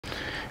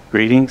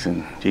Greetings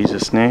in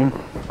Jesus' name.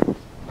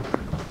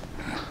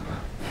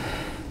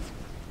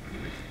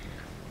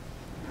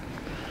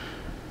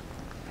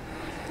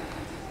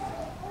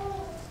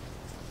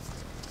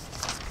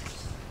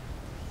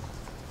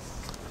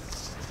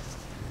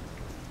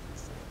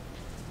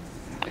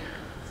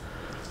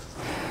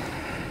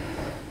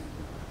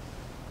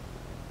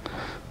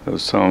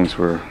 Those songs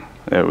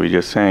that we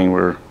just sang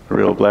were a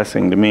real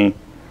blessing to me.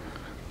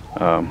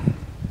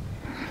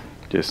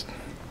 Just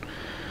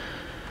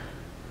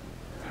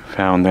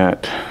found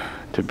that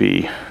to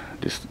be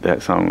just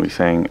that song we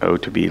sang, oh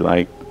to be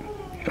like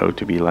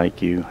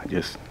you. I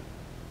just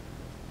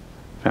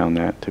found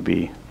that to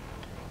be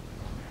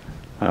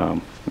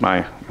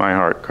my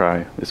heart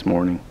cry this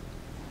morning,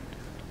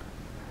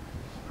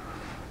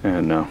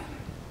 and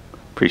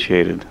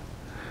appreciated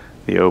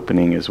the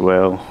opening as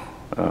well.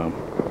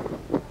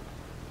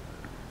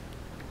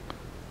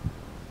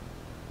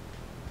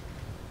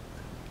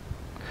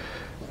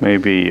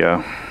 Maybe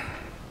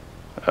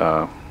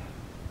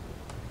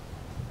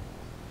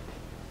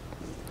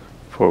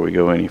before we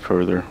go any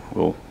further,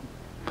 we'll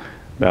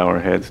bow our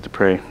heads to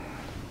pray.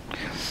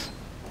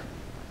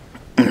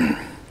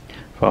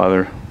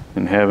 Father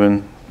in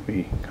heaven,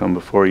 we come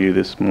before you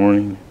this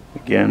morning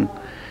again,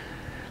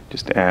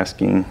 just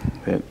asking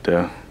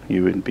that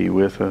you would be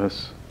with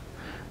us,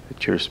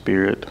 that your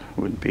Spirit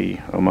would be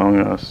among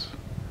us.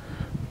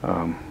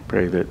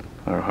 Pray that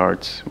our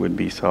hearts would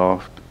be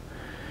soft,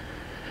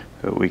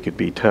 that we could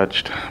be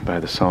touched by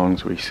the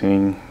songs we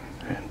sing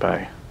and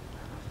by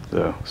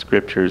the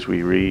scriptures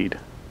we read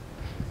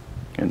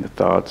and the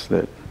thoughts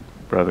that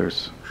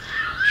brothers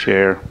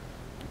share.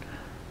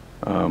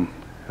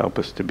 Help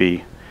us to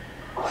be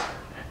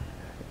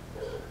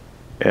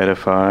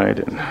edified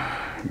and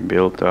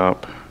built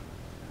up,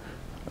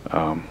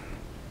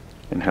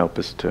 and help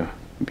us to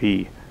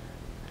be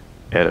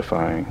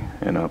edifying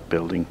and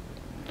upbuilding.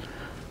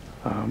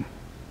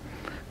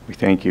 We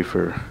thank you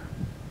for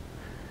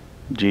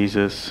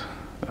Jesus.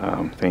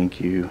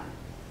 Thank you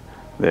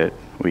that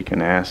we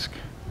can ask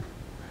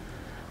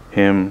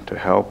him to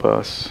help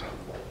us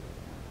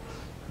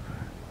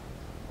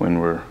when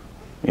we're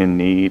in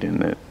need, and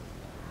that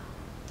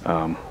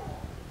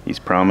he's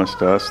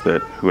promised us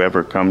that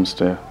whoever comes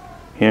to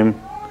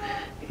him,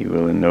 he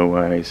will in no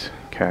wise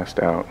cast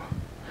out.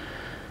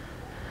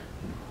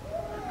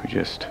 We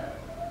just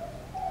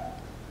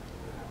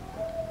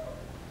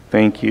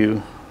thank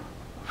you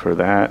for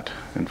that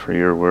and for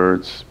your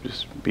words.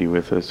 Just be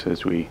with us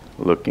as we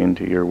look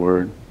into your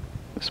word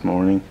this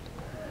morning.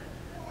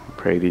 We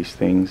pray these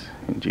things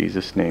in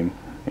Jesus' name.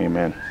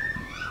 Amen.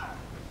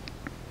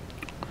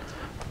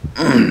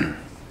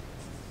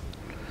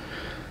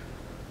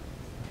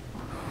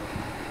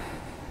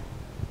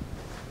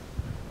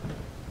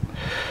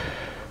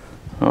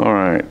 All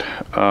right.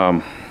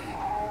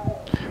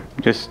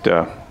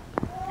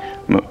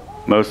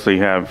 Mostly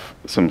have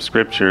some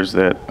scriptures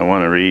that I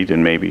want to read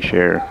and maybe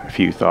share a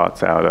few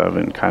thoughts out of,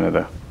 and kind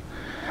of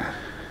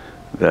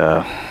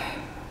the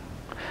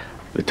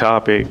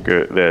topic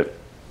that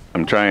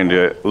I'm trying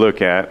to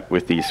look at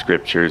with these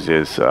scriptures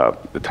is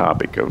the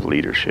topic of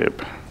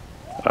leadership.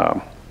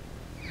 I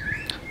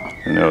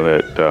know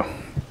that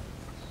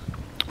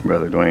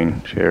Brother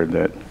Dwayne shared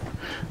that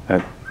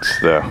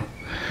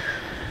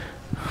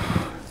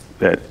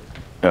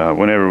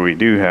whenever we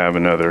do have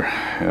another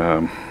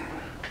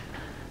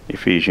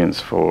Ephesians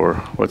 4,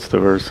 what's the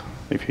verse?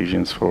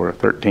 Ephesians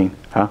 4:13,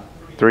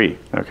 3,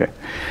 okay.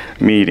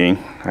 Meeting,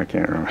 I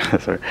can't remember.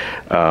 Sorry.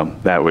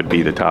 That would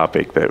be the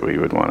topic that we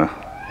would want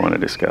to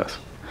discuss.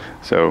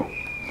 So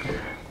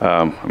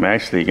I'm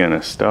actually going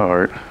to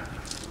start.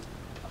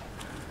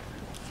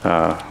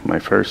 My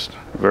first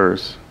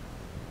verse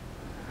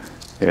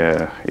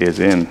is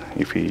in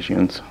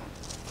Ephesians.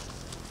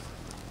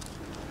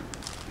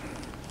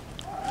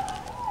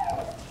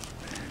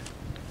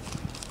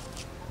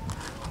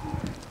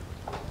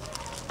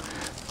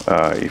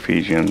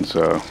 Ephesians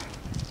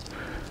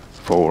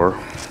 4.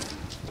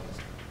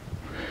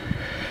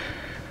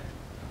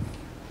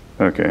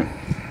 Okay.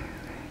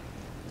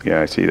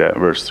 Yeah, I see that.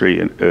 Verse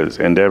 3 is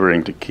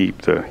endeavoring to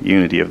keep the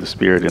unity of the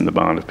Spirit in the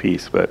bond of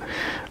peace. But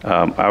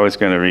I was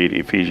going to read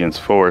Ephesians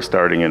 4,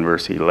 starting in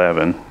verse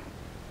 11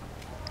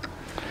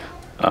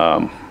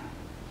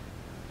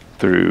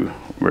 through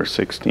verse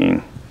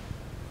 16.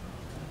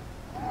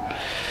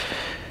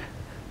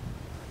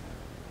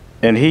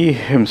 And he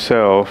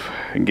himself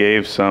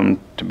gave some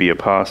to be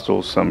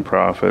apostles, some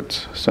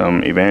prophets,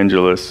 some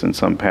evangelists, and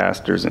some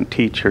pastors and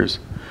teachers,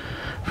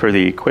 for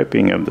the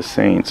equipping of the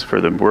saints,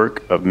 for the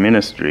work of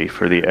ministry,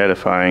 for the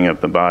edifying of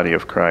the body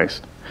of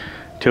Christ,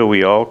 till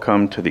we all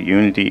come to the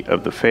unity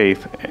of the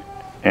faith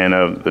and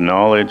of the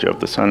knowledge of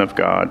the Son of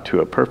God,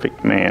 to a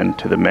perfect man,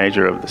 to the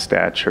measure of the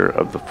stature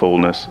of the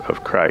fullness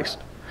of Christ,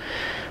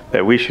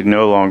 that we should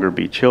no longer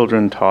be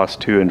children, tossed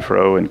to and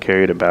fro and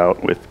carried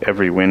about with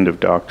every wind of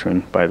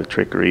doctrine by the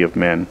trickery of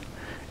men,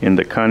 in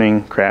the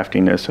cunning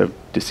craftiness of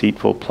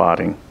deceitful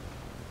plotting.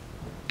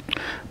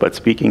 But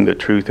speaking the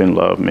truth in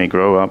love may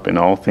grow up in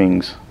all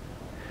things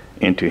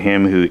into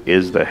him who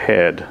is the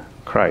head,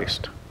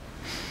 Christ,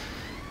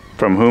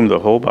 from whom the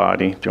whole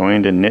body,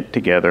 joined and knit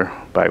together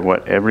by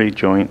what every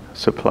joint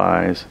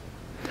supplies,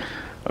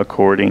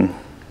 according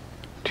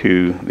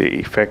to the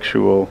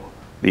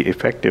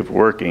effective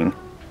working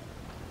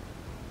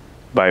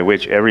by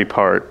which every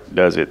part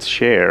does its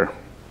share,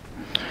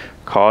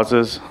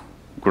 causes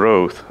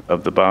growth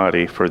of the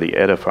body for the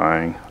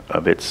edifying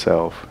of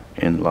itself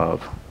in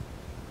love.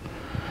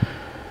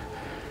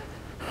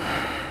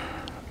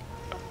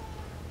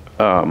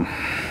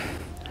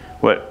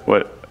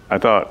 What I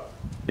thought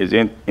is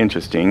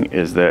interesting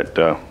is that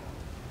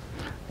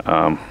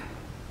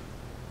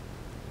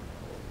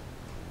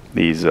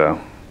these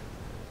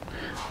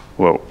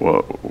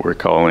what we're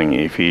calling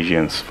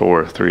Ephesians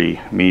 4:3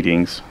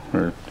 meetings,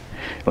 or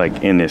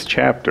like in this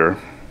chapter,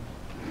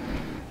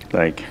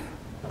 like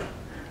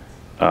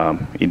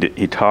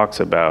he talks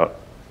about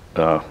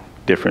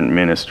different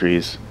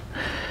ministries.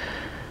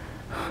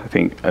 I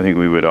think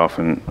we would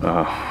often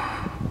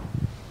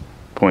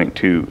point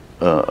to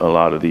a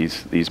lot of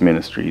these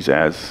ministries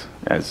as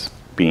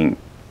being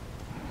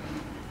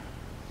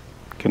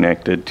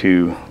connected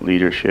to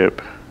leadership.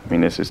 I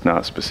mean, this is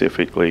not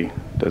specifically,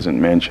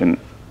 doesn't mention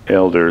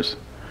elders,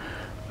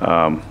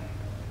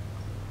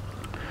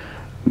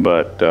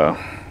 but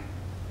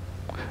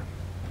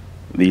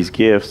these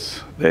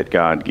gifts that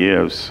God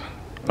gives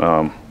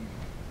to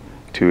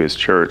His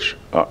church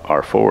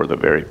are for the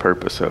very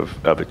purpose of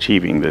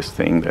achieving this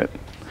thing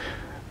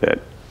that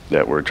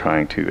we're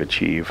trying to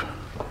achieve,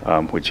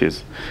 which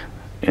is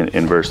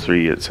in verse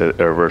 3 it says,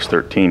 or verse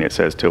 13 it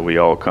says, till we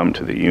all come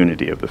to the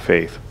unity of the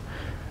faith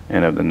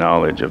and of the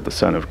knowledge of the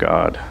Son of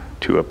God,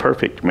 to a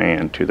perfect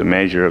man, to the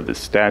measure of the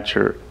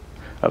stature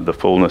of the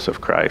fullness of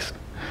Christ.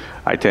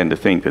 I tend to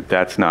think that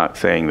that's not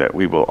saying that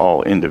we will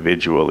all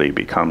individually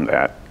become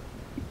that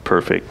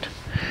perfect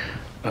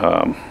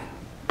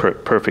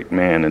perfect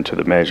man, into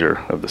the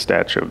measure of the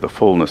stature of the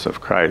fullness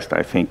of Christ.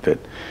 I think that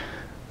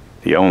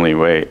the only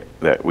way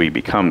that we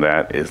become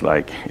that is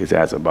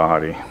as a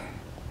body.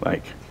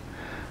 Like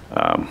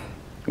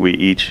we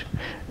each,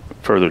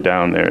 further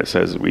down there it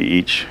says, we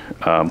each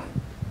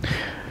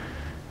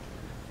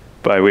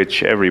by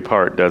which every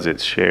part does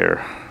its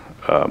share.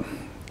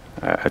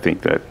 I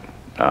think that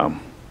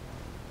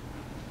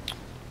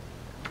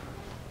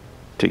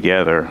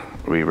together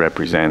we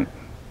represent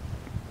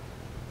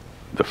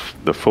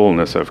the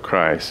fullness of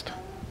Christ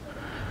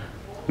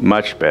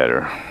much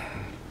better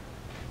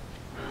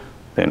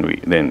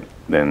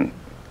than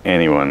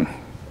anyone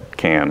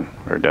can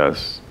or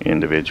does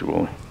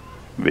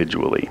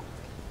individually.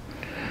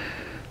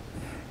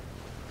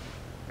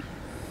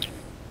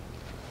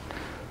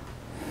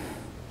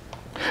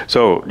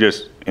 So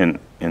just in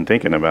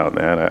thinking about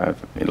that,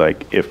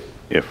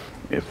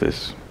 if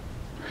this,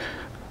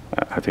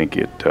 I think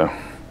it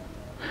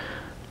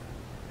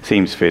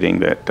seems fitting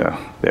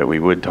that we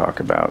would talk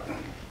about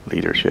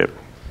leadership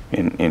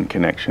in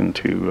connection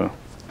to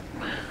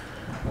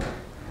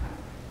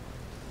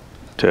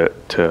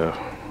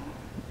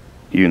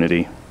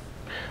unity.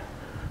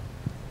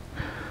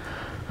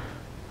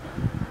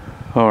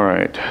 All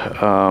right.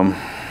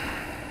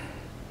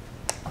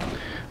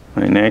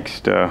 My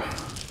next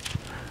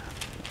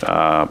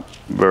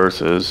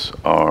verses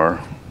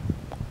are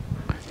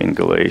in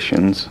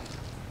Galatians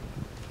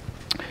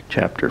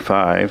chapter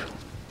 5,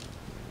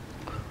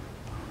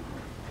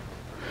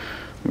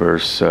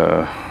 verse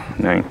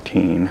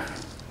 19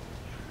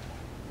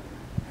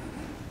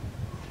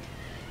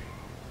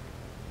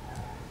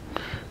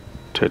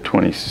 to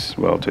 20,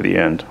 well, to the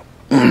end.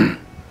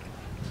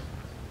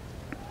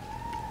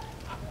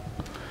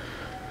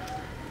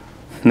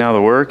 Now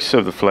the works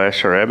of the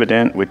flesh are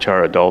evident, which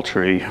are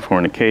adultery,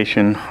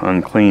 fornication,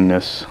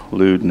 uncleanness,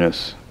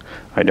 lewdness,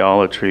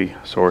 idolatry,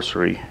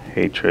 sorcery,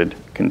 hatred,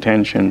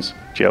 contentions,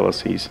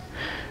 jealousies,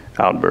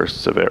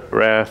 outbursts of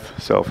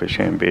wrath, selfish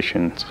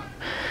ambitions,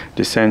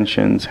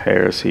 dissensions,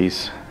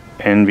 heresies,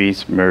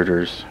 envies,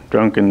 murders,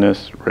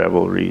 drunkenness,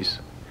 revelries,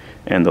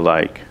 and the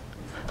like,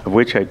 of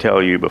which I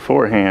tell you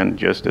beforehand,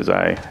 just as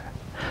I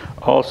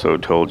also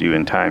told you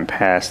in time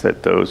past,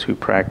 that those who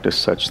practice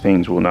such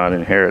things will not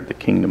inherit the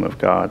kingdom of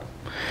God.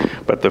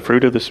 But the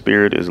fruit of the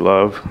Spirit is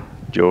love,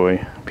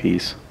 joy,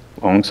 peace,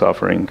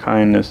 long-suffering,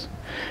 kindness,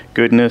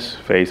 goodness,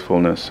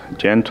 faithfulness,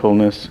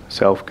 gentleness,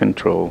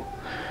 self-control.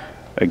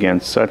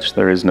 Against such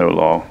there is no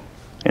law.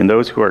 And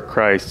those who are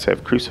Christ's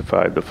have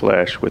crucified the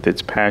flesh with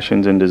its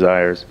passions and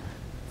desires.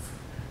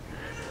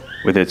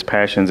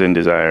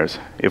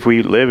 If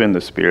we live in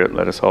the Spirit,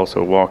 let us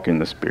also walk in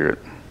the Spirit.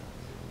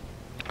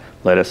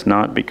 Let us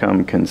not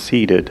become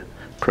conceited,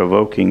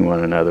 provoking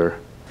one another,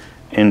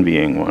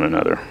 envying one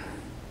another.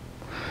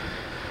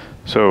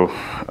 So,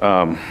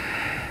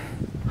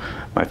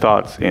 my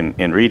thoughts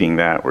in reading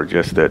that were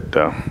just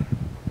that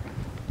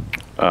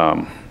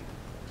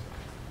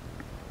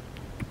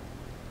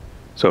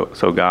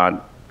so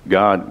God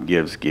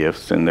gives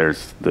gifts, and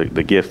there's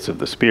the gifts of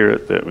the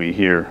Spirit that we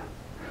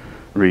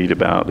read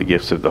about, the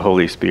gifts of the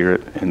Holy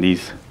Spirit, and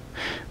these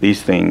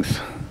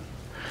things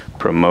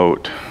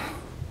promote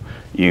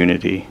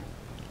unity.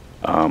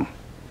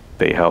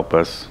 They help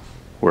us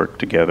work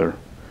together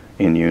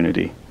in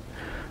unity.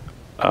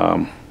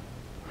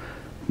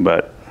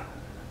 But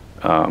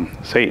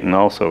Satan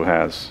also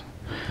has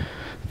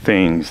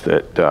things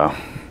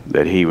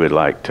that he would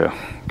like to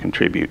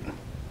contribute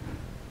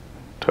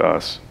to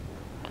us,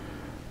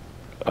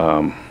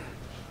 to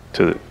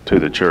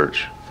the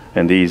church,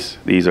 and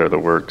these are the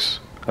works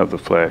of the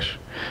flesh,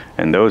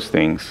 and those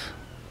things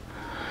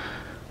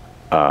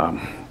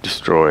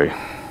destroy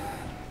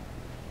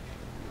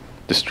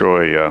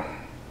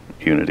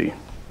unity.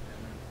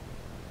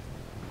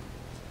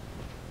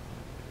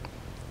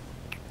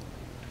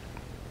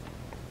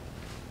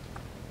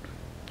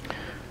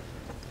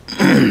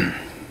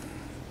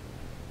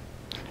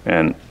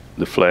 And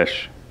the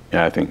flesh,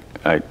 I think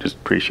I just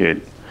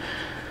appreciate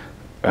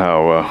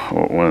how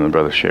one of the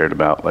brothers shared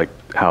about like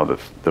how the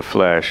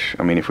flesh,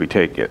 I mean, if we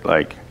take it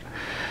like,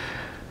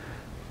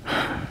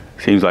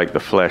 seems like the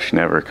flesh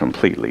never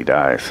completely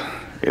dies.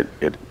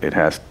 It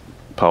has,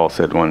 Paul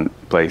said one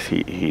place,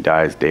 he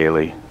dies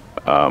daily.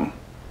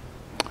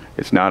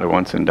 It's not a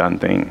once and done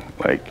thing.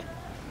 Like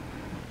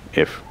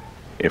if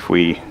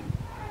we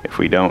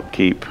don't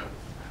keep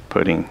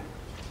putting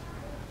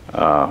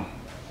our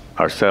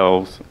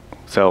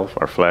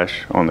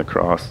flesh on the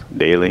cross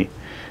daily,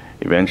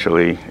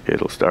 eventually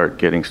it'll start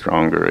getting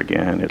stronger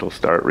again. It'll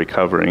start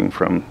recovering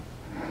from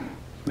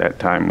that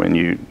time when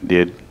you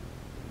did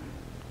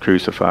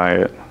crucify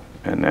it,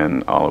 and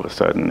then all of a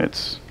sudden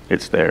it's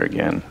there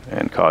again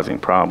and causing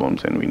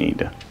problems, and we need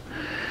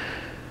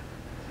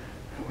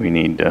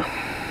to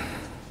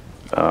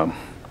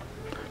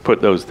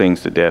put those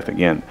things to death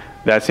again.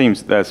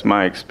 That's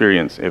my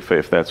experience.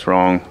 If that's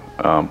wrong,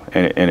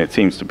 and it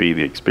seems to be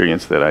the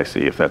experience that I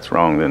see. If that's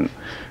wrong, then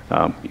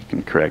you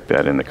can correct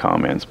that in the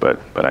comments. But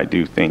I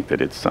do think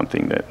that it's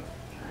something that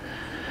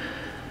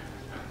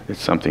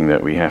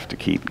we have to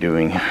keep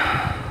doing.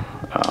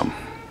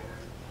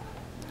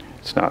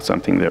 It's not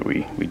something that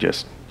we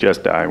just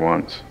die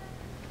once,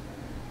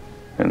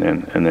 and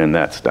then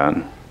that's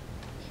done.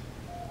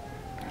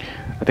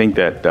 I think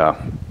that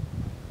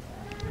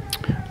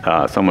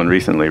someone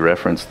recently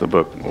referenced the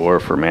book War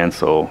for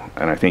Mansoul,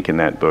 and I think in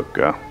that book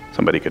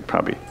somebody could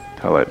probably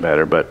tell it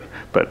better. But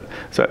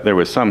so there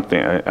was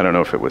something, I don't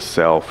know if it was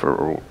self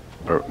or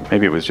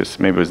maybe it was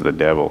the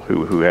devil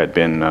who had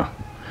been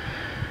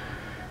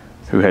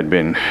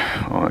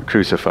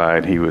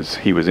crucified. He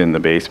was in the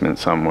basement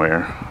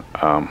somewhere,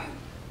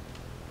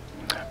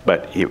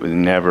 but he was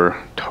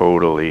never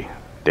totally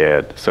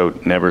dead.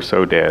 Never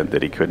so dead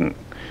that he couldn't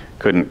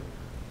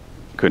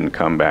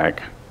come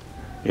back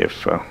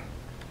if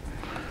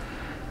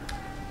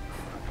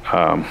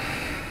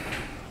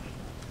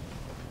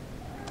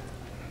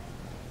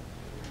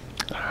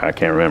I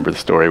can't remember the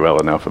story well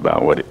enough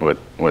about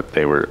what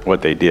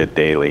they did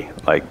daily,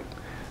 like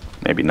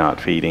maybe not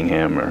feeding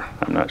him, or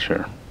I'm not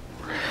sure,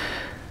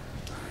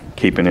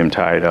 keeping him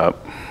tied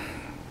up.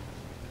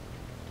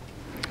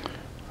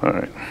 All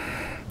right.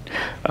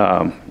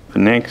 The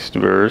next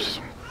verse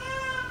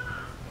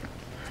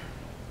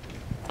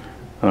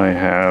I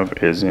have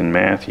is in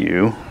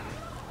Matthew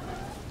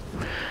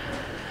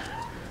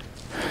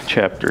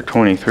chapter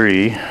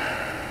 23.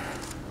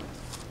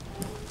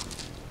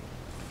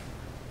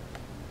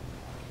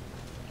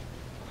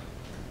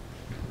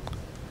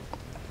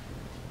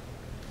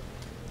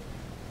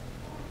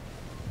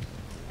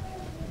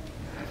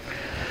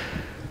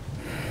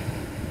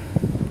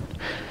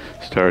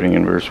 Starting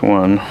in verse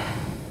 1.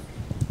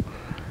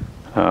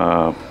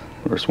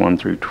 Verse 1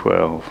 through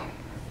 12.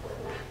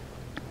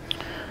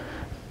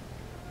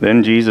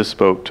 Then Jesus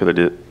spoke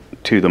to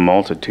the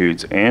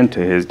multitudes and to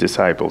his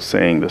disciples,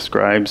 saying, "The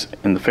scribes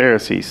and the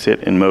Pharisees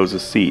sit in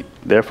Moses' seat.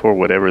 Therefore,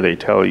 whatever they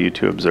tell you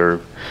to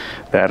observe,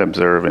 that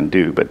observe and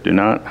do, but do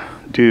not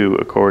do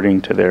according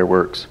to their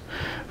works.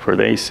 For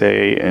they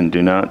say and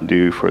do not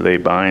do, for they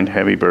bind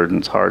heavy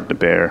burdens hard to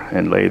bear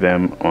and lay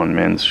them on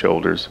men's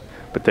shoulders,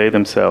 but they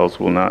themselves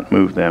will not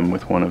move them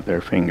with one of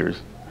their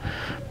fingers.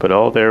 But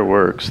all their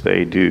works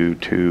they do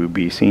to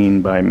be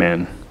seen by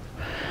men.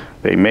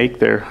 They make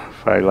their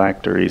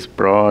phylacteries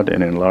broad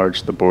and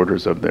enlarge the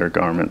borders of their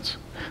garments.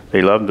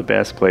 They love the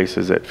best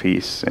places at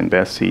feasts and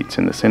best seats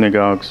in the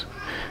synagogues,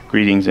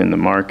 greetings in the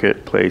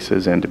market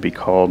places, and to be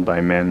called by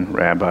men,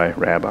 Rabbi,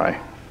 Rabbi.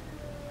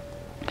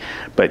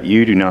 But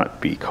you do not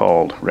be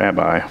called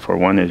Rabbi, for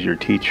one is your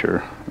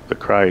teacher, the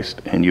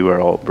Christ, and you are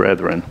all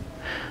brethren.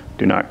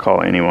 Do not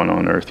call anyone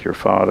on earth your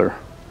father,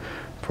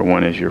 for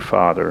one is your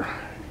Father,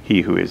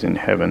 he who is in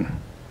heaven.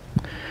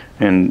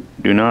 And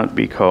do not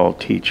be called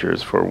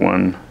teachers, for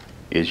one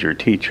is your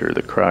teacher,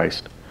 the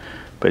Christ.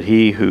 But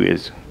he who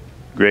is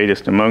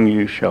greatest among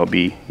you shall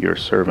be your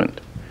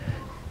servant.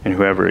 And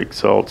whoever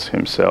exalts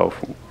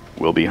himself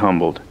will be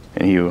humbled,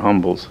 and he who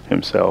humbles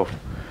himself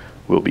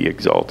will be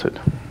exalted."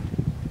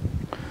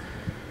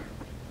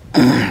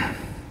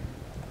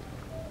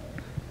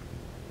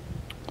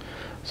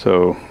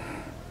 So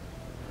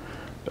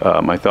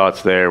my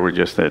thoughts there were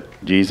just that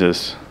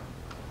Jesus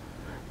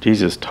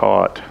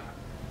taught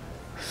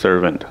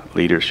servant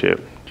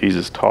leadership.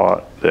 Jesus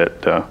taught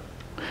that,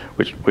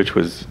 which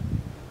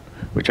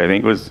I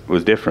think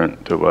was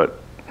different to what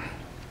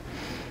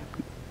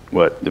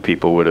what the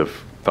people would have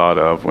thought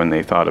of when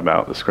they thought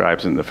about the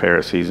scribes and the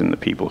Pharisees and the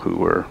people who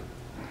were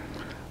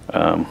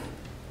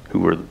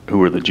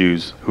the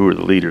Jews, who were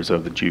the leaders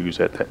of the Jews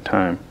at that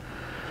time.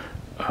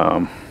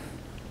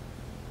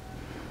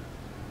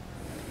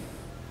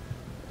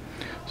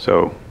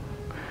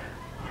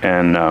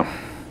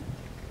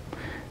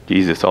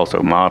 Jesus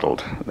also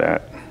modeled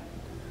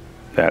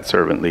that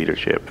servant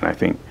leadership, and I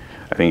think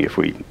if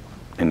we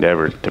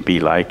endeavor to be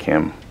like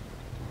him,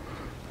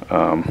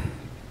 I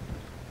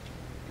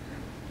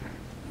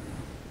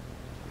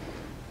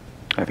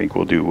think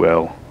we'll do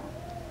well.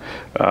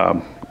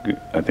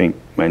 I think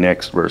my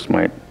next verse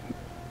Mark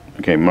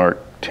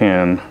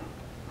 10,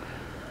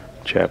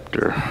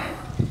 chapter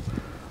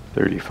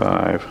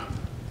 35.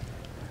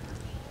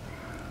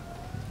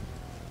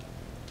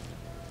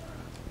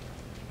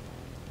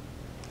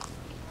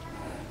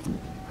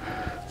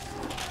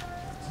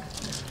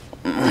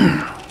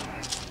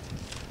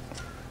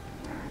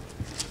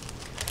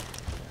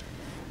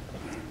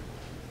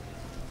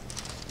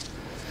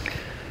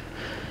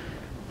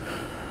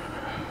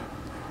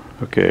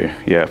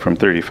 From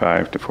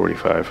 35 to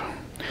 45.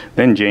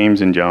 Then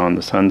James and John,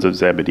 the sons of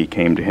Zebedee,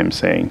 came to him,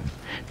 saying,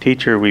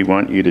 Teacher, we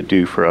want you to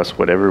do for us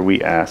whatever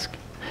we ask.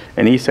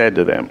 And he said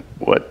to them,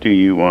 What do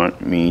you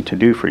want me to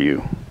do for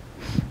you?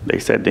 They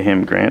said to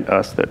him, Grant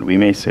us that we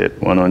may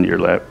sit, one on your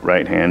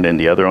right hand and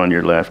the other on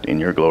your left, in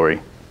your glory.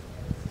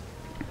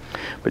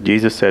 But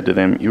Jesus said to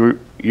them, You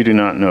do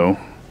not know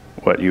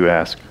what you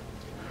ask.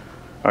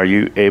 Are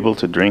you able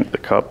to drink the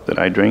cup that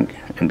I drink,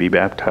 and be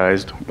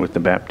baptized with the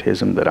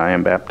baptism that I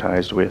am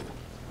baptized with?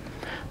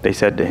 They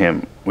said to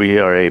him, We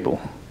are able.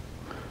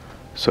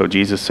 So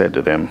Jesus said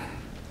to them,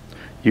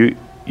 You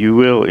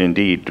will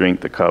indeed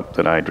drink the cup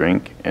that I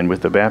drink, and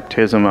with the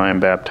baptism I am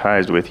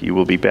baptized with you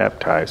will be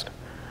baptized.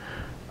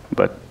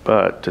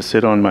 But to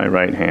sit on my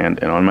right hand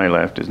and on my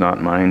left is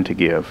not mine to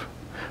give,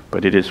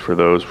 but it is for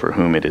those for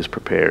whom it is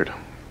prepared.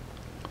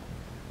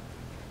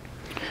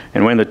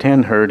 And when the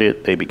 10 heard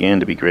it, they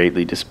began to be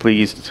greatly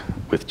displeased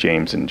with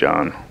James and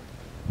John.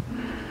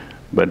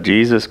 But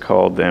Jesus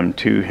called them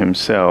to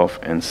himself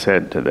and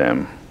said to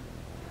them,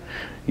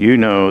 You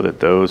know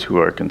that those who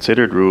are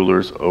considered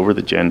rulers over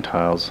the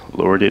Gentiles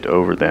lord it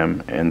over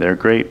them, and their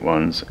great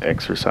ones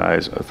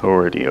exercise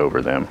authority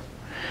over them.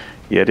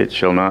 Yet it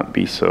shall not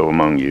be so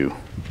among you.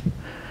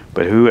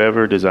 But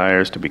whoever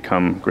desires to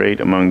become great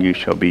among you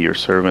shall be your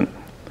servant,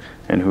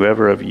 and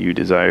whoever of you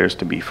desires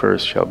to be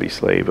first shall be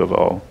slave of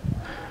all.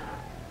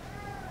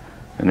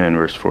 And then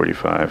verse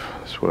 45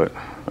 is what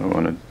I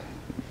wanted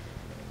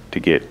to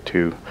get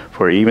to.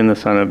 For even the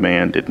Son of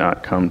Man did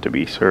not come to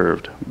be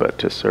served, but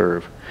to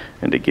serve,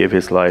 and to give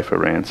his life a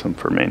ransom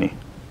for many.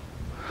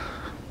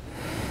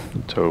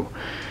 So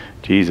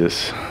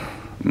Jesus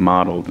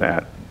modeled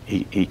that.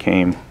 He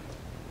came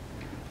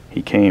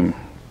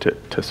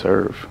to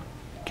serve.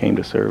 He came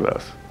to serve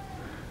us.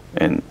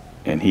 And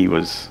he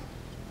was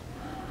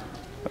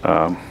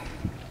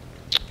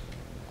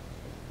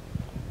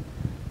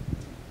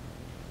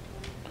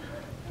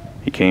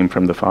he came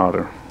from the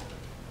Father.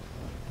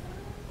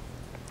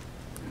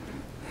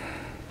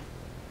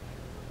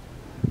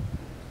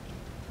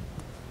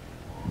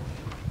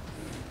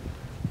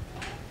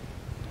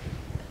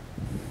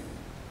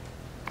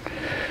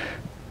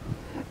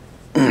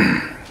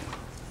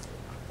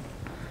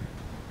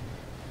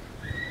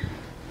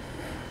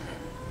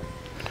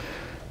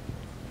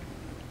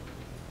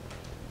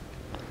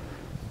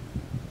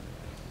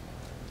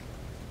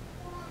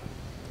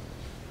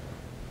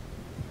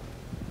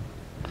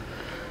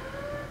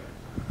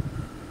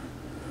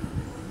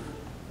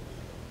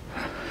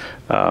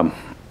 I'm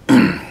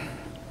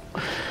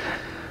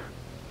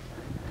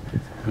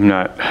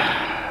not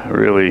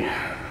really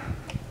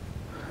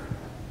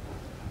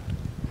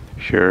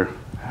sure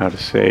how to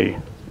say.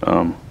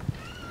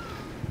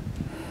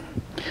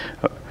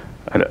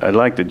 I'd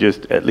like to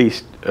just at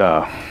least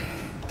try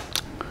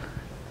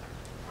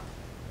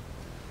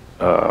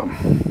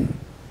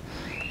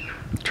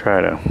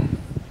to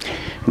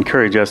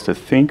encourage us to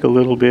think a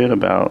little bit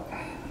about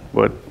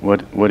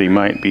what he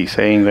might be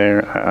saying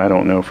there. I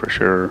don't know for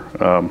sure,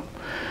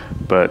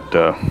 but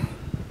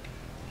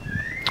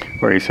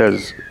where he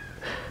says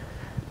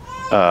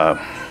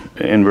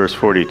in verse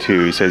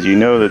 42, he says, You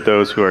know that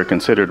those who are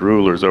considered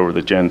rulers over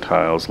the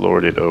Gentiles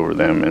lord it over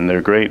them, and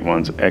their great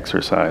ones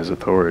exercise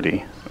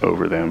authority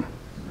over them.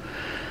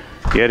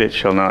 Yet it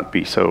shall not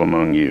be so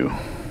among you.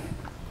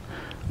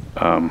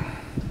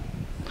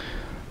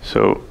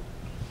 So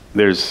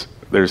there's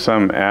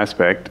some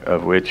aspect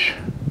of which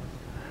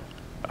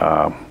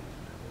of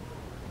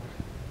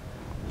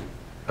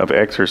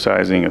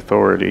exercising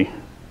authority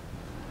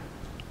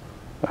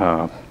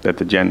that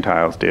the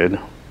Gentiles did,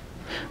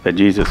 that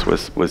Jesus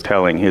was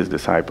telling his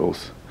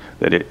disciples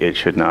that it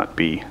should not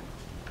be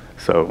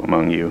so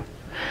among you.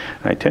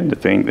 And I tend to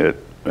think that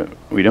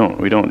we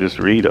don't just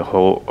read a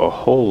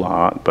whole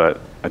lot, but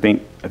I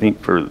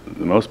think for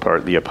the most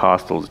part the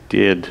apostles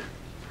did.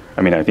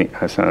 I mean, I think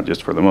that's not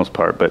just for the most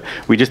part, but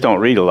we just don't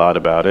read a lot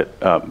about it.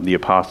 The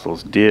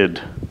apostles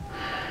did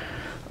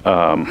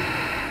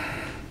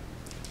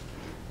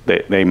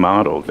they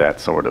modeled that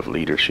sort of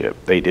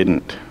leadership. They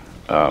didn't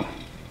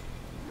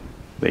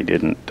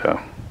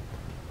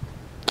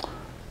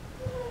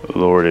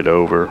lord it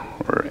over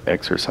or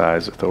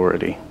exercise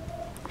authority.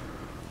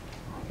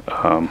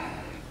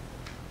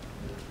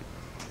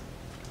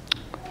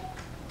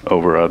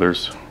 Over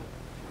others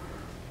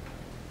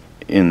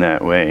in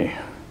that way.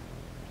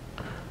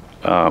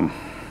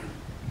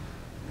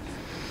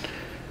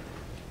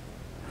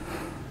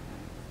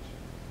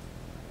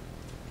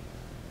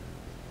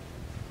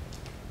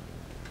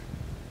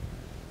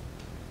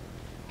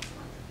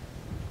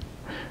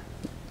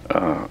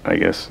 I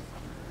guess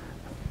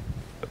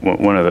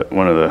one of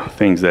the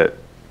things that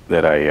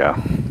I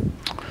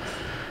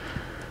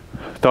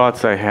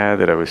thoughts I had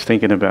that I was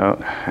thinking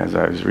about as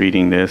I was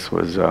reading this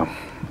was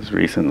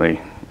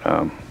recently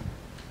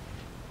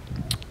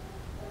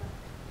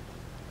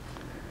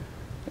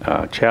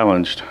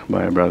challenged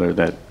by a brother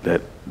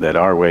that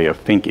our way of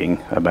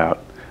thinking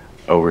about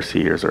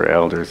overseers or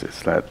elders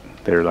is that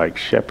they're like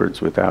shepherds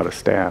without a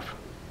staff,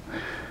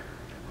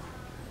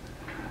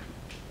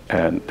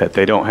 and that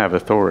they don't have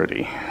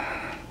authority.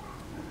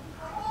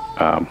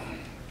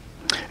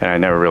 And I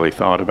never really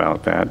thought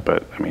about that,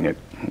 but I mean,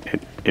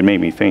 it made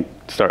me think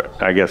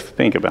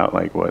about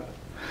like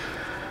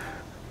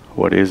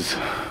what is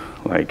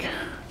like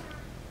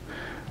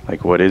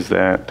what is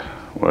that?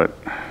 What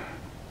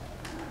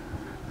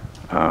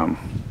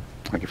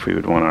like if we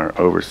would want our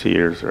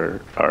overseers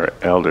or our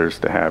elders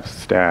to have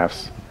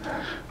staffs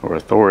or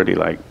authority,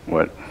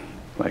 what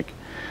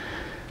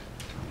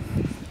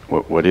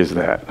is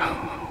that?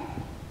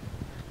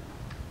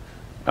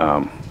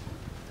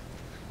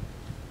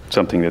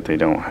 Something that they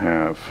don't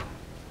have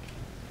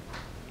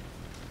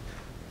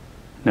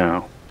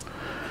now.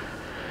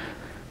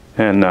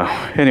 And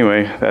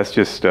anyway, that's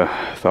just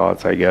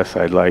thoughts. I guess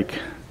I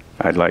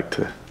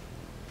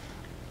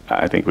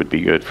think would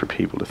be good for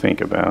people to think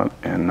about,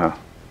 and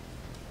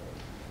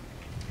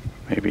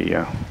maybe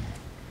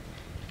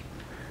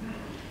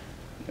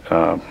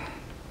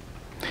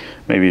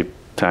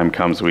time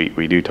comes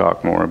we do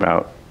talk more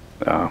about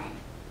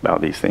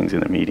these things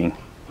in a meeting.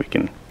 We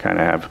can kind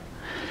of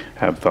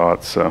have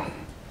thoughts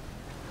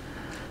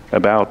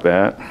about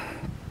that.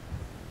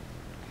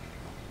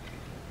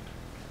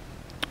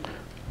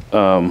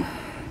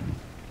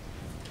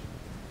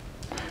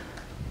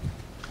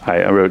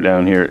 I wrote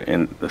down here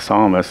in the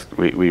psalmist,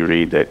 we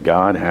read that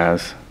God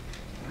has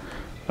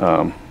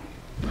a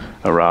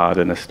rod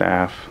and a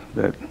staff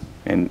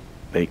and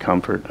they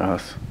comfort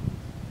us.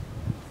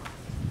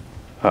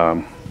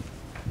 I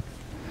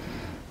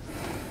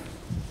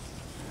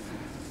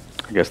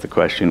guess the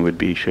question would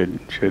be,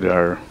 should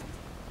our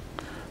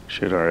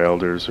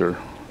elders or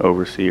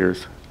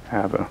overseers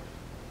have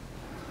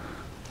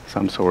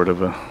some sort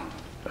of a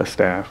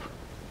staff?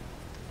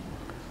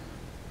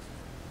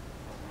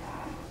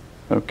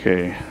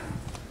 Okay.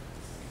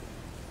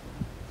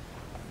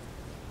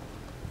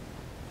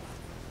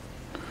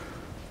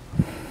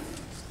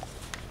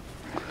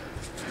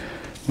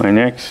 My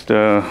next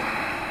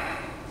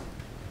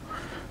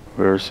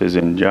verse is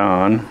in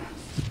John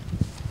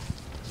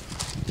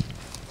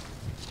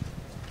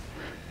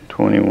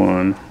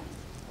 21.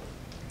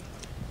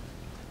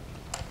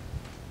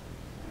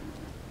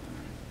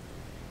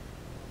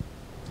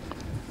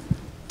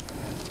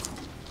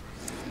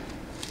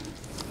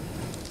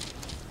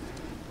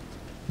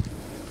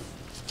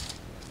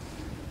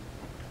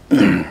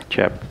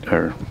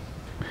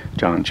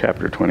 John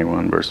chapter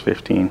 21, verse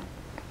 15.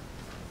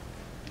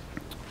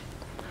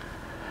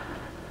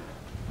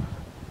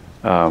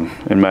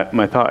 And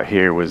my thought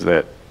here was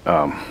that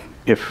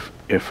if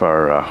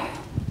our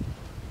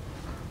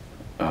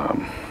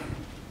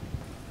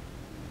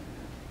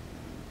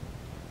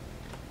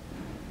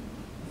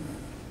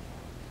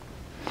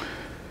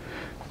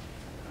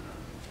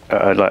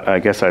I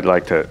guess I'd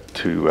like to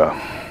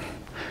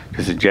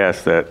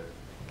suggest that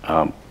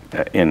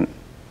in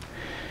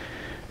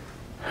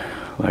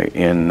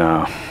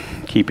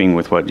keeping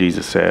with what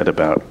Jesus said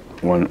about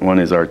one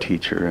is our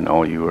teacher and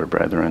all you are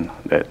brethren,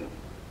 that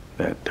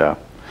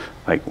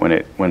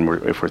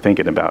if we're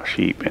thinking about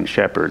sheep and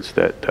shepherds,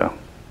 that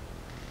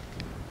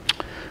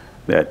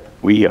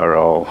we are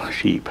all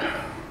sheep,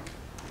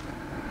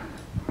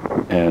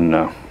 and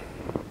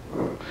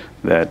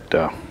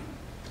that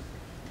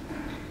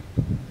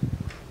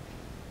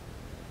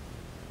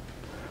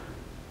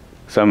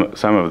some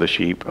of the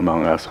sheep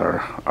among us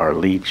are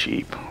lead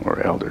sheep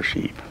or elder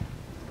sheep.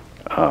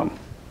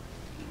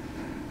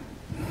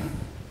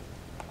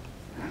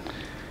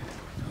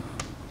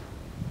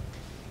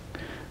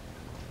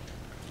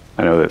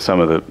 I know that some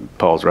of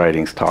Paul's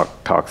writings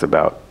talks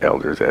about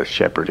elders as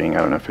shepherding. I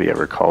don't know if he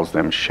ever calls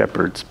them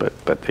shepherds,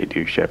 but they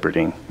do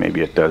shepherding.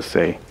 Maybe it does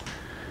say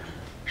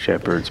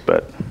shepherds,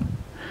 but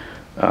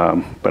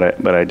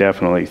I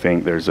definitely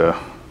think there's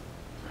an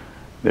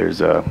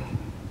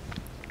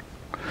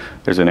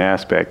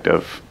aspect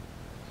of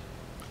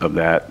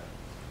that,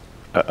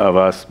 of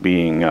us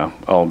being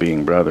all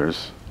being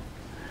brothers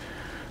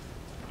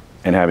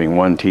and having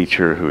one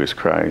teacher who is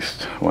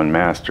Christ, one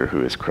master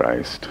who is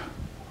Christ.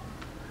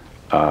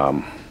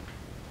 that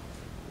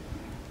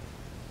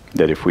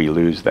if we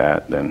lose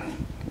that, then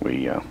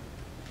we are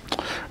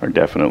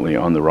definitely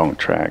on the wrong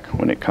track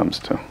when it comes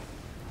to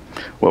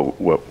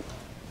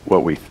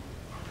what we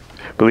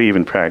believe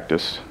and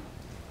practice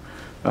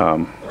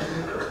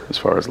as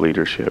far as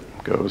leadership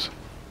goes.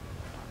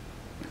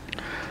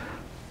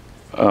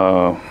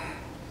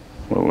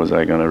 What was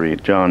I going to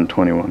read? John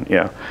 21,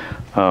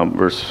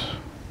 verse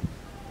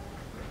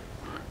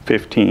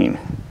 15.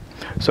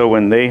 So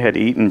when they had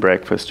eaten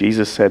breakfast,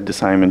 Jesus said to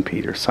Simon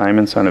Peter,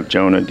 "Simon, son of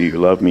Jonah, do you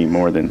love me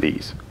more than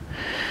these?"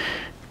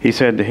 He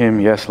said to him,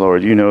 "Yes,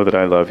 Lord, you know that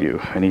I love you."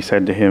 And he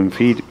said to him,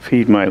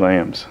 Feed my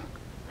lambs."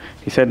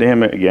 He said to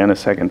him again a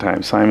second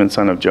time, "Simon,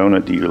 son of Jonah,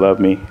 do you love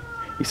me?"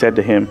 He said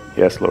to him,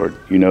 "Yes, Lord,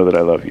 you know that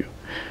I love you."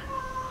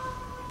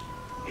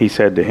 He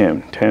said to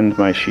him, "Tend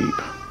my sheep."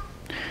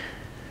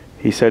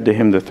 He said to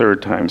him the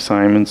third time,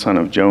 "Simon, son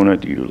of Jonah,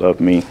 do you love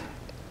me?"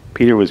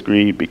 Peter was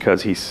grieved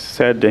because he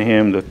said to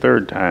him the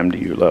third time, "Do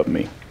you love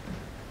me?"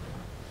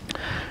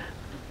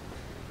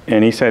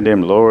 And he said to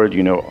him, "Lord,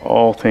 you know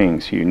all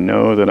things. You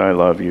know that I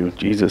love you."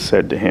 Jesus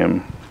said to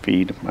him,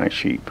 "Feed my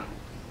sheep."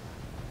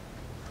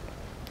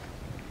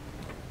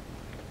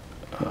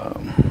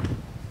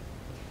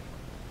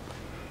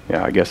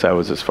 I guess that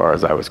was as far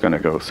as I was going to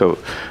go. So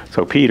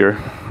Peter,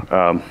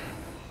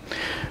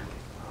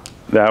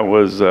 that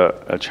was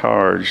a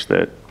charge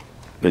that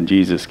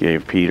Jesus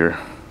gave Peter,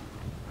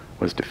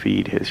 was to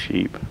feed his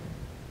sheep,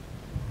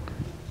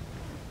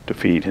 to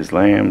feed his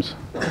lambs.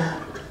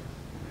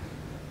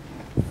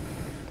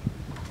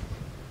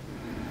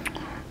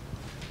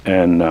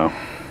 And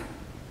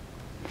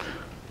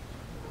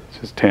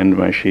just tend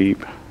my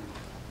sheep.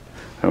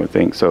 I would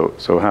think so.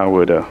 So how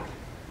would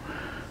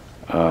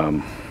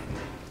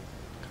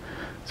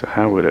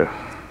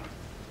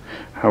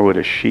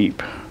a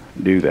sheep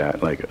do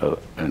that? Like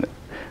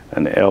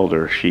an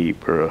elder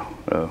sheep or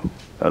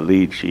a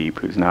lead sheep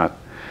who's not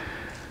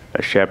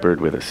a shepherd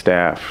with a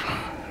staff,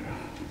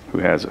 who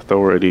has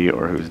authority,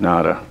 or who's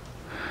not I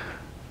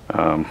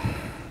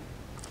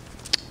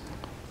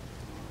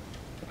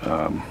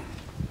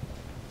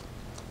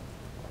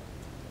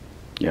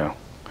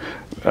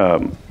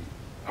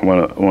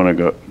want to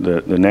go.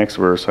 The next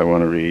verse I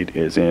want to read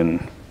is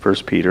in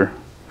 1 Peter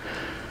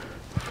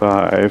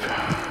 5,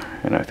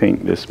 and I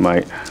think this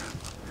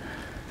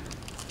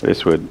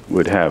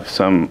would have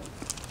some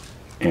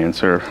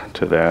answer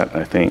to that.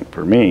 I think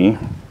for me,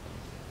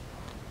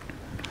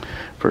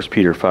 1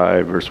 Peter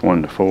 5, verse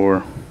 1 to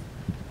 4.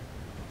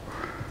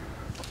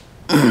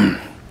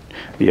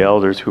 The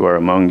elders who are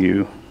among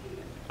you,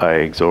 I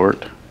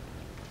exhort.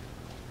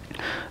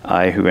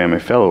 I, who am a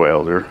fellow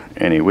elder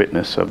and a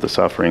witness of the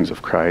sufferings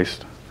of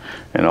Christ,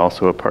 and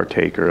also a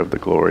partaker of the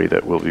glory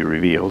that will be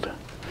revealed,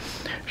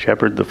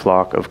 shepherd the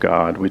flock of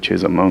God which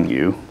is among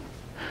you,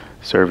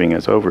 serving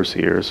as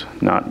overseers,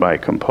 not by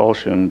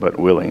compulsion but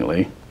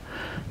willingly,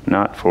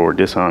 not for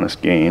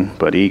dishonest gain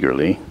but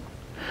eagerly,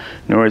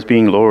 nor as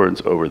being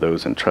lords over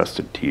those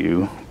entrusted to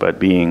you, but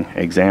being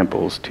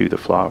examples to the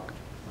flock.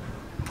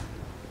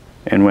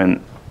 And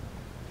when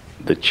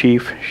the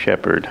chief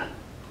shepherd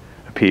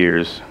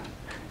appears,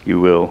 you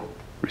will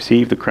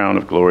receive the crown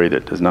of glory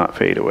that does not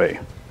fade away.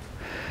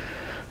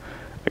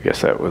 I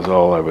guess that was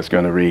all I was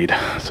going to read.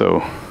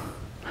 So,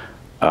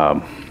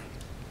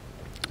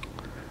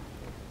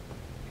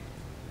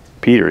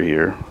 Peter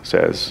here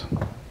says,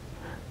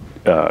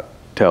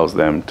 tells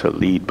them to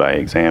lead by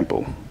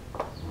example.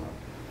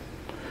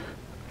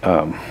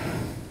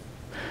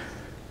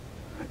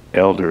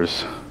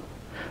 Elders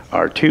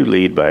are to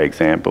lead by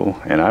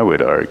example, and I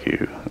would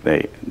argue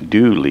they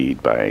do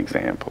lead by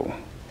example.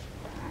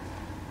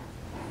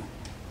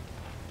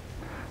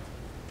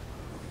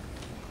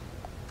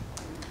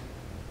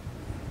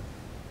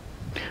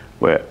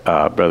 What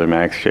Brother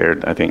Max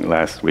shared, I think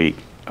last week,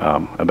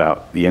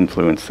 about the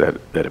influence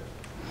that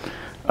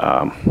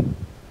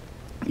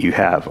you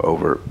have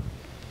over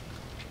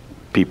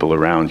people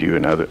around you,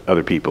 and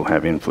other people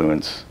have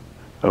influence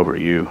over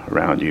you,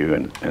 around you,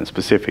 and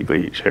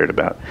specifically shared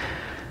about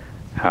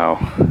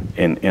how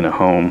in a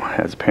home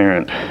as a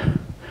parent,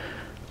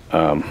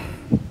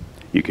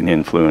 you can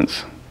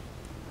influence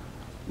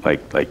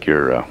like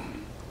your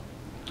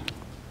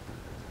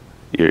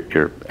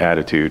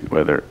attitude,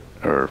 whether,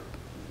 or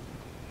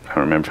I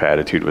don't remember if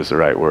attitude was the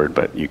right word,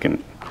 but you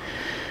can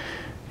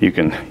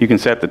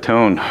set the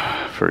tone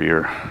for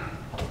your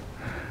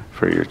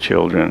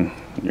children,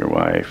 your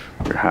wife,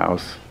 your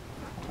house.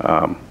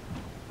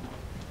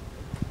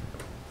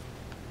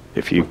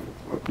 If you're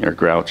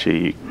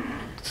grouchy,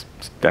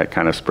 that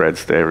kind of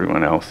spreads to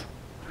everyone else.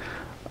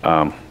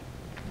 And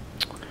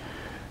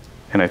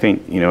I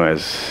think,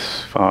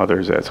 as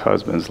fathers, as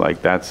husbands,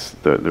 like that's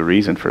the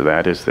reason for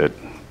that is that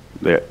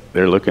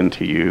they're looking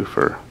to you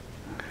for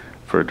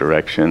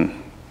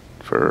direction,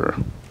 for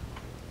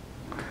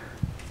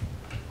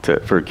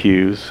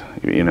cues,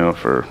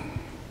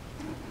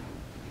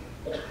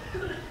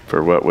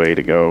 for what way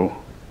to go.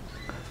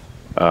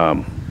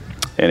 And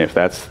if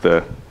that's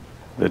the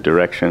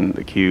direction,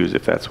 the cues,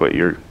 if that's what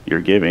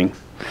you're giving,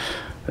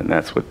 and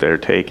that's what they're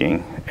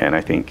taking. And I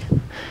think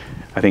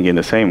in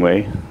the same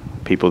way,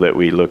 people that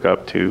we look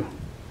up to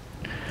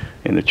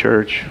in the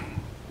church,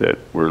 that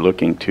we're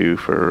looking to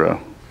for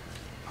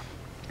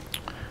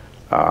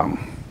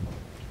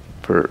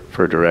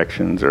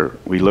directions, or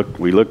we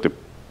look to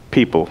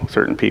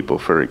certain people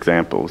for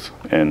examples,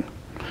 and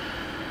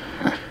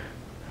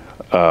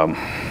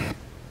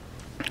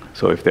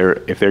so if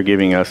they're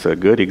giving us a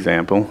good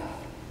example,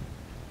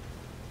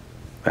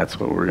 that's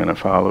what we're going to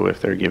follow. If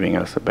they're giving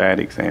us a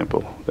bad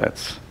example,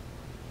 that's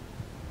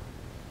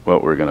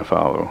what we're going to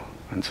follow.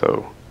 And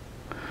so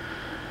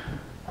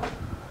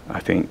I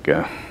think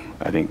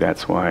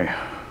that's why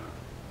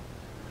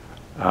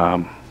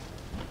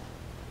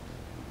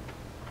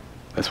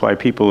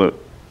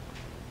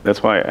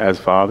as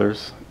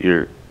fathers,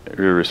 you're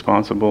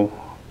responsible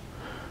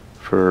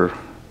for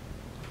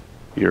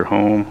your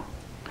home,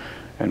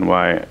 and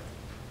why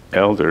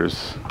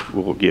elders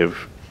will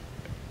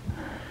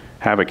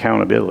have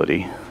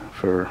accountability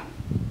for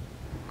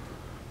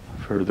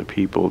the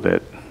people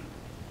that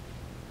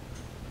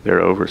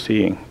they're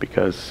overseeing,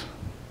 because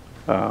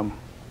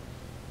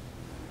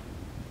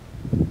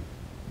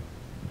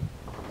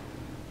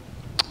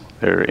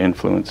they're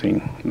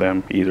influencing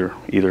them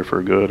either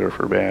for good or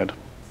for bad.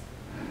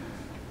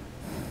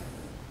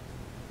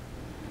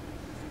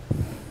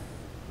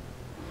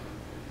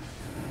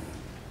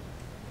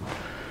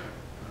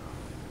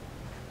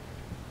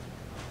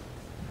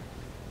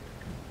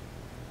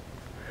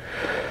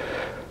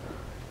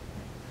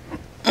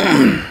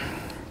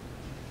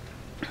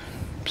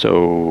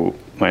 So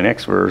my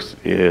next verse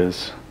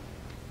is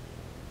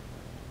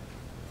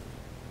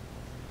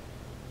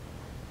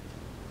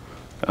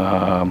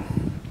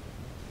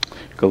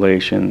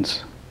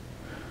Galatians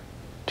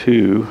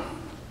 2,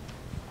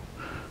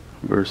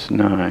 verse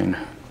 9.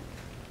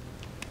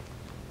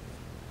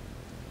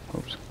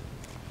 Oops.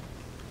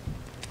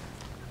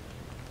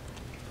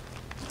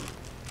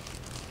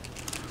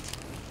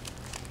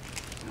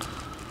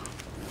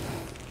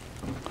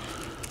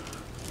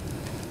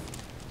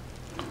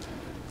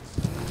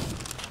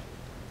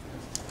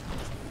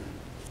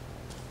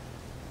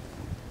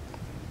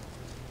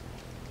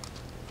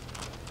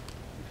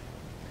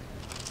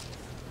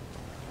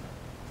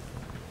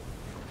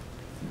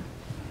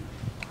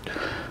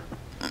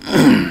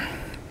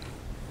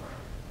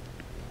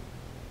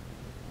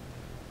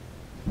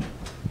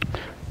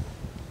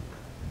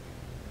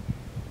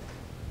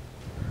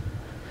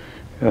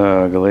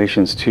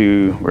 Galatians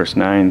 2, verse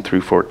 9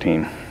 through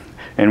 14.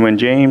 And when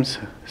James,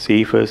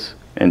 Cephas,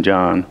 and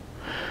John,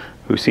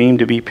 who seemed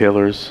to be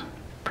pillars,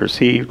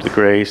 perceived the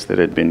grace that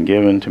had been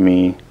given to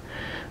me,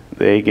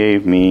 they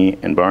gave me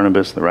and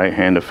Barnabas the right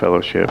hand of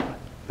fellowship,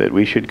 that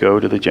we should go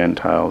to the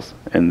Gentiles,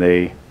 and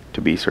they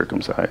to the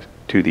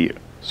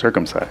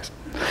circumcised.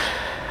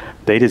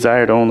 They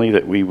desired only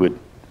that we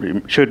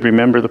should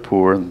remember the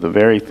poor, the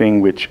very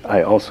thing which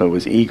I also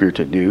was eager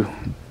to do.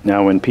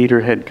 Now when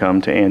Peter had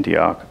come to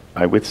Antioch,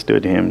 I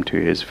withstood him to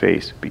his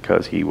face,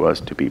 because he was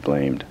to be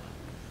blamed.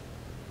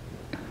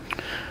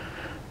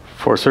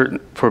 For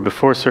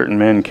before certain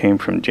men came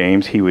from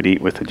James, he would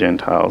eat with the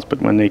Gentiles,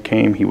 but when they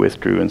came, he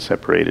withdrew and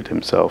separated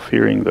himself,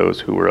 fearing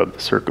those who were of the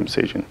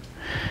circumcision.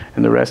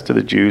 And the rest of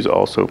the Jews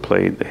also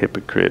played the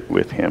hypocrite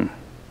with him,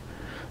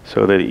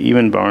 so that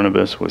even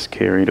Barnabas was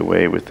carried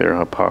away with their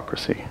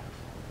hypocrisy.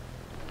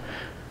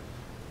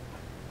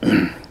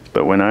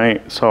 But when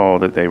I saw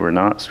that they were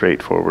not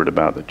straightforward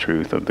about the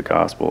truth of the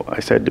gospel, I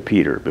said to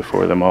Peter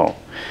before them all,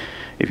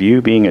 if you,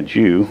 being a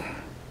Jew,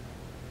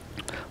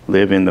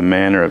 live in the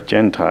manner of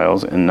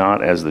Gentiles and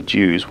not as the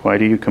Jews, why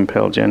do you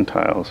compel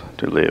Gentiles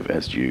to live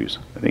as Jews?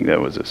 I think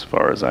that was as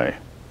far as I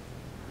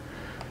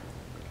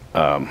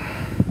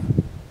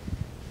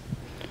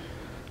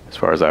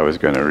was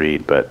going to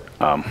read, but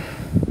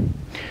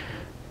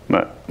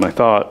my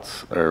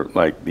thoughts are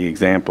like the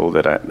example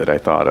that I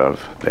thought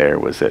of there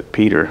was that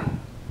Peter,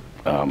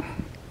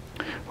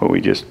 what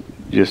we just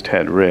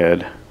had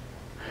read,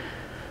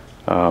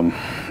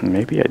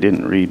 maybe I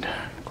didn't read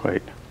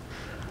quite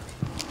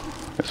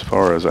as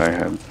far as I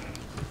had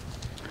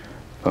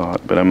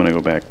thought, but I'm going to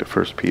go back to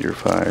 1 Peter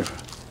 5.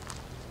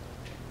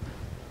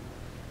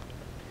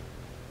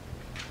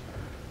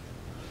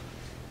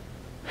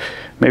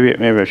 Maybe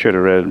I should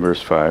have read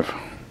verse 5.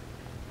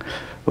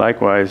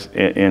 Likewise,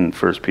 in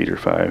 1 Peter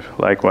 5,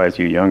 likewise,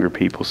 you younger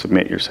people,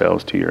 submit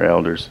yourselves to your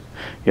elders.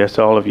 Yes,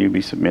 all of you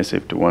be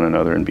submissive to one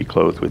another and be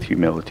clothed with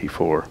humility,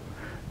 for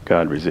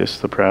God resists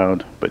the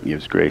proud, but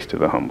gives grace to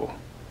the humble.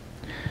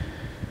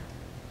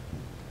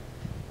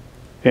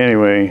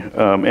 Anyway,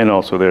 and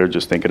also they're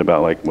just thinking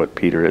about like what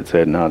Peter had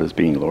said, not as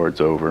being lords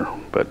over,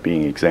 but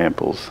being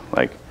examples.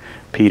 Like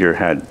Peter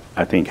had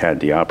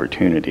the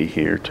opportunity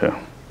here to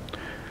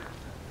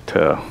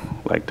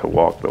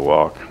walk the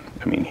walk.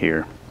 I mean,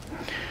 here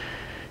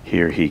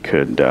he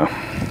could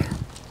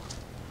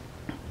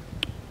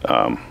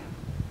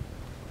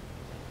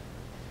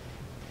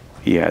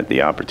he had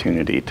the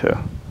opportunity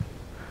to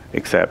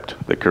accept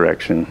the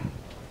correction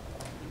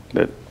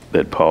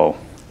that Paul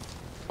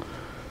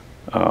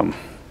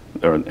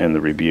and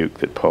the rebuke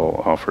that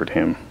Paul offered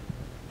him.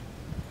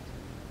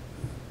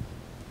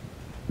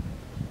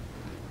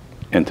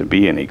 And to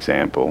be an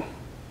example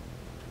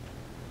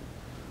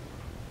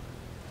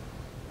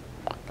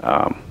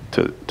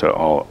to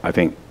all. I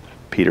think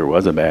Peter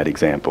was a bad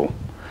example.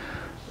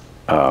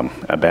 And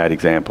a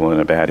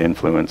bad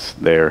influence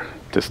there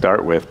to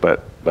start with,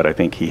 but I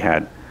think he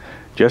had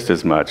just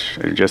as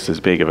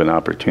big of an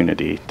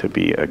opportunity to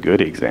be a good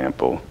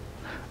example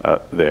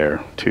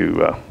there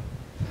to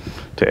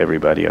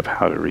everybody of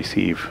how to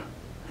receive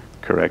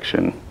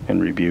correction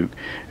and rebuke.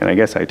 And I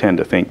guess I tend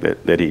to think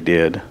that he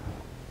did,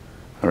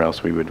 or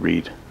else we would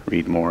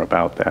read more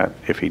about that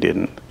if he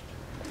didn't.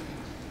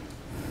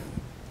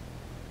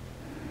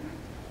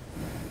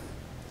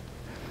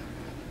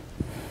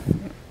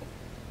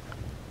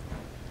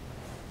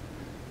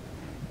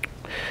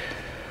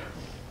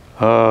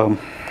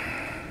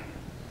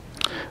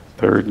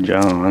 Third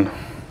John.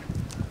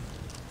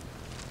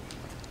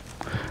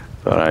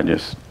 Thought I'd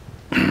just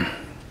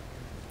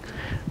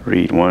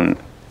read one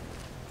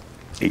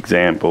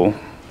example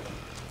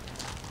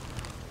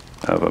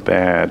of a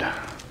bad,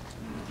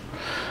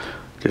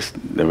 just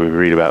that we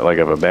read about, like,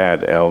 of a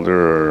bad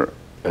elder or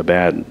a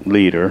bad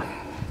leader.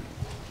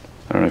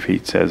 I don't know if he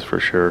says for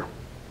sure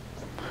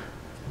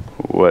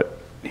what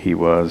he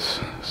was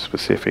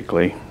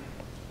specifically.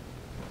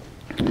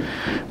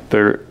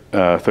 3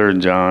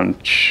 John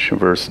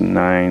verse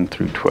 9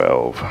 through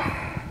 12.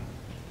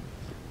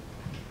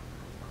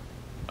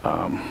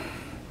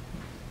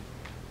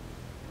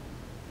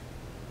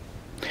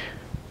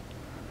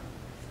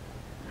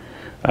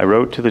 I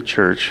wrote to the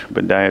church,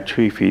 but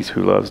Diotrephes,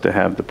 who loves to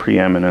have the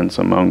preeminence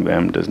among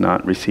them, does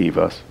not receive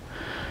us.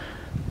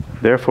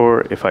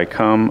 Therefore, if I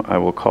come, I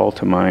will call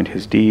to mind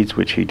his deeds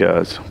which he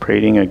does,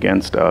 prating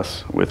against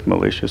us with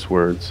malicious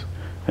words,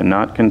 and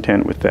not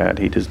content with that,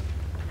 he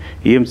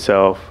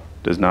himself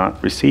does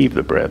not receive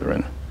the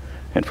brethren,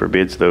 and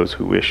forbids those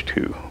who wish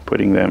to,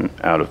 putting them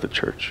out of the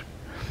church.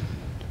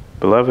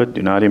 Beloved,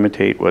 do not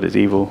imitate what is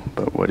evil,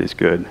 but what is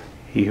good.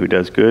 He who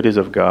does good is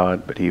of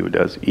God, but he who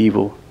does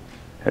evil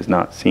has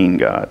not seen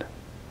God.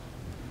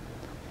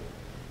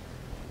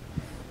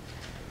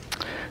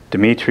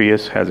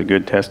 Demetrius has a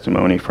good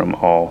testimony from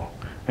all,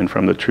 and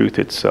from the truth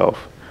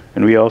itself,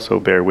 and we also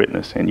bear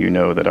witness, and you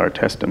know that our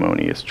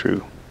testimony is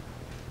true.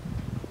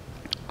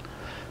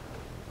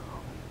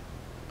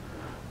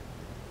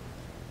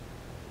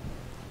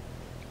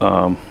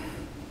 I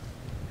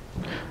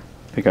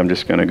think I'm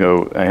just going to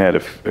go. I had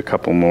a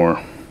couple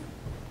more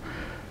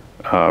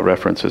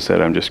references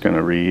that I'm just going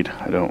to read.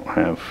 I don't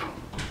have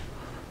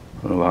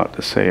a lot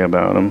to say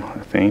about them, I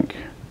think.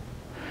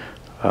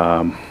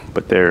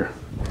 But they're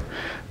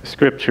the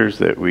scriptures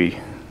that we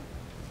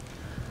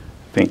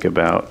think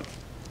about,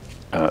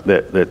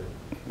 that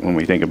when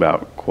we think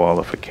about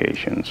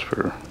qualifications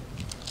for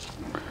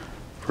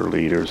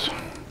leaders,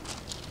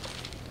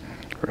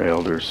 for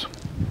elders,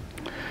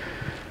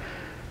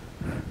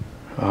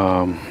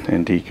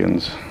 and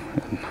deacons.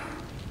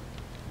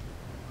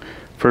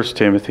 1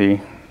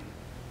 Timothy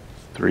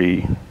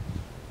 3,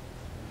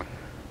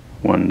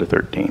 1 to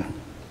 13.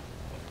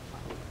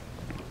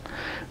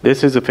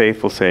 This is a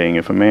faithful saying,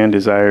 if a man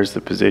desires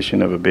the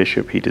position of a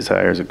bishop, he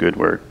desires a good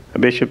work. A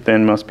bishop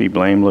then must be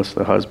blameless,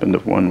 the husband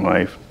of one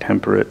wife,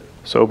 temperate,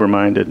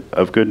 sober-minded,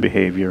 of good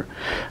behavior,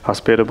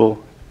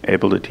 hospitable,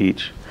 able to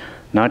teach,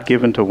 not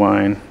given to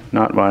wine,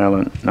 not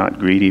violent, not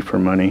greedy for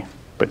money,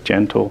 but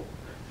gentle,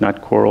 not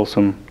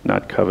quarrelsome,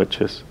 not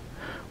covetous,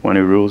 one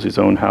who rules his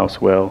own house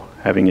well,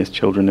 having his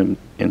children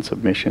in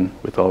submission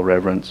with all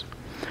reverence.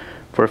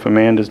 For if a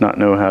man does not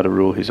know how to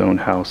rule his own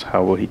house,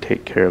 how will he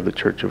take care of the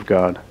church of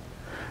God?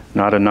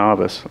 Not a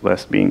novice,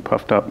 lest being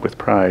puffed up with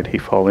pride, he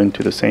fall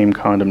into the same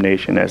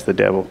condemnation as the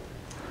devil.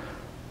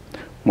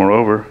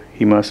 Moreover,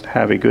 he must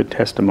have a good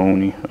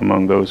testimony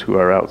among those who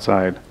are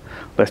outside,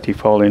 lest he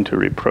fall into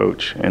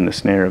reproach and the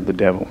snare of the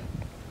devil.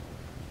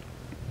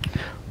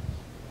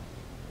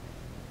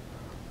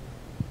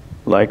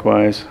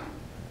 Likewise,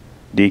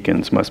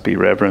 deacons must be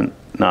reverent,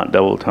 not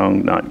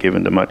double-tongued, not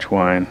given to much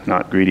wine,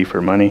 not greedy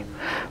for money,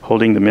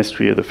 holding the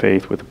mystery of the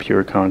faith with a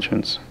pure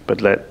conscience.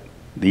 But let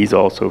these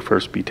also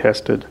first be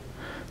tested,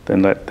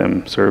 then let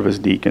them serve as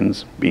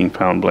deacons, being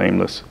found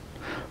blameless.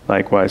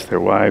 Likewise, their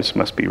wives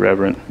must be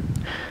reverent,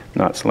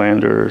 not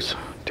slanderers,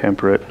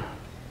 temperate,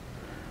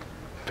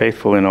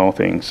 faithful in all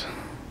things.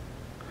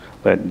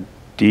 Let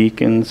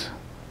deacons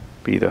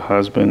be the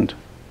husband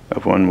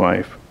of one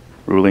wife,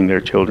 ruling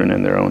their children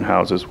in their own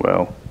houses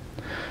well.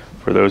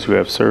 For those who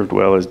have served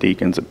well as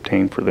deacons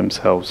obtain for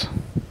themselves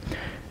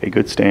a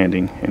good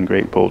standing and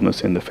great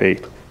boldness in the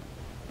faith,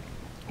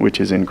 which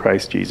is in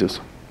Christ Jesus.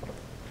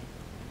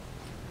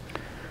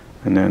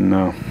 And then,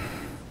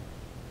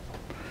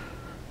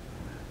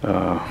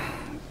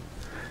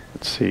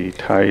 let's see,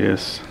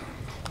 Titus.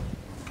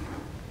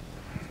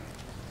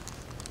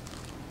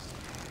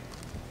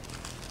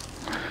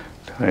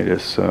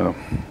 Titus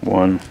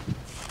 1.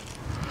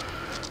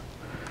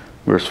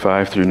 Verse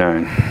 5 through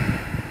 9.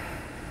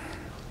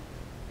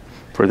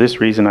 For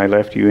this reason I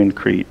left you in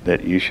Crete,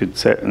 that you should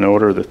set in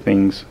order the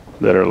things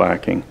that are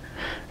lacking,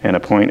 and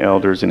appoint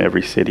elders in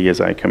every city as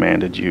I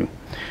commanded you.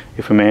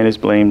 If a man is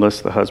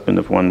blameless, the husband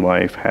of one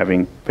wife,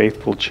 having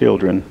faithful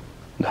children,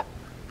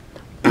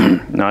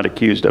 not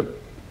accused of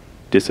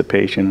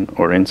dissipation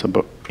or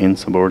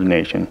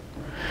insubordination.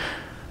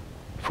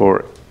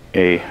 For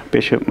a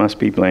bishop must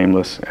be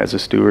blameless as a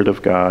steward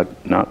of God,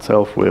 not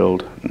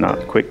self-willed,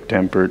 not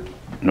quick-tempered,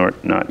 nor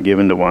not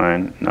given to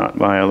wine, not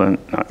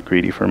violent, not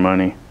greedy for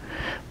money,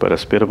 but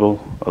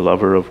hospitable, a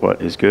lover of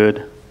what is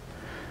good,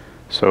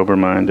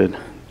 sober-minded,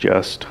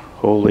 just,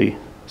 holy,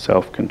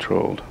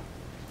 self-controlled.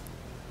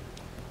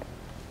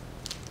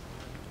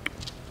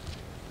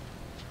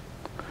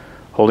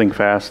 Holding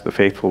fast the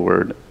faithful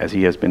word as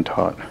he has been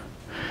taught,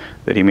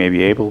 that he may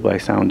be able by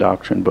sound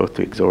doctrine both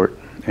to exhort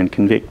and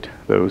convict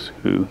those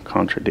who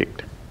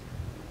contradict.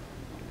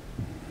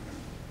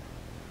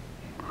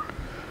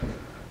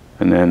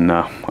 And then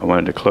I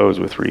wanted to close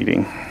with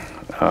reading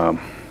a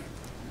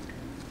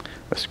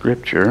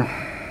scripture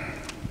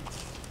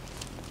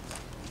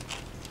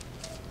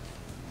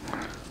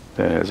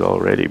that has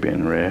already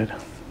been read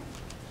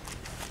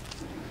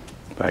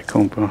by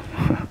Compa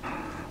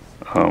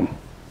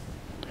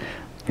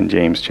in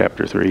James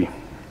chapter 3,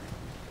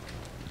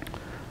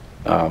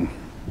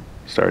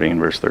 starting in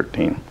verse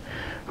 13.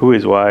 Who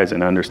is wise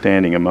and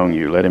understanding among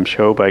you? Let him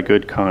show by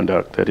good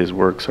conduct that his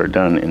works are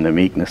done in the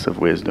meekness of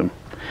wisdom.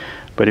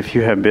 But if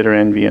you have bitter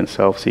envy and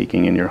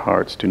self-seeking in your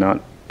hearts, do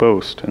not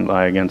boast and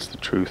lie against the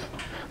truth.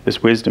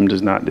 This wisdom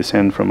does not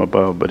descend from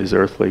above, but is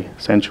earthly,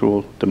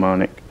 sensual,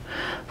 demonic.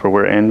 For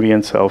where envy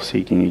and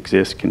self-seeking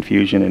exist,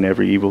 confusion and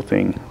every evil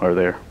thing are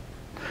there.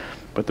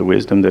 But the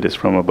wisdom that is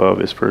from above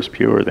is first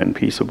pure, then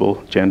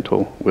peaceable,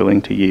 gentle,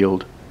 willing to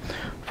yield,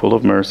 full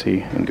of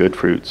mercy and good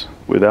fruits,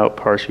 without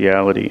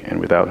partiality and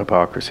without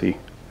hypocrisy.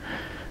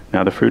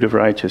 Now the fruit of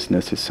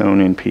righteousness is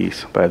sown in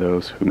peace by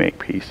those who make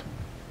peace.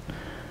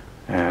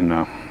 And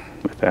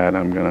with that,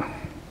 I'm going to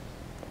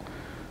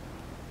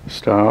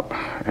stop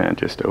and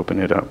just open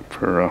it up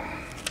for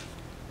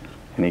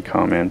any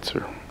comments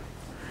or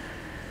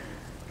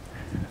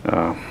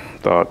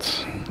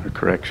thoughts or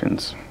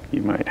corrections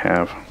you might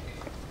have.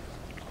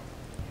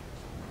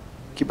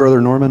 Thank you,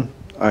 Brother Norman.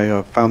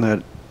 I found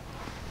that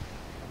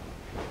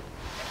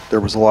there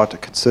was a lot to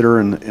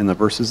consider in the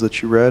verses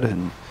that you read,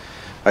 and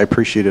I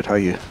appreciated how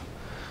you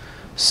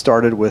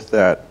started with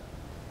that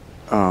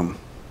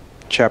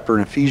chapter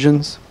in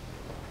Ephesians,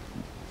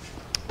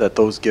 that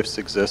those gifts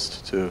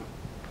exist to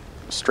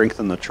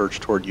strengthen the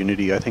church toward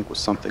unity. I think was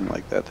something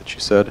like that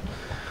you said.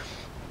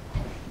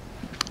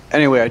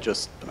 Anyway, I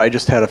just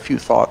had a few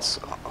thoughts,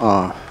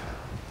 and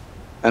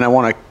I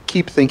want to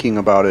keep thinking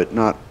about it.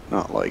 Not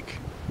like.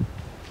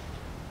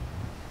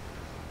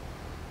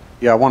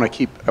 Yeah, I want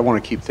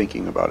to keep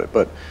thinking about it.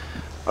 But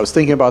I was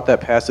thinking about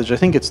that passage. I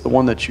think it's the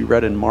one that you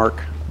read in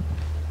Mark,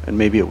 and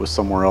maybe it was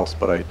somewhere else,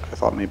 but I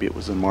thought maybe it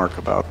was in Mark,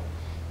 about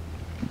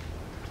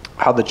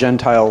how the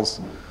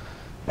Gentiles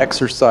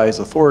exercise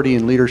authority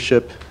and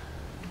leadership.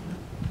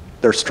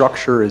 Their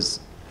structure is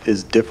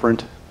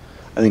different.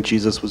 I think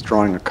Jesus was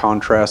drawing a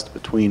contrast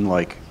between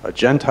like a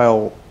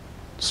Gentile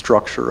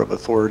structure of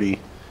authority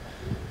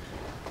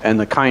and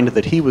the kind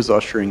that he was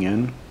ushering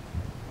in,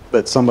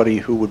 that somebody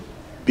who would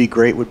be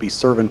great would be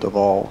servant of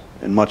all,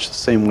 in much the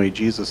same way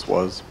Jesus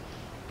was.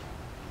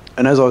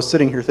 And as I was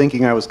sitting here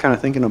thinking, I was kind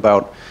of thinking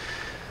about,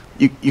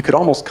 you could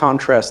almost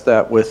contrast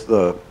that with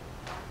the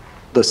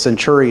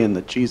centurion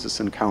that Jesus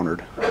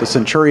encountered. The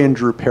centurion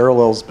drew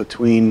parallels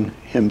between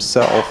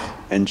himself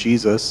and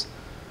Jesus.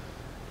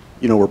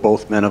 You know, we're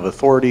both men of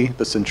authority.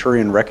 The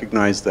centurion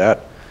recognized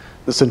that.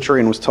 The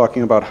centurion was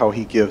talking about how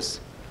he gives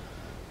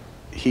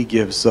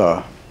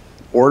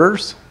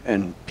orders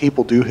and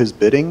people do his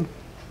bidding.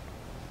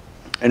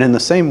 And in the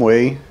same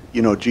way,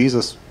 you know,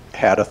 Jesus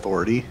had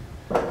authority.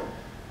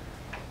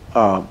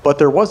 But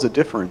there was a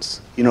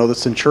difference. You know, the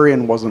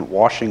centurion wasn't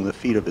washing the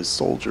feet of his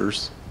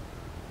soldiers.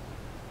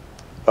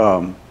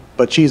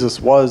 But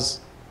Jesus was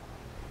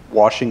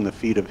washing the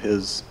feet of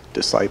his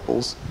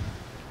disciples.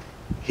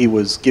 He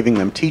was giving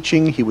them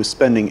teaching. He was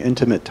spending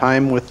intimate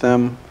time with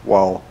them,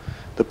 while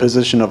the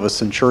position of a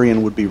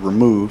centurion would be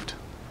removed.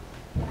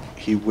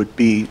 He would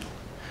be,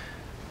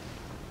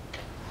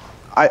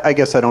 I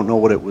guess I don't know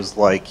what it was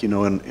like, you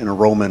know, in a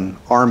Roman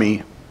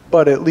army,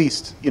 but at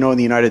least, you know, in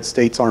the United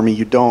States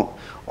Army,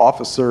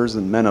 officers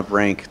and men of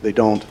rank, they're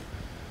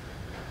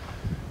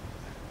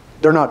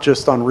not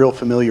just on real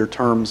familiar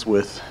terms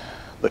with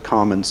the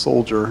common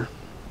soldier.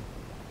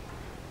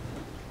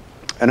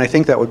 And I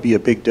think that would be a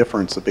big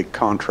difference, a big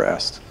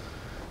contrast,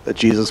 that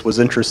Jesus was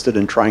interested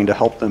in trying to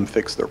help them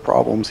fix their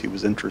problems. He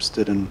was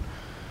interested in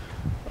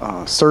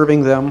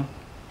serving them.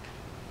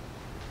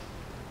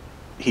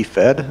 He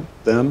fed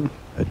them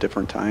at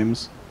different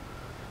times.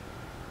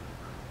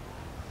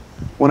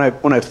 When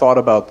I've thought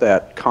about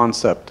that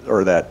concept,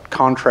 or that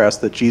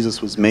contrast that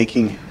Jesus was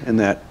making in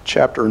that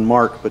chapter in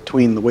Mark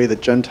between the way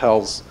that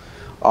Gentiles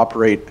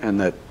operate and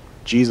that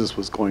Jesus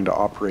was going to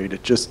operate,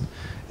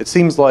 it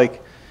seems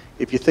like,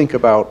 if you think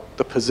about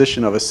the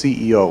position of a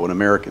CEO, an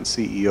American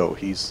CEO,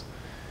 he's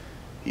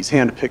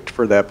handpicked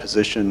for that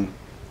position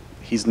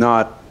he's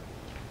not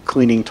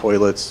cleaning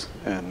toilets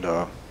and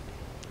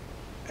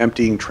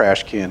emptying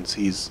trash cans.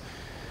 He's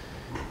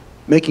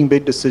making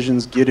big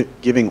decisions,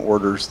 giving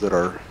orders that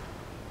are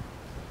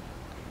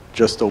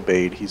just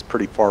obeyed. He's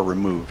pretty far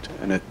removed,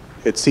 and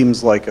it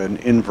seems like an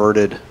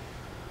inverted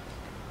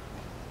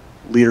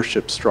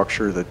leadership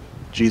structure that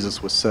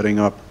Jesus was setting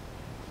up.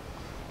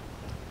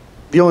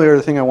 The only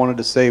other thing I wanted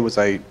to say was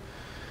I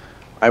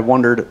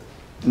wondered,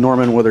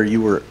 Norman, whether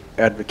you were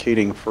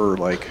advocating for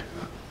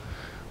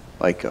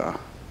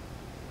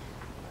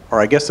or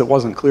I guess it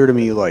wasn't clear to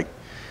me, or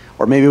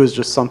maybe it was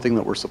just something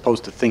that we're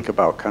supposed to think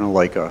about, kind of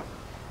like a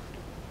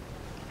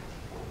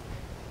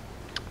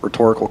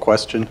rhetorical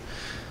question,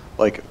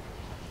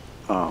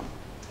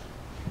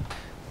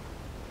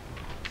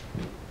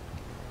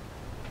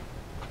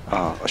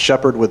 a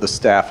shepherd with a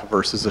staff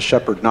versus a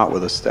shepherd not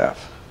with a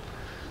staff.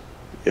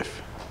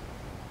 If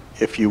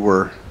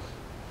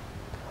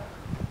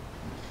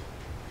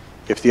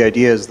the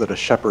idea is that a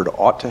shepherd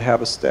ought to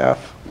have a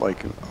staff,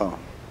 like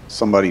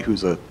somebody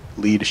who's a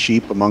lead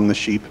sheep among the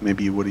sheep,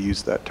 maybe you would have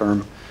used that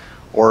term,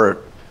 or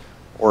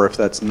if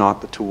that's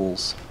not a tool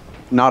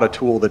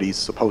that he's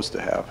supposed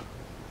to have.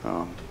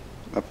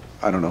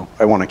 I don't know.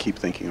 I want to keep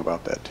thinking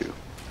about that too.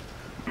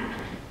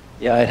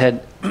 Yeah, I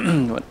had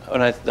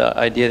the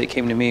idea that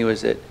came to me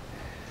was that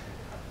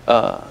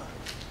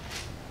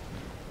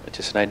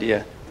just an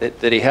idea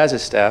that he has a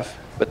staff,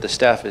 but the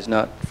staff is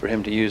not for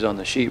him to use on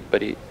the sheep,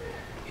 but he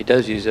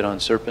does use it on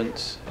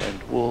serpents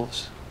and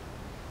wolves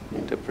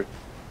to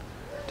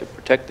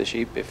protect the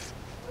sheep. If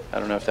I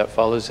don't know if that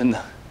follows in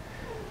the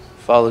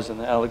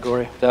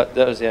allegory. That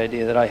was the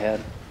idea that I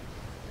had.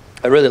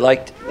 I really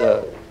liked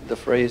the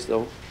phrase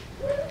though.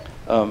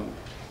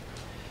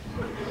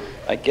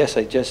 I guess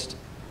the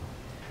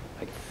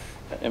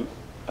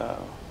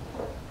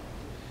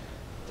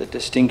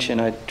distinction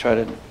I try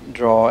to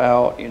draw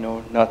out,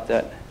 not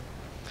that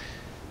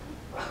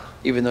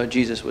even though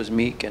Jesus was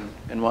meek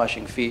and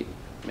washing feet,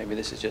 maybe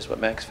this is just what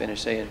Max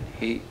finished saying,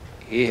 he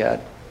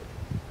had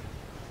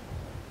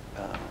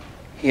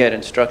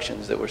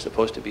instructions that were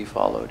supposed to be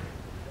followed.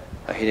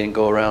 He didn't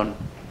go around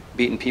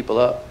beating people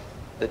up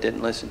that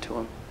didn't listen to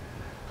him.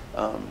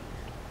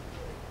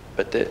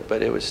 But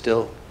it was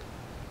still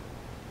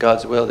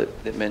God's will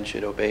that men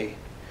should obey.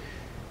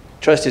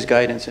 Trust his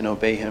guidance and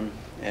obey him.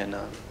 And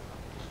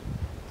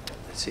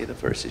let's see the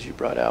verses you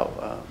brought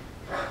out.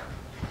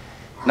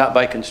 Not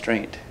by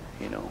constraint,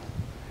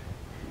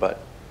 but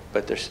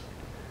there's,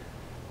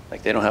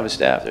 they don't have a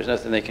staff. There's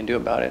nothing they can do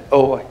about it.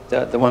 Oh,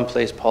 the one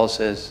place Paul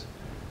says,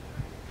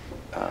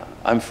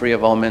 I'm free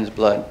of all men's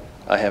blood.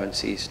 I haven't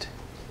ceased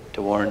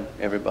to warn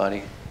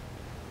everybody.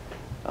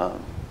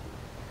 And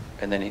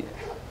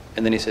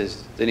then he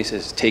says,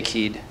 take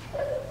heed,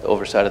 the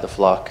oversight of the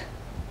flock.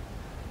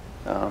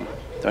 Do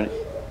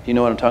you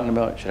know what I'm talking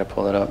about? Should I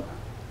pull it up?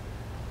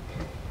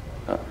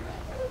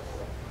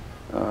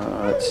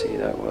 Let's see,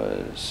 that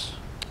was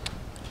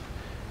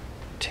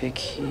take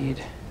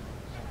heed.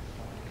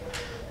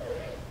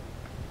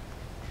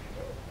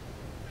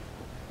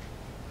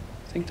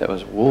 I think that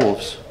was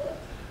wolves.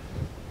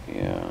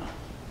 Yeah.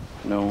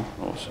 No.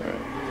 Oh, sorry.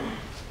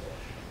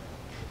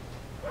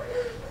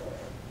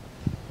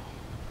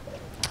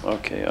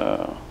 Okay.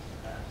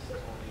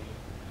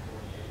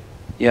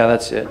 Yeah,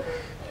 that's it.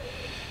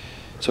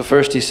 So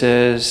first he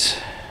says,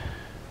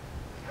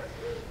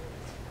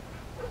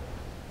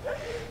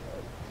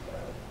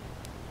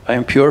 I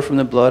am pure from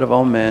the blood of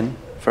all men,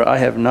 for I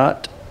have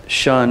not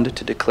shunned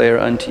to declare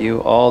unto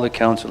you all the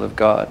counsel of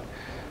God.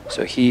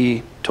 So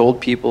he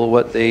told people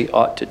what they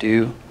ought to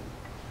do,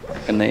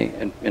 and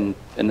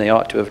they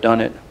ought to have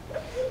done it.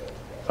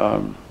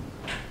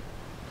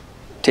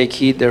 Take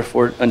heed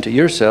therefore unto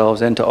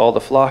yourselves and to all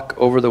the flock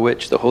over the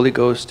which the Holy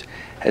Ghost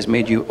has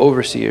made you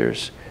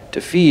overseers,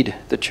 to feed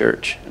the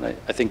church. And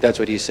I think that's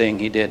what he's saying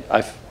he did.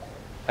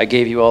 I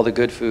gave you all the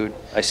good food.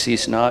 I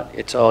cease not.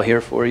 It's all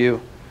here for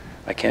you.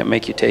 I can't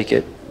make you take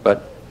it,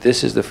 but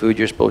this is the food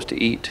you're supposed to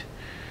eat.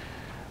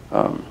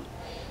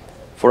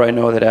 For I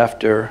know that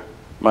after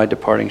my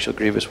departing shall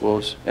grievous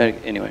wolves.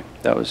 Anyway,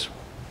 that was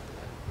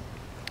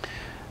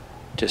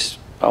just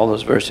all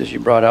those verses you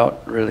brought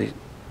out really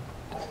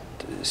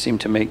seem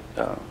to make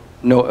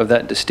note of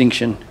that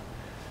distinction.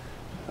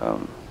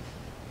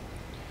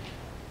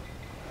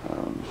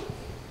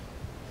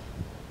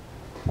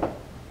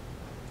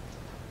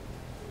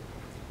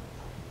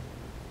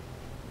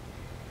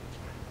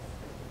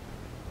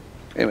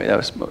 Anyway, that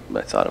was what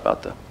I thought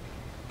about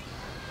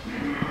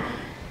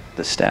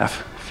the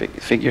staff,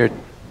 figurative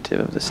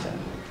of the staff.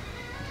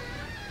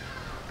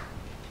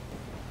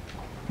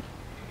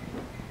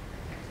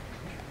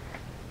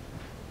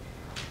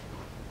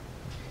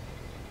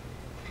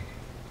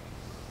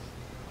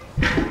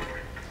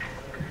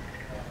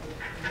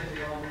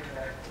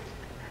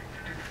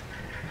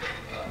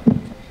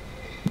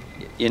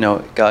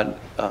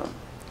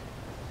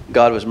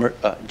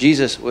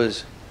 Jesus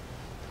was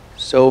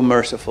so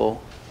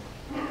merciful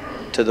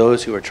to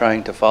those who were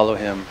trying to follow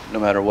him, no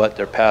matter what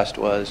their past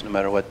was, no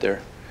matter what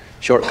their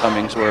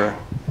shortcomings were.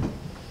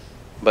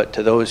 But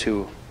to those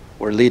who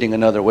were leading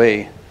another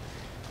way,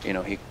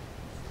 he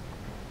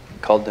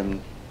called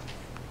them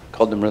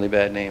really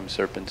bad names,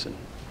 serpents and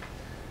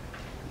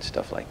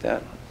stuff like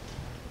that.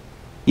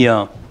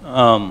 Yeah.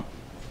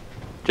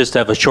 Just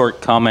have a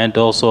short comment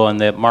also on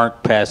that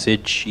Mark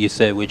passage you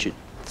said we should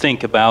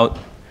think about.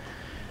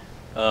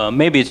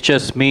 Maybe it's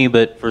just me,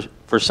 but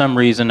for some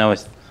reason I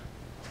was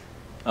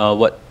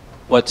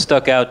what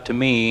stuck out to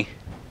me.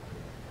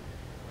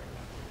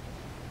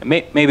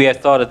 Maybe I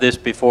thought of this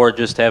before,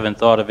 just haven't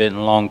thought of it in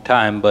a long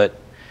time. But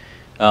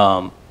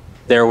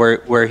there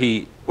where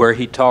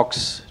he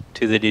talks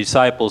to the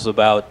disciples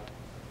about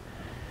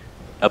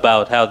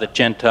how the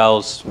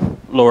Gentiles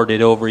lord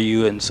it over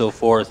you and so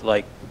forth.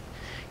 Like,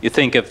 you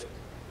think of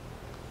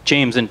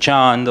James and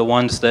John, the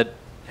ones that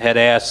had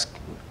asked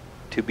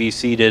to be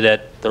seated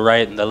at the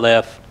right and the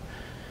left.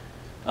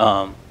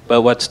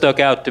 But what stuck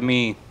out to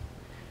me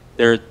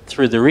there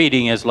through the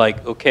reading is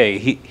like, okay,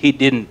 he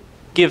didn't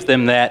give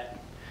them that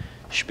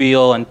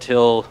spiel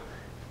until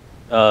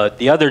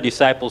the other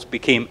disciples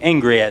became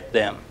angry at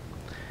them.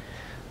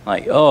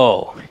 Like,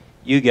 oh,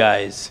 you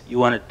guys, you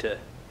wanted to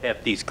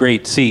have these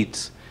great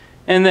seats.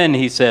 And then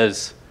he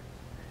says,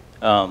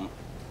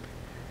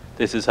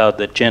 this is how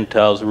the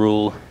Gentiles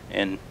rule,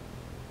 and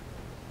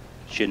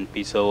shouldn't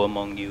be so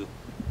among you.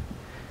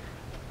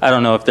 I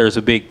don't know if there's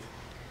a big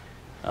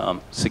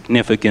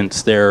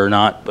significance there or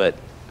not, but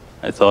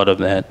I thought of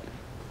that.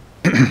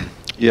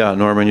 Yeah,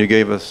 Norman, you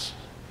gave us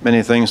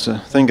many things to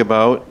think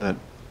about that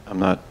I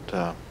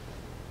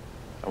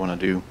want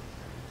to do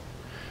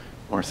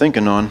more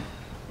thinking on.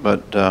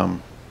 But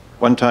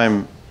one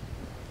time,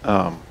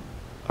 a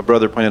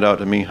brother pointed out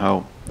to me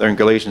how there in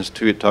Galatians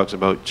 2 it talks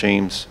about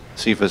James,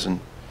 Cephas, and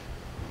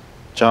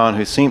John,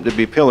 who seemed to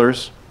be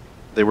pillars.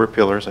 They were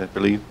pillars, I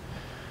believe.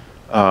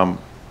 Brother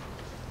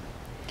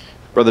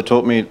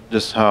told me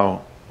just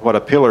what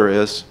a pillar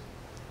is.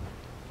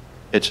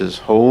 It just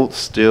holds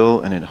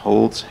still and it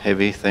holds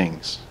heavy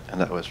things. And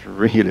that was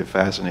really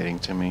fascinating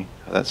to me.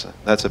 That's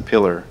a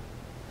pillar.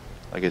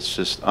 Like, it's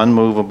just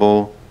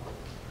unmovable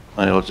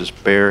and it'll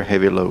just bear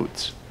heavy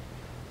loads.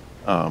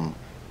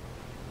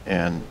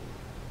 And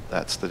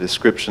that's the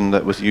description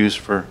that was used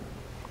for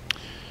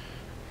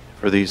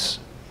these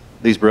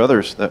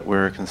brothers that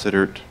were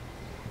considered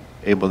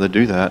able to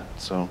do that.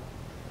 So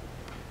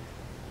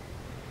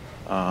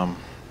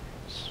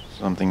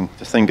something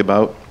to think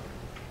about.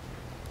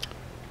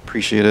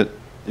 Appreciate it.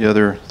 The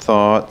other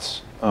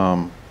thoughts.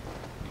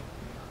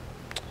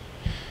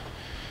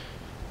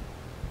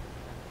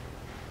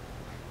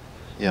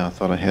 Yeah, I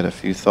thought I had a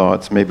few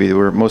thoughts. Maybe they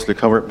were mostly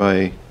covered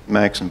by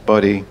Max and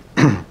Buddy.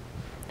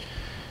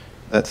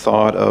 That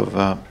thought of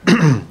a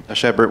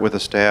shepherd with a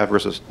staff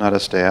versus not a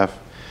staff.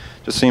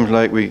 Just seems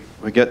like we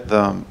get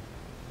the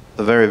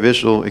very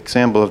visual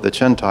example of the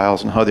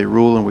Gentiles and how they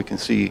rule, and we can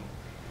see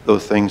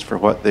those things for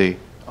what they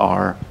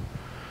are.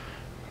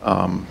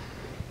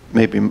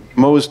 Maybe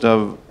most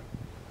of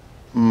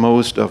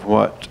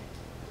what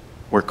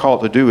we're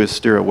called to do is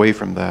steer away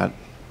from that.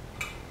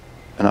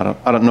 And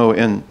I don't know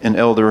in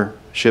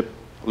eldership,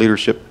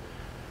 leadership,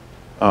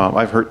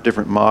 I've heard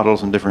different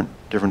models and different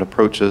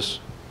approaches,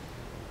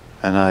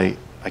 and I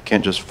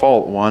can't just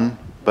fault one,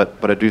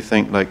 but I do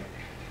think, like,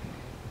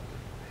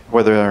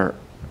 whether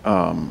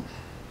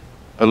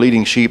a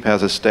leading sheep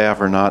has a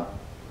staff or not,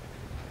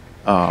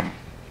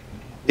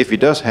 if he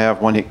does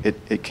have one,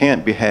 it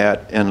can't be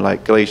had in,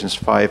 like, Galatians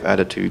 5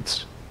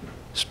 attitudes,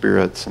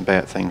 spirits and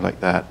bad things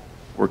like that,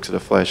 works of the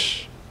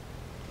flesh.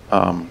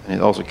 And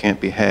it also can't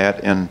be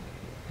had in,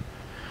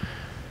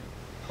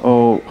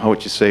 how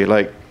would you say,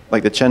 like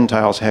the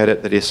Gentiles had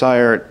it, the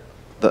desired,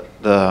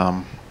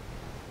 the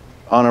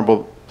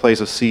honorable place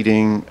of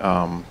seating,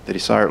 the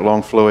desired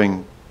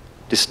long-flowing,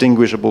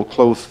 distinguishable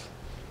cloth.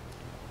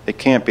 It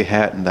can't be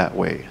had in that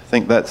way. I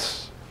think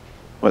that's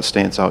what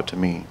stands out to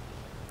me.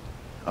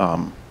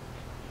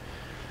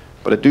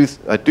 But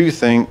I do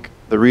think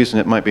the reason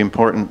it might be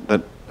important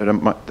that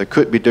there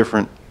could be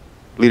different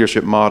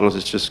leadership models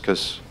is just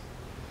because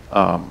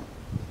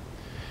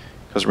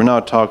we're now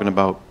talking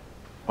about,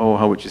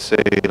 how would you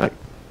say, like,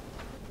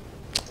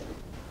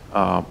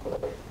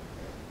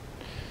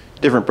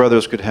 different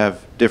brothers could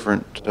have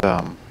different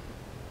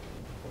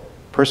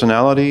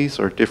personalities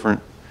or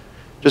different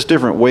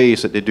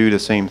ways that they do the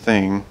same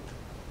thing,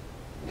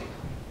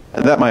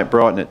 and that might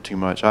broaden it too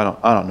much. I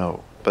don't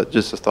know, but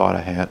just a thought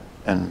I had,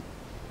 and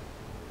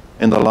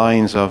in the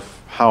lines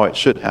of how it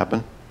should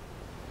happen.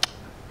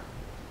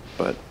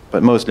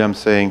 But mostly I'm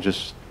saying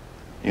just,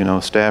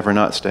 staff or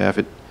not staff,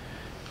 it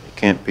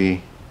can't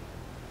be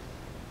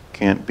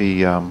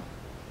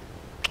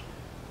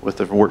with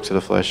the works of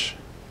the flesh.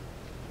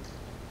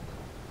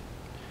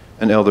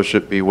 An elder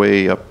should be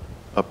way up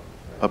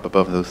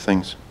above those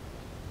things.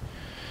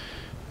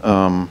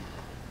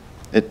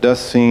 It does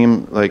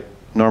seem like,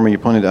 Norma, you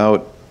pointed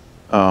out,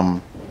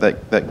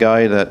 that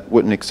guy that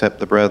wouldn't accept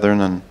the brethren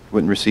and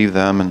wouldn't receive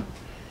them,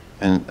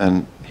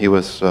 and he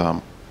was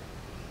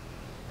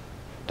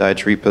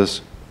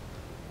Diotrephes.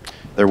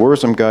 There were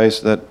some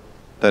guys that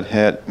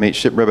had made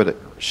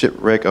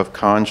shipwreck of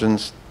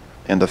conscience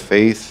and the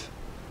faith,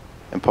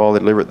 and Paul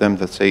delivered them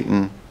to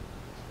Satan.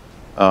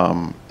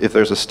 If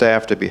there's a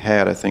staff to be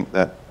had, I think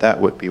that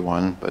would be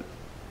one,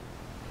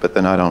 but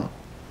then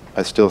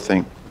I still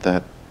think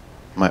that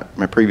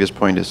my previous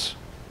point is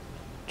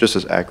just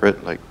as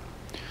accurate. Like,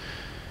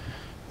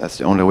 that's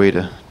the only way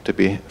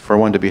for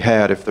one to be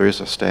had if there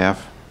is a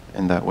staff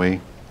in that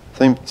way.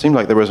 Seemed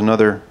like there was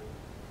another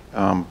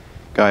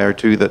guy or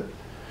two that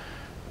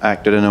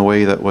acted in a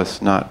way that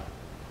was not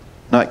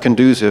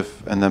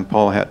conducive, and then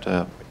Paul had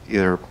to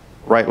either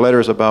write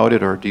letters about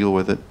it or deal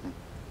with it.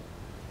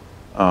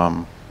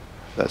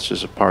 That's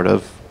just a part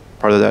of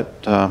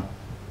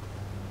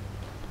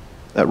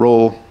that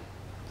role.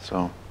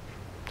 So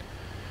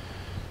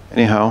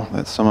anyhow,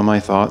 that's some of my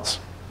thoughts.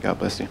 God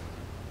bless you.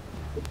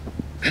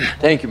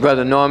 Thank you,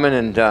 Brother Norman,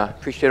 and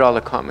appreciate all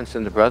the comments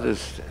and the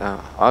brothers.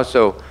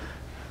 Also,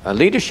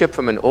 leadership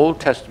from an Old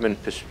Testament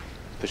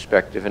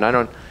perspective, and I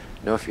don't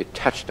know if you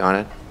touched on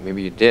it.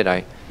 Maybe you did.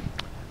 I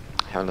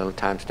had a little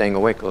time staying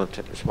awake a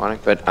little this morning,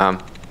 but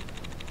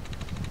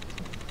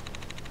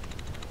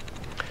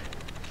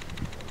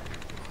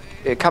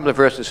a couple of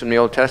verses from the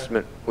Old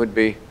Testament would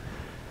be,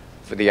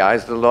 "For the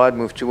eyes of the Lord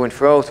move to and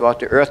fro throughout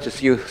the earth to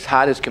see whose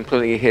heart is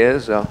completely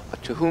his. To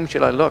whom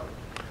shall I look?"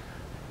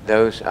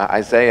 Those,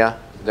 Isaiah,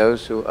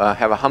 those who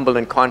have a humble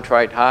and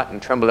contrite heart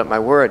and tremble at my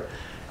word.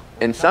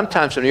 And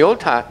sometimes in the Old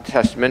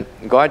Testament,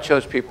 God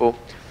chose people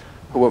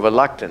who were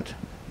reluctant.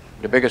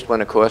 The biggest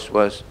one, of course,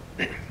 was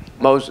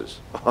Moses.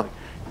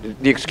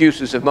 The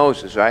excuses of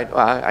Moses, right?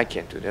 Well, I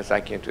can't do this,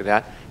 I can't do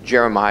that.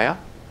 Jeremiah.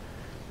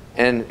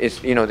 And it's,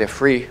 they're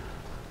free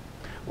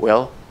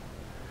will.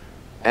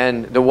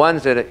 And the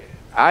ones that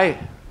and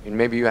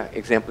maybe your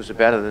examples are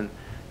better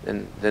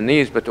than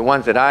these, but the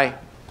ones that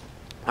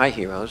my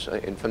heroes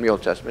from the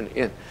Old Testament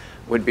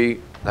would be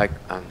like,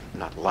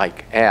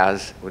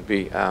 would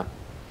be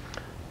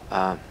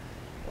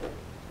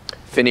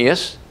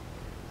Phineas.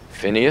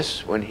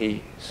 Phineas, when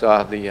he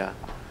saw the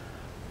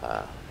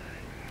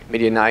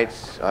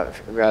Midianites,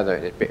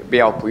 rather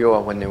Baal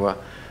Peor, when they were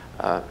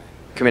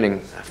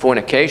committing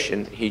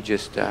fornication, he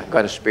just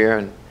got a spear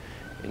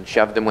and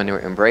shoved them when they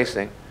were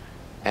embracing,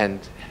 and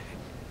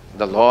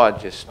the Lord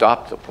just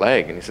stopped the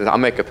plague, and he says, "I'll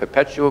make a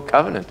perpetual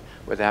covenant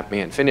with that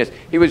man." Phineas,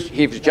 he was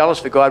jealous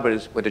for God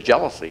with a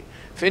jealousy.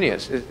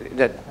 Phineas,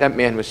 that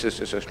man was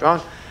just so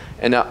strong,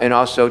 and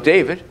also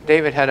David.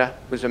 David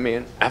was a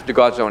man after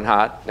God's own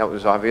heart. That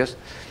was obvious,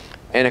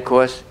 and of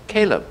course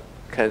Caleb,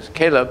 because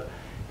Caleb,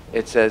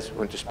 it says,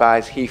 when the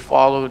spies, he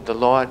followed the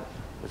Lord.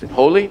 Was it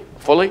wholly,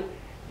 fully?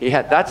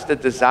 That's the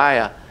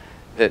desire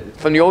that,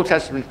 from the Old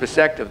Testament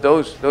perspective,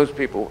 those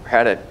people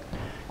had it.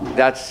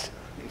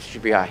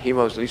 Should be our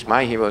heroes, at least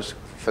my heroes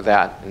for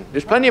that. And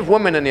there's plenty of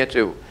women in there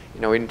too. We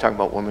didn't talk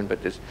about women,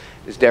 but there's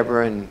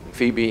Deborah and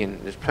Phoebe,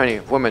 and there's plenty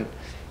of women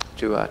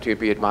to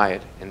be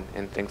admired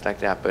and things like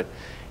that. But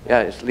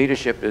yeah,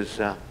 leadership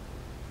is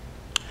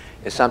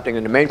something,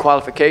 and the main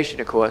qualification,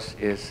 of course,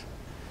 is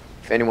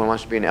if anyone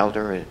wants to be an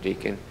elder or a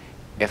deacon,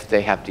 if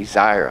they have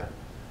desire,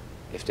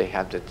 if they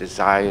have the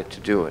desire to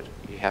do it.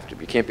 You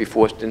can't be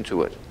forced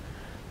into it.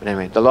 But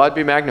anyway, the Lord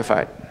be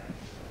magnified.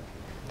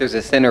 There's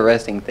this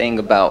interesting thing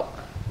about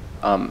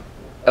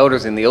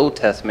elders in the Old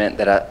Testament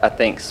that I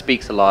think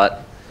speaks a lot.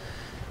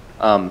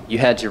 You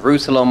had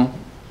Jerusalem,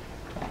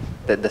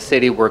 the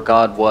city where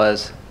God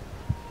was.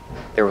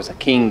 There was a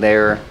king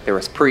there. There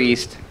was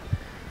priests.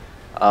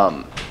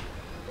 There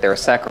were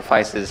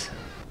sacrifices,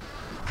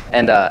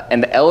 and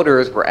the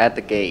elders were at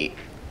the gate.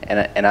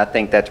 And I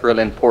think that's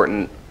really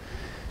important.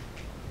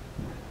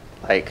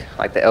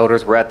 Like the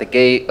elders were at the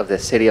gate of the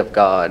city of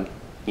God,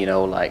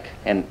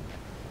 and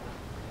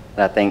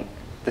I think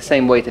the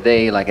same way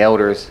today, like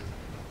elders,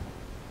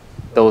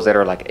 those that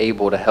are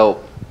able to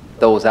help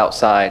those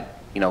outside,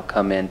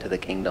 come into the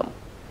kingdom.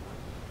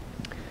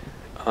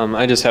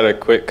 I just had a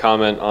quick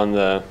comment on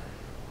I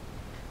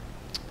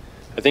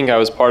think I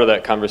was part of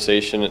that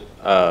conversation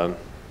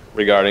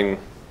regarding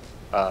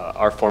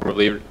our form of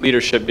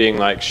leadership being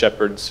like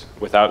shepherds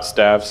without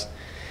staffs.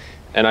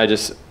 And I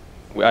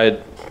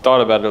had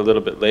thought about it a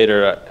little bit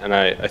later, and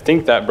I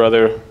think that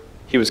brother,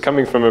 he was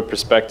coming from a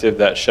perspective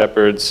that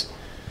shepherds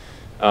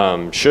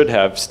should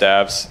have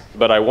staffs,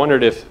 but I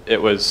wondered if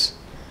it was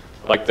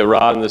like the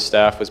rod and the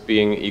staff was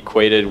being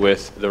equated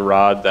with the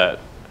rod that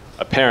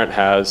a parent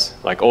has.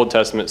 Like Old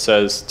Testament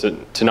says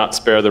to not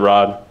spare the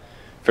rod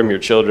from your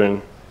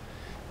children.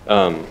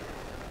 And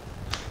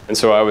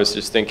so I was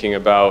just thinking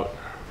about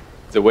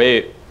the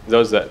way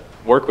those that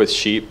work with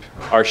sheep,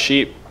 are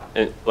sheep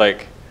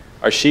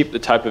the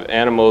type of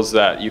animals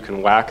that you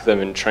can whack them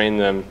and train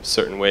them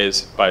certain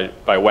ways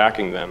by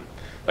whacking them.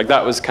 Like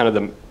that was kind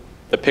of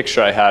the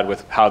picture I had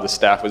with how the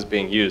staff was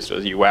being used,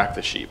 was you whack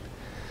the sheep.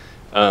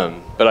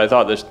 But I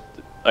thought there's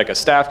like a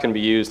staff can be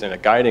used in a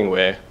guiding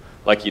way,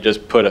 like you just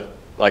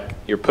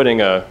you're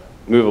putting a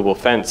movable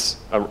fence,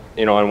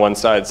 on one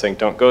side saying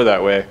don't go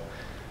that way.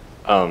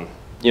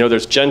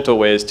 There's gentle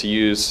ways to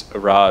use a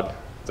rod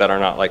that are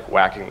not like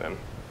whacking them.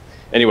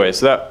 Anyway,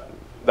 so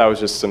that was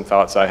just some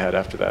thoughts I had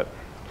after that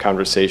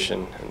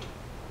conversation.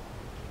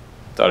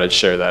 thought I'd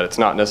share that. It's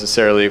not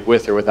necessarily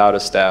with or without a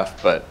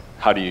staff, but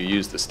how do you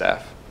use the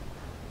staff?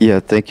 Yeah,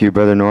 thank you,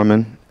 Brother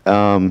Norman.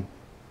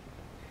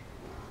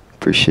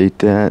 Appreciate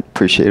that.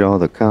 Appreciate all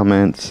the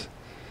comments.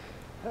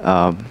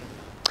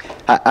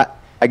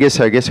 I guess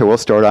I will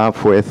start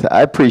off with,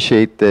 I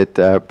appreciate that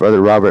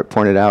Brother Robert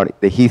pointed out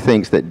that he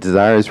thinks that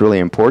desire is really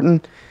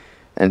important.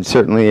 And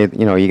certainly,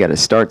 you got to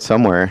start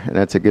somewhere, and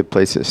that's a good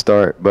place to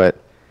start. But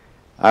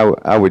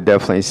I would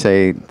definitely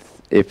say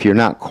if you're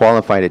not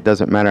qualified, it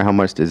doesn't matter how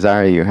much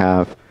desire you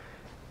have.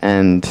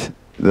 And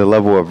the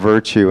level of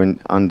virtue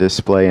on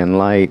display and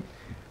light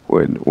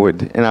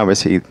would, and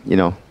obviously,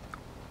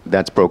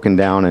 that's broken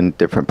down in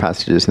different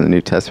passages in the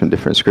New Testament,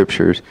 different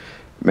scriptures,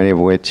 many of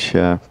which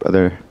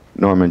Brother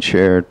Norman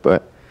shared.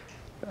 But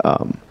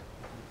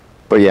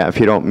yeah, if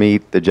you don't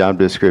meet the job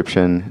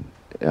description,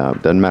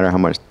 doesn't matter how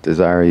much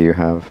desire you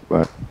have.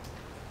 But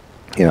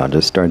I'll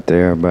just start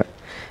there. But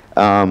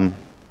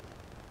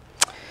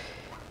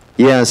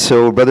yeah,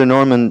 so Brother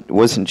Norman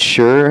wasn't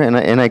sure,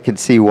 and I could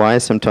see why.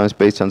 Sometimes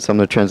based on some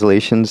of the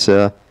translations,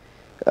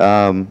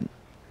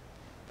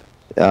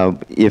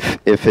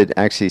 if it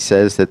actually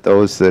says that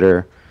those that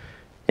are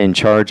in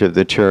charge of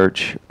the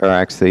church are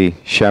actually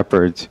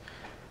shepherds.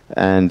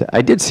 And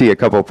I did see a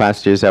couple of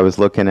passages I was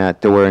looking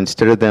at where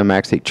instead of them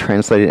actually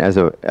translated as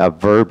a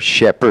verb,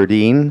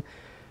 shepherding,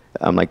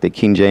 like the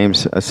King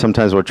James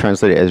sometimes will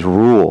translate it as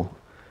rule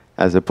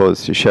as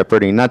opposed to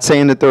shepherding. Not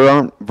saying that there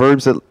aren't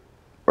verbs that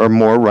are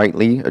more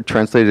rightly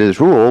translated as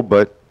rule,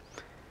 but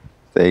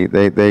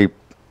they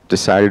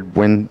decided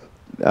when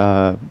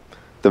the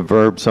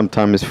verb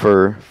sometimes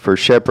for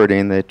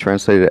shepherding, they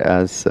translate it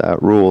as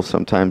rule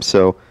sometimes.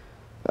 So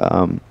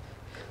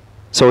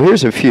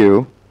here's a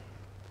few.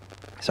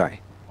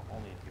 Sorry.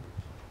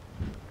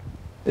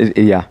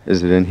 Yeah,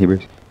 is it in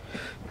Hebrews?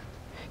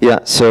 Yeah,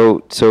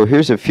 so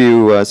here's a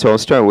few. So I'll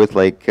start with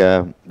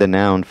the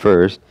noun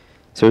first.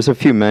 So there's a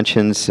few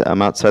mentions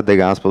outside the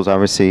Gospels.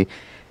 Obviously,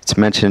 it's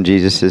mentioned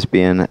Jesus as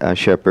being a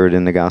shepherd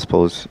in the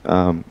Gospels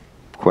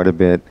quite a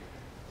bit.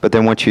 But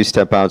then once you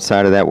step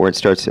outside of that, where it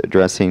starts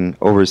addressing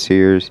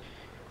overseers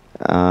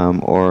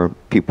or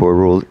people who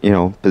rule,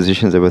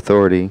 positions of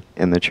authority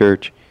in the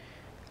church.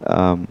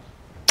 So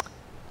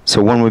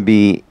one would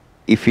be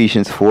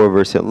Ephesians 4,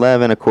 verse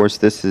 11. Of course,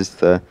 this is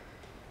the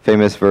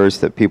famous verse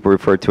that people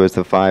refer to as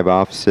the 5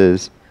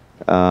 offices.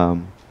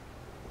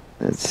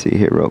 Let's see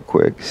here real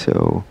quick.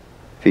 So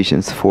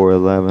Ephesians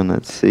 4:11.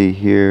 Let's see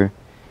here.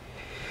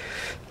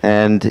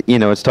 And,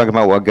 it's talking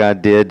about what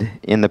God did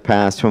in the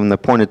past. From the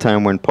point of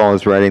time when Paul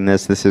is writing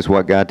this is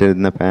what God did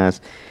in the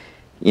past.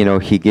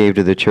 He gave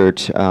to the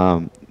church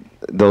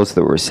those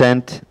that were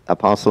sent,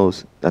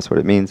 apostles, that's what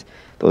it means,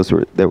 those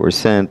that were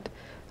sent,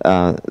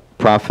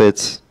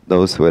 prophets,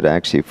 those who would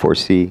actually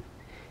foresee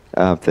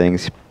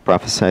things,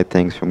 prophesy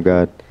things from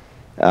God,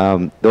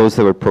 those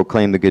that would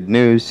proclaim the good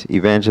news,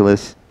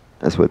 evangelists,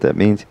 that's what that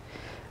means,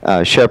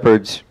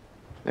 shepherds,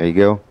 there you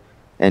go,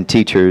 and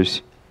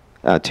teachers,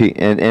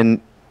 and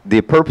the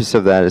purpose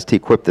of that is to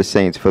equip the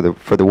saints for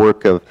the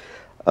work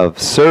of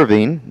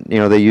serving.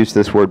 They use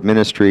this word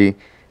ministry.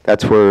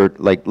 That's where,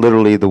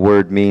 literally the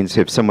word means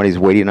if somebody's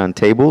waiting on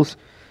tables,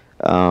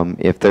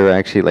 if they're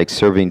actually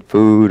serving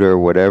food or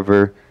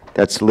whatever.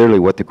 That's literally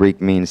what the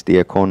Greek means,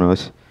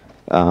 diakonos.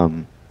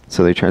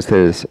 So they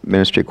translate it as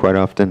ministry quite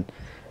often.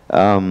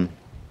 And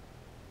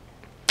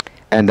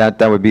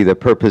that would be the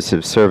purpose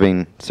of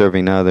serving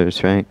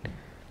others, right?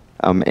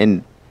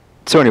 And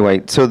so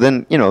anyway, so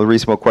then, the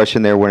reasonable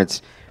question there when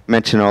it's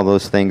mentioned all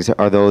those things,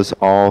 are those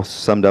all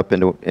summed up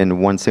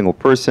in one single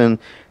person?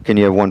 Can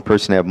you have one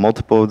person have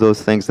multiple of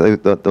those things?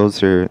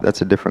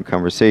 That's a different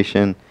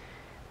conversation.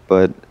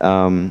 But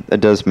it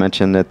does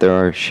mention that there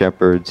are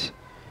shepherds.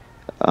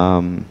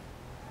 And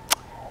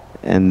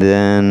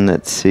then,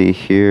 let's see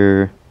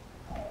here.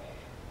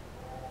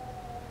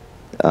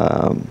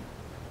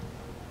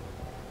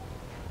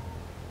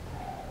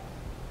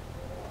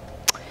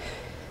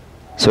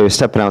 So we're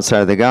stepping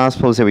outside of the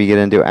Gospels, and we get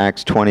into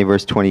Acts 20,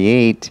 verse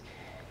 28.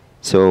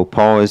 So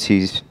Paul, as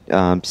he's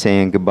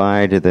saying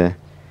goodbye to the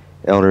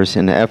elders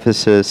in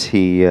Ephesus,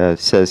 he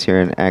says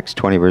here in Acts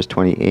 20, verse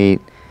 28,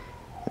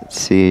 let's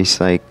see, he's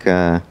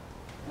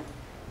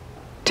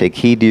take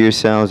heed to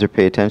yourselves or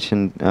pay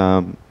attention,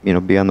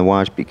 be on the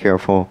watch, be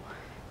careful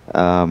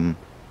to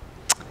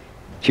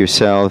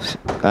yourselves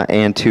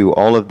and to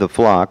all of the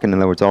flock, in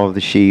other words, all of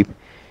the sheep,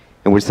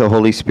 in which the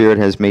Holy Spirit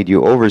has made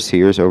you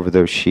overseers over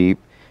those sheep,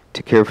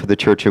 to care for the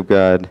church of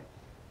God,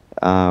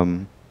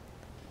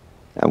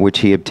 which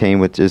he obtained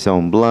with his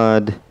own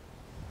blood.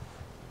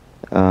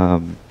 Yeah,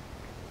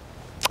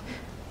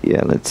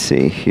 let's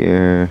see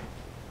here.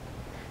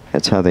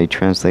 That's how they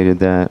translated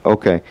that.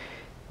 Okay.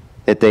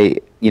 That they,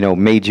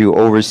 made you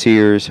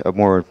overseers of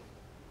more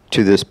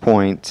to this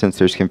point, since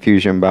there's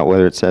confusion about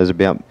whether it says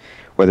about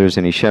whether there's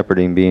any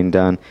shepherding being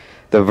done.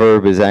 The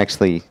verb is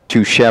actually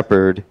to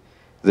shepherd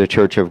the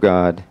church of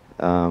God.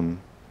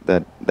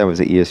 That was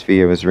the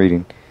ESV I was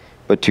reading.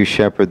 But to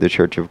shepherd the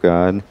church of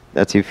God.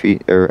 That's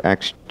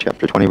Acts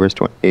chapter 20, verse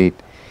 28.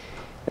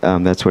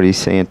 That's what he's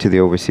saying to the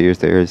overseers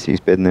there as he's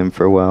bidding them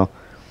farewell.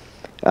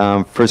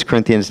 1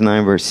 Corinthians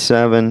 9, verse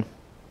 7.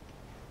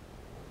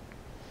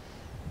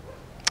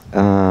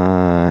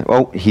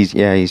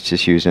 He's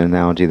just using an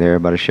analogy there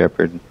about a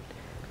shepherd.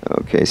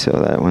 Okay, so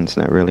that one's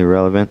not really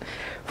relevant.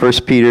 1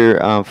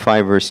 Peter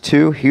 5, verse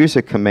 2. Here's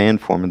a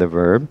command form of the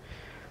verb,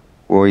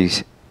 where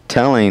he's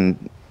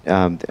telling,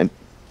 let's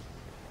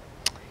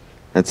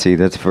see,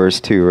 that's verse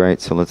 2, right?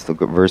 So let's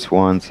look at verse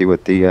 1, see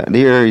what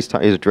here he's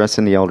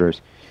addressing the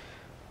elders.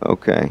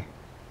 Okay.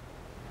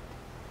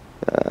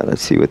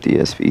 Let's see what the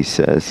ESV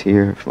says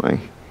here, if my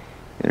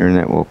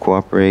internet will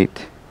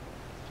cooperate.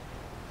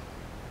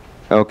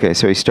 Okay,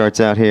 so he starts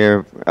out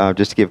here,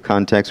 just to give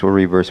context, we'll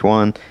read verse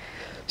 1.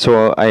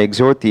 So I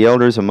exhort the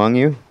elders among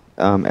you,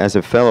 as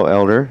a fellow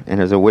elder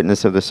and as a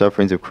witness of the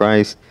sufferings of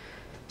Christ.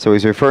 So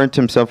he's referring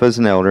to himself as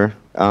an elder,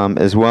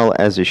 as well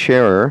as a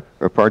sharer,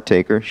 or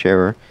partaker,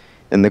 sharer,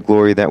 in the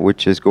glory that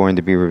which is going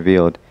to be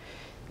revealed.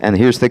 And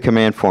here's the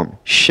command form.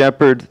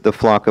 Shepherd the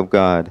flock of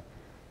God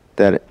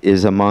that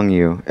is among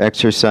you,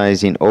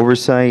 exercising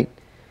oversight,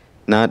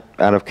 not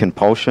out of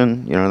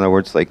compulsion, in other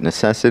words, like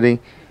necessity,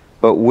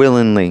 but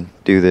willingly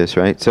do this,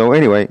 right? So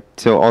anyway,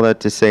 so all that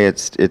to say,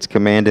 it's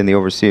commanding the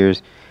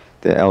overseers,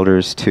 the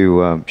elders,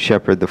 to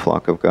shepherd the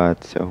flock of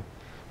God. So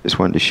just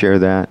wanted to share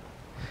that.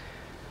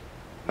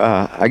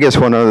 I guess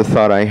one other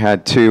thought I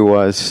had too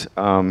was,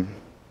 I don't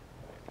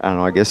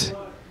know, I guess.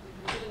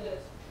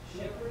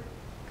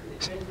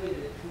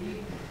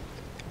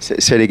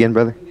 Say it again,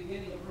 brother. In the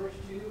beginning of verse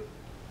 2,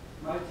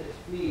 mine says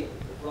feed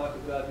the flock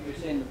of God. You're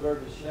saying the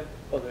verb is shepherd.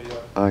 Oh, there you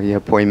are.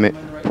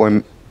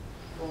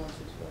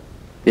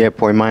 Yeah,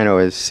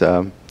 poimino is,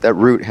 that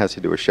root has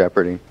to do with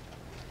shepherding.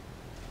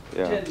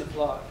 Yeah. Tend the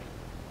flock.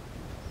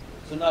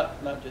 So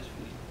not just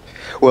feed.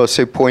 Well,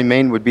 so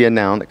poimen would be a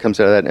noun that comes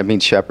out of that, and it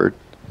means shepherd.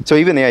 So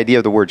even the idea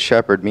of the word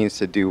shepherd means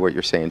to do what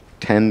you're saying,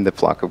 tend the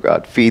flock of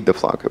God, feed the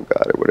flock of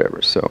God, or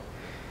whatever. So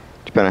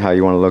depending on how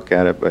you want to look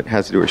at it, but it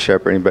has to do with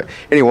shepherding. But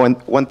anyway,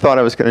 one thought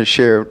I was going to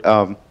share,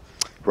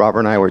 Robert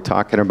and I were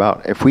talking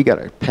about, if we got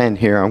a pen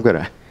here, I'm going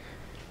to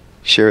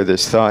share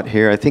this thought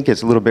here. I think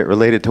it's a little bit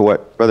related to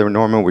what Brother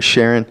Norman was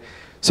sharing.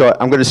 So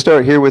I'm going to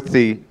start here with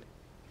I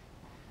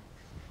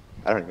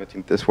don't even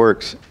think this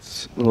works.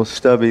 It's a little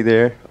stubby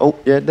there. Oh,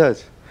 yeah, it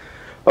does.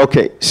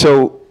 Okay,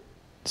 so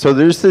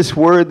there's this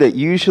word that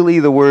usually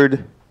the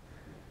word,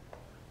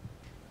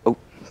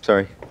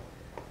 sorry,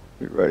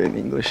 let me write it in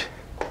English.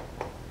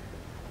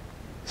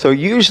 So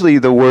usually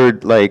the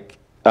word like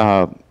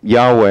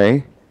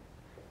Yahweh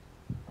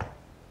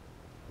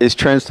is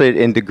translated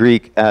into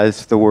Greek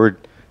as the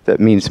word that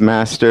means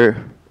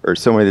master, or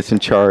somebody that's in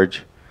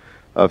charge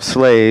of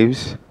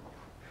slaves,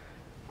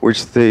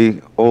 which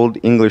the old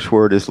English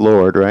word is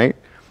Lord, right?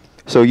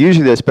 So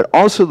usually this, but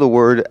also the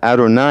word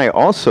Adonai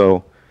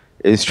also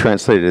is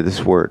translated as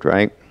this word,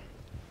 right?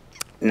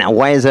 Now,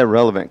 why is that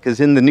relevant? Because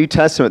in the New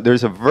Testament,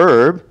 there's a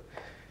verb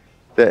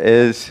that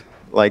is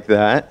like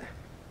that.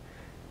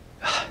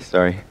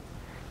 Sorry,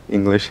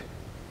 English.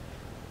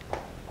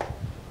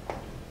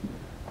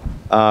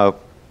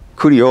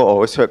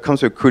 Kurioo, so it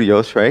comes with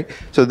kurios, right?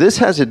 So this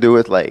has to do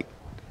with like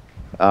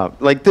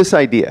this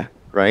idea,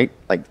 right?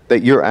 Like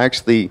that you're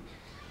actually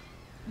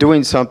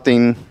doing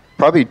something,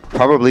 probably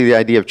the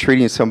idea of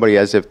treating somebody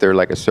as if they're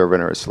like a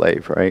servant or a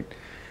slave, right?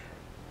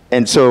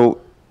 And so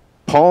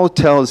Paul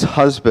tells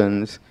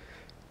husbands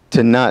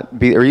to not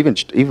be, or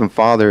even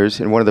fathers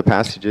in one of the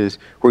passages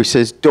where he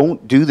says,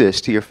 don't do this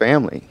to your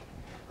family,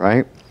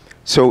 right?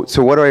 So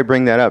why do I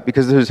bring that up?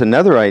 Because there's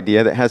another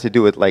idea that has to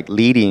do with like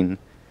leading.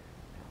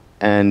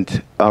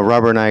 And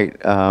Robert and I,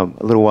 a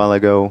little while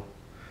ago,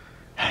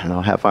 I don't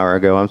know, half hour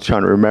ago, I'm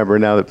trying to remember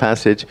now the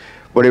passage,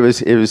 but it was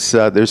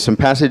there's some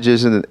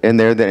passages in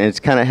there that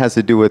it kind of has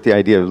to do with the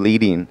idea of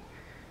leading.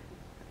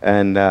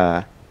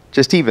 And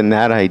just even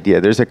that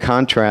idea, there's a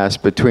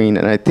contrast between,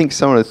 and I think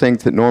some of the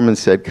things that Norman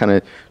said kind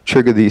of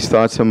triggered these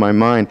thoughts in my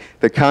mind.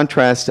 The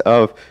contrast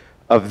of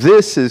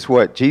this is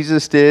what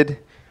Jesus did,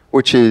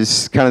 which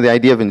is kind of the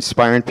idea of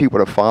inspiring people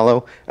to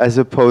follow, as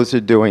opposed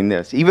to doing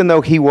this. Even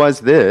though he was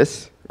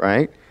this,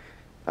 right?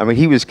 I mean,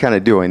 he was kind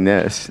of doing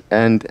this.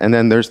 And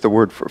then there's the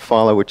word for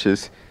follow, which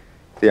is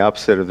the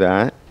opposite of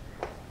that.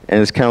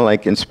 And it's kind of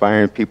like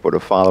inspiring people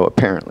to follow,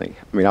 apparently.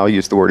 I mean, I'll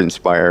use the word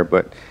inspire,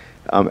 but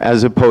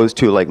as opposed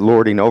to like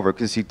lording over,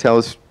 because he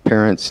tells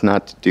parents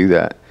not to do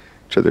that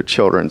to their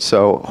children.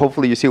 So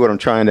hopefully you see what I'm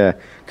trying to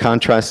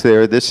contrast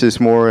there. This is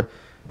more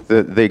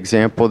the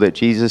example that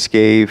Jesus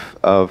gave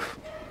of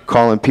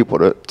calling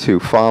people to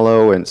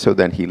follow, and so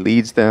then he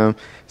leads them,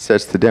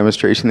 sets the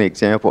demonstration, the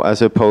example,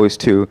 as opposed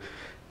to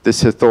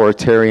this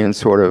authoritarian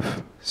sort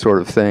of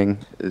thing.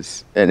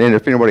 And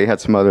if anybody had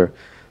some other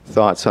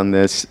thoughts on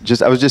this,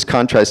 I was just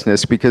contrasting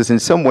this because in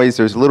some ways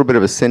there's a little bit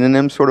of a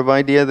synonym sort of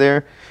idea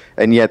there,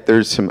 and yet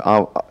there's some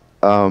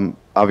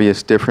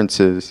obvious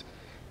differences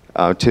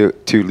to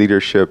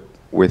leadership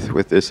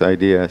with this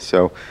idea.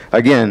 So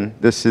again,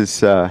 this is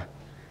the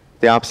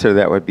opposite of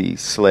that would be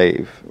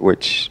slave,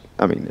 which,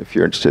 I mean, if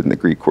you're interested in the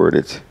Greek word,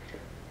 it's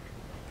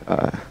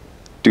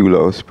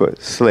doulos,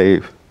 but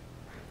slave,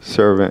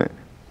 servant.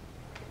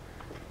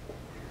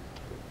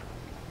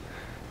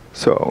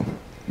 So,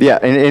 yeah,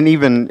 and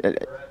even... I'm not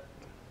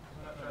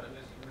trying to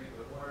disagree,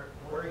 but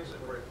where is it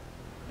where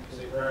you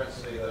say parents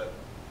say that, it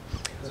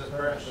says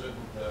parents shouldn't,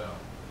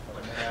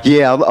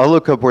 yeah, I'll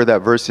look up where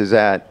that verse is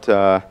at.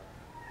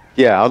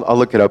 Yeah, I'll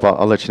look it up.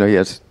 I'll let you know.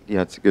 Yeah,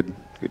 it's a good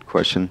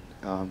question.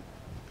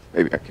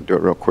 Maybe I can do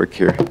it real quick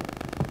here.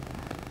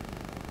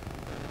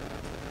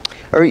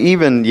 Or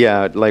even,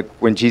 yeah, like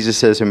when Jesus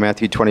says in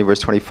Matthew 20, verse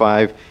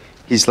 25,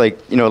 he's like,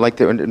 like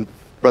and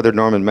Brother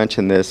Norman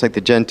mentioned this, like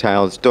the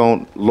Gentiles,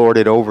 don't lord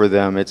it over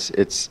them.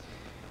 It's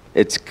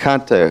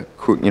kanta,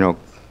 kudio.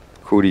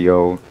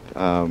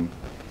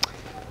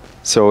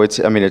 So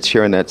it's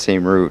sharing that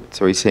same root.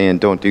 So he's saying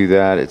don't do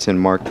that. It's in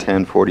Mark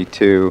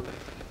 10:42,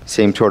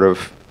 same sort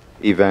of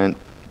event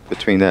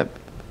between that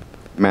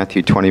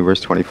Matthew 20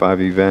 verse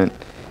 25 event,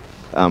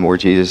 where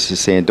Jesus is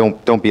saying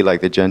don't be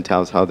like the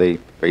Gentiles, how they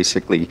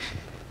basically,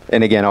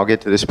 and again I'll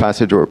get to this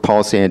passage where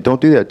Paul's saying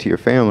don't do that to your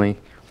family,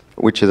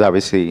 which is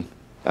obviously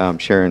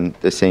sharing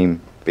the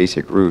same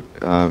basic root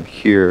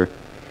here.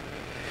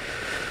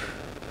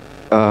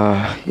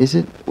 Is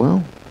it?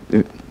 Well,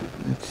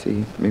 let's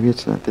see. Maybe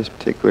it's not this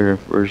particular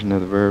version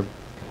of the verb.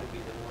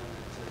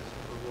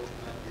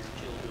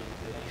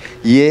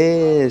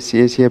 Yes,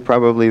 yeah,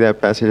 probably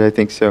that passage. I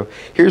think so.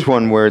 Here's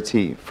one where it's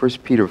 1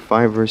 Peter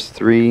 5, verse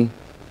 3.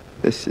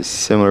 This is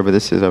similar, but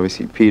this is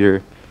obviously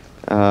Peter.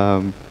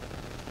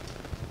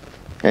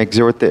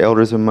 Exhort the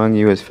elders among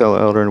you as fellow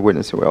elder and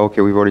witness.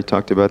 Okay, we've already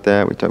talked about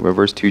that. We talked about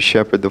verse 2,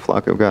 shepherd the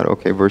flock of God.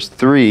 Okay, verse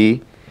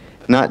 3,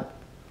 now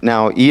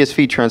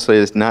ESV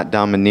translated as not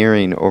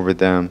domineering over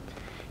them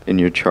in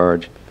your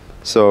charge.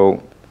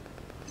 So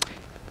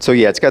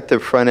yeah, it's got the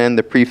front end,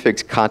 the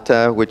prefix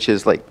kata, which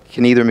is like,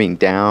 can either mean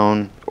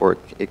down or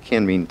it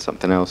can mean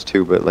something else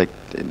too, but like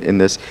in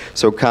this,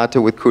 so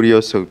kata with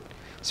kurio,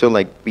 so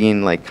like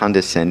being like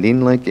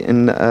condescending, like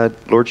in a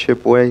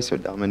lordship way, so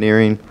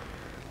domineering.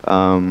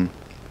 So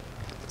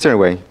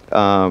anyway,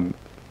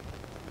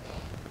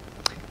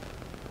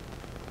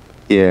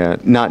 yeah,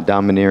 not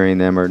domineering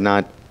them or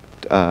not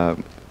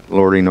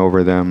lording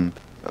over them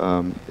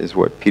is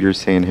what Peter's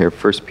saying here.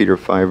 1 Peter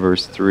 5,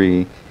 verse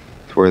 3 is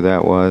where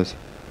that was.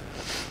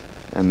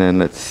 And then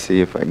let's see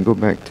if I can go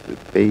back to the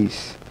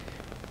base.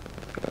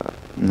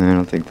 No, I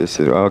don't think this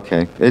is,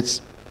 okay.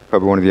 It's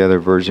probably one of the other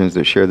versions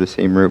that share the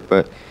same root,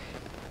 but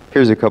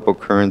here's a couple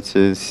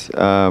occurrences.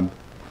 Yeah,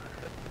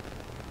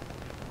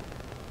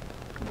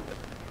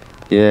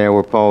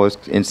 where Paul was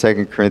in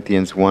 2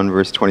 Corinthians 1,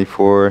 verse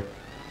 24.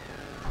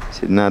 He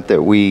said, not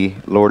that we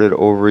lord it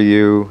over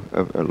you,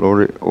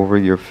 lord it over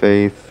your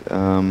faith.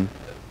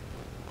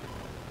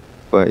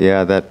 But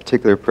yeah, that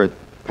particular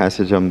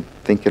passage I'm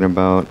thinking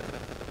about,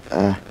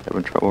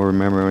 having trouble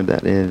remembering what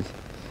that is.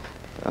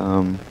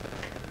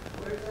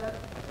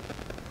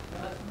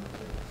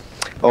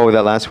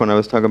 That last one I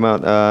was talking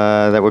about,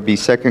 that would be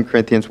 2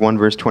 Corinthians 1,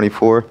 verse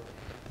 24.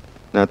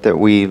 Not that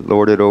we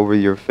lord it over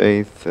your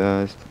faith,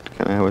 kind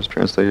of how it's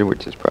translated,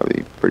 which is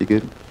probably pretty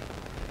good.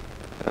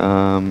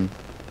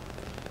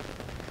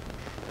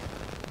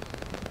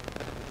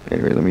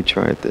 Anyway, let me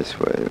try it this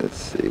way.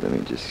 Let's see, let me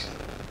just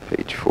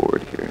page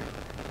forward here.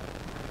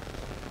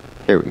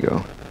 Here we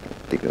go.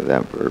 Think of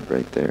that verb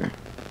right there.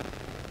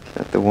 Is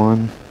that the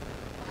one?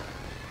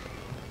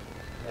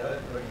 Yeah, I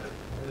didn't bring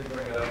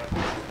it up.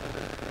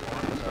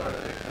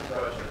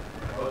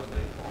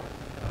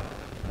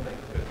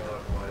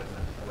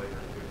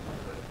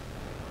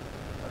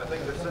 I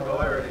think there's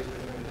similarities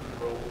between the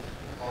two roles,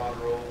 on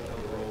role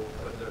and the role,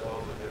 but there's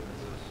also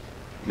differences.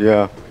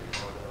 Yeah.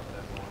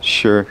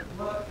 Sure.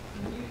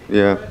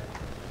 Yeah.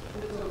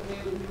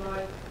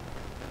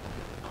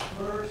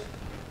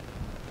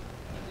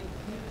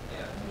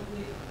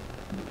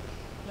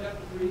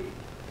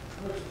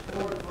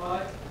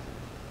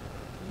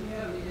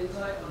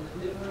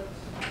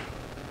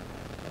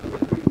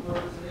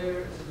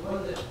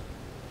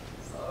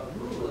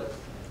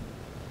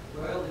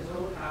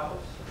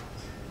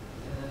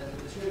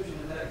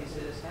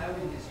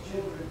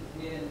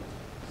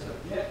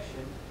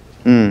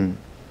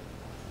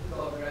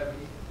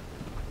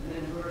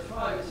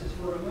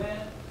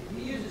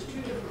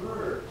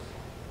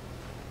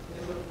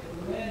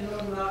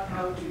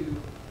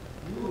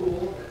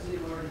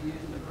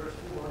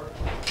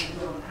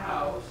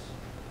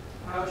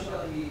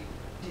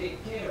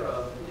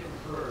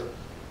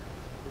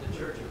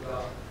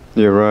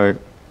 You're right.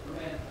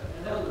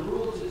 And elder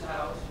rules his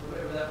house,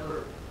 whatever that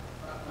verb.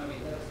 I mean,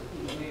 that's the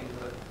key name,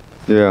 but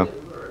yeah. He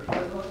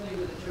does one thing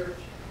with the church.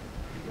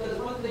 He does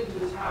one thing to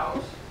his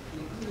house.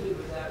 Included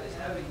with that is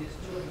having his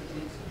children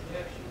in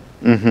subjection.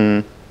 Mm-hmm.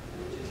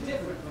 Which is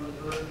different from the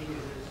verb he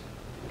uses.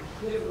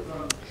 Different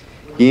from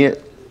Yeah. To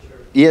the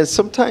church. Yeah.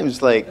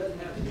 Sometimes like. He doesn't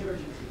have the church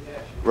in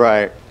subjection.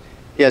 Right.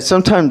 Yeah.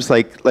 Sometimes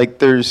like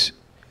there's.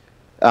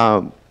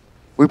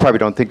 We probably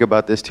don't think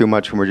about this too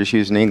much when we're just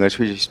using English.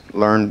 We just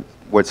learn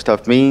what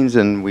stuff means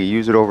and we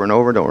use it over and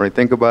over, don't really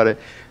think about it.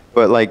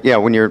 But like, yeah,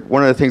 one of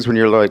the things when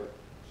you're like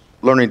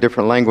learning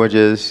different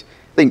languages,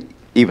 I think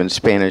even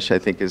Spanish, I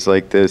think is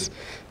like this,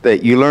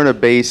 that you learn a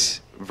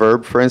base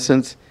verb, for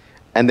instance,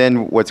 and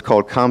then what's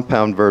called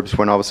compound verbs,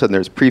 when all of a sudden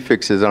there's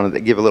prefixes on it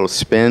that give a little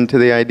spin to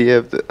the idea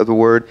of the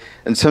word.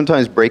 And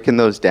sometimes breaking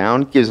those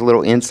down gives a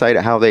little insight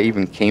of how they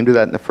even came to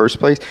that in the first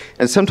place.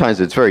 And sometimes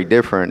it's very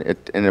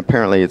different, and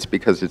apparently it's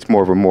because it's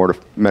more of a more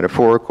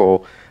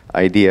metaphorical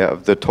idea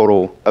of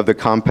the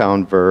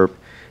compound verb.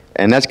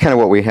 And that's kind of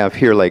what we have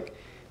here. Like,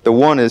 the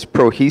one is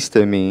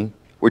prohistemi,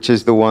 which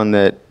is the one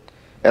that,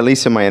 at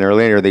least in my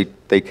interlinear,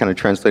 they kind of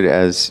translate it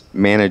as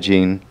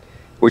managing,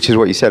 which is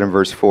what you said in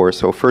verse 4.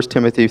 So 1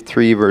 Timothy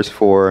 3, verse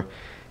 4,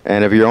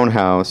 and of your own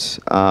house,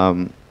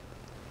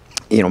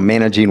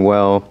 managing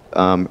well,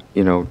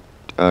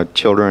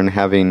 children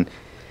having,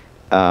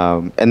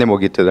 and then we'll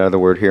get to the other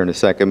word here in a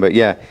second. But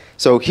yeah,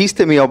 so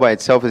histemi all by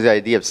itself is the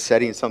idea of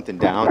setting something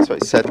down. So I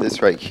set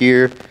this right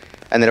here,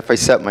 and then if I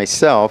set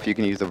myself, you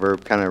can use the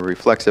verb kind of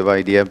reflexive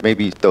idea.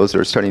 Maybe those that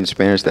are studying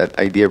Spanish, that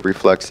idea of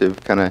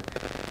reflexive kind of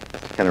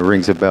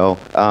rings a bell.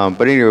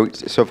 But anyway,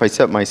 so if I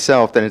set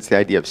myself, then it's the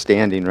idea of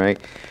standing, right?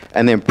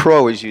 And then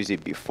pro is usually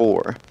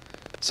before.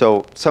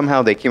 So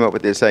somehow they came up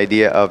with this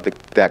idea of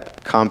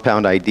that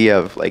compound idea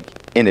of like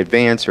in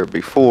advance or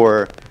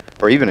before,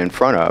 or even in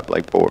front of,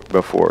 like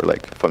before,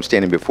 like if I'm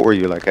standing before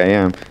you like I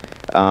am,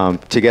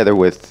 together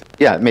with,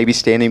 maybe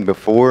standing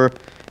before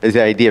is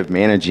the idea of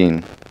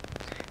managing.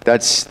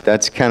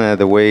 That's kind of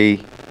the way,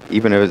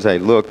 even as I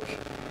look,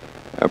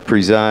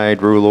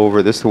 preside, rule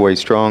over, this is the way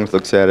Strong's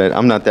looks at it.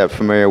 I'm not that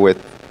familiar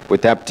with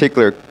that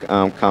particular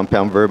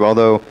compound verb,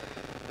 although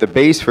the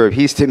base verb,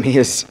 histemi,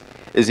 is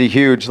a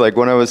huge, like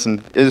when I was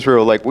in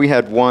Israel, like we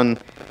had one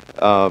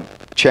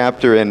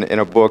chapter in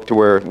a book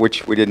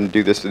which we didn't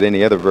do this with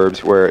any other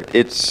verbs, where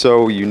it's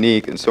so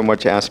unique and so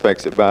much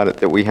aspects about it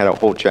that we had a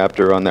whole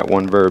chapter on that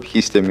one verb,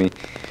 histemi.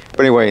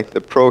 But anyway,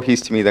 the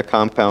prohistemi, the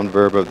compound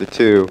verb of the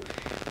two,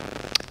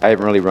 I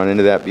haven't really run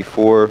into that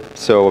before.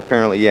 So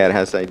apparently, it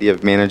has the idea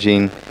of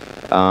managing.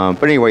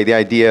 But anyway, the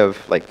idea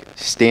of like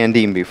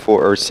standing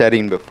before or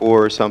setting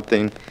before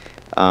something,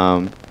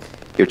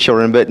 your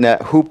children. But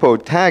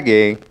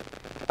hupotage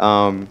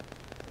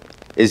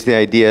is the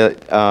idea.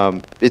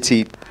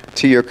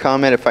 To your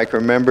comment, if I can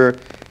remember,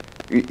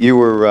 you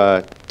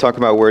were talking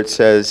about where it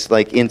says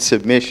like in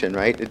submission,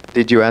 right?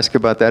 Did you ask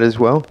about that as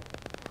well?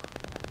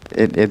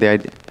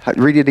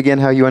 Read it again,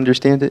 how you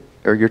understand it,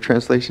 or your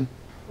translation.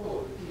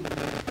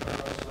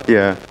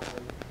 Yeah.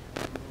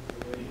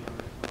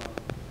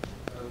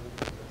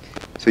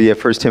 So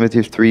 1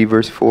 Timothy 3,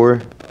 verse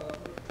 4.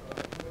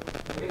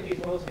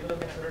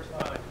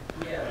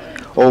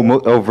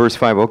 Verse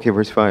 5. Okay,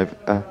 verse 5.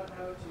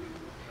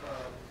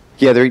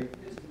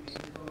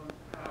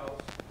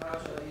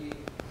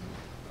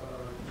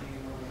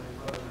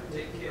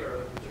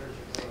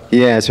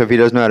 So if he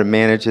doesn't know how to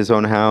manage his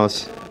own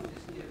house.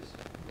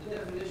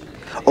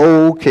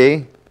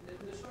 Okay.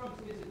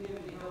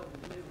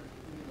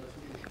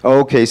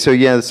 Okay, so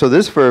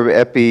this verb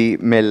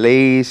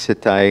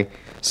epimelesetai.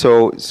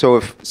 So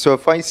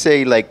if I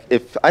say, like,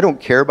 if I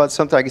don't care about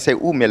something, I can say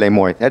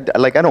melemoi.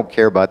 Like, I don't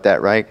care about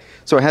that, right?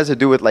 So it has to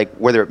do with like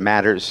whether it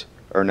matters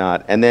or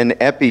not. And then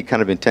epi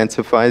kind of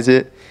intensifies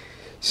it.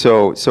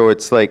 So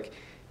it's like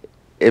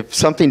if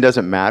something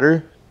doesn't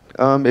matter,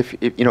 if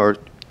or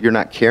you're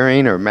not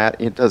caring, or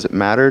it doesn't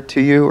matter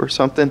to you or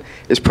something,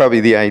 it's probably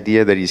the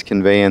idea that he's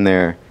conveying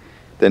there.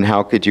 Then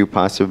how could you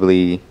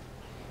possibly?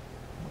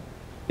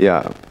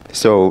 Yeah,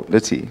 so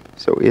let's see.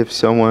 So if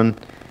someone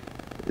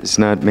is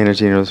not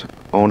managing his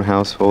own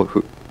household,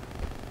 who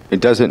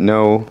it doesn't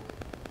know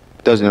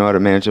how to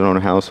manage their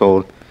own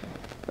household,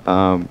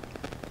 how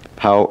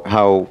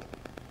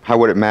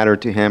would it matter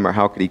to him, or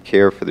how could he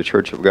care for the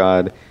church of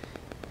God?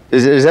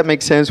 Does that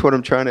make sense, what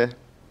I'm trying to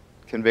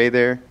convey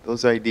there,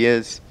 those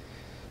ideas?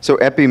 So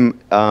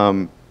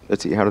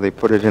let's see, how do they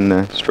put it in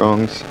the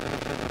Strong's?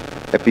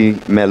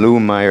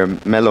 Epimelumai or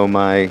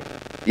melomai,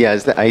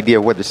 is the idea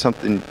of whether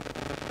something.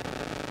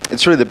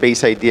 It's sort of the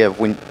base idea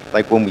of when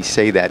we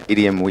say that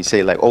idiom, we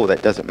say like, oh,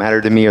 that doesn't matter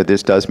to me, or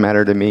this does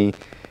matter to me.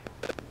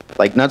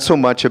 Like, not so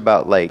much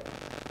about like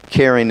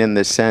caring in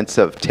the sense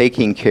of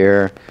taking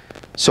care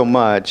so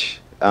much,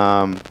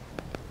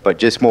 but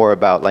just more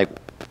about like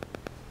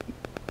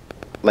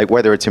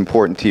whether it's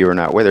important to you or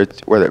not, whether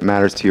it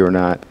matters to you or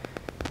not.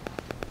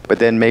 But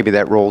then maybe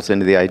that rolls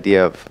into the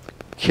idea of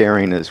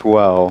caring as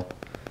well.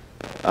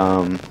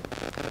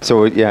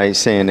 So he's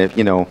saying that,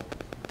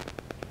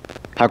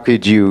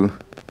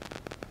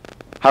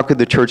 how could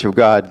the church of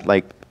God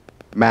like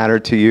matter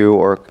to you,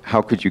 or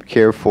how could you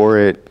care for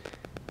it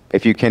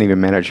if you can't even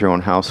manage your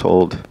own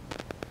household?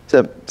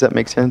 Does that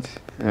make sense?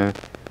 Yeah.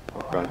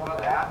 I'm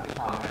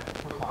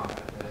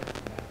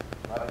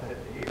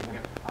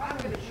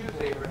going to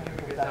choose Abraham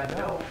because I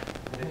know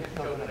that his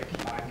children are going to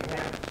keep my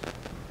commandments.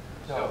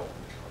 So,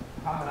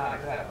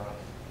 harmonize that, bro.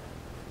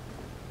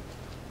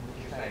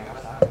 What you're saying, I'm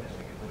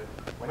missing it.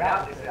 But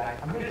without this,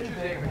 I'm going to choose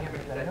Abraham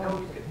because I know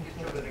his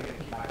children are going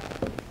to keep my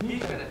commandments.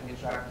 He's going to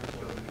instruct his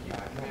children to keep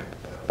my commandments.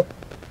 So,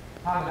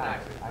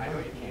 harmonize it. I know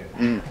you can.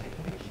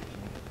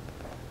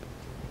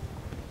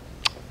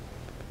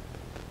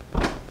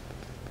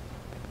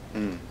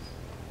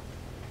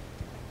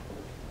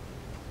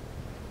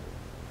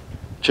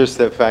 Just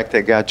the fact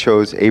that God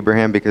chose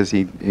Abraham because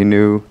he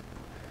knew.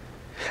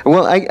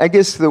 Well, I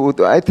guess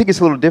I think it's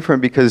a little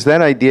different because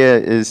that idea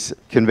is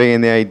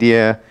conveying the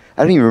idea.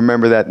 I don't even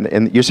remember that.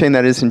 And you're saying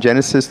that is in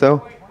Genesis,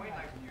 though?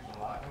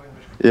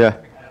 Yeah.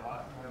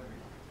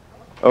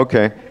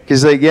 Okay.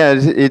 Because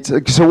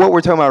it's so what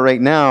we're talking about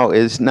right now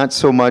is not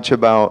so much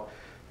about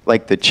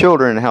like the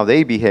children and how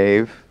they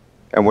behave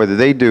and whether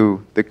they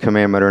do the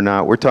commandment or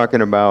not. We're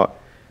talking about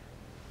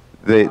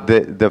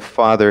the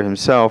father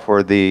himself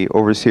or the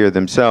overseer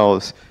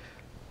themselves.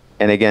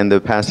 And again, the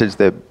passage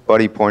that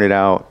Buddy pointed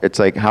out, it's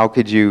like, how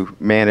could you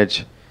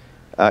manage,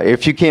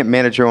 if you can't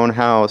manage your own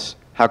house,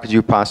 how could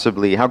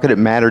it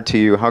matter to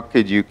you? How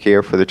could you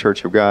care for the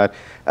church of God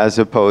as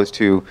opposed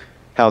to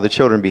how the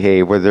children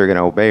behave, whether they're going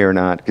to obey or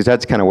not? Because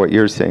that's kind of what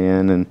you're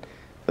saying, and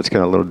that's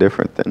kind of a little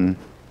different than,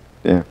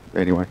 yeah,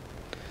 anyway.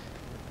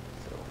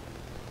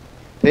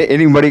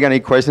 Anybody got any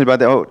questions about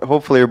that? Oh,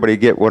 hopefully everybody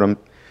get what I'm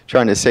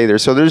trying to say there.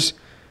 So there's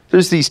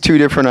these two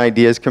different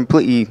ideas,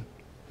 completely,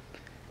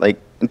 like,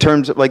 in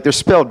terms of, like, they're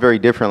spelled very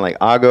different. Like,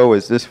 ago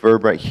is this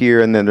verb right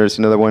here, and then there's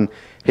another one,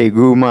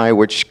 hegumai,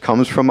 which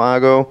comes from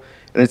ago.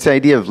 And it's the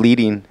idea of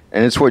leading.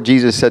 And it's what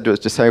Jesus said to his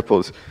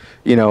disciples.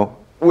 You know,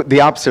 the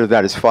opposite of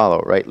that is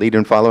follow, right? Lead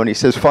and follow. And he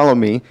says, follow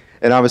me.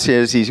 And obviously,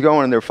 as he's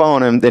going and they're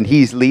following him, then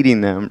he's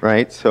leading them,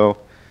 right? So,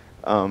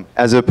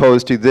 as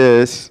opposed to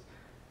this,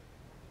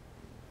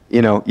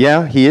 you know,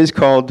 yeah, he is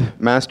called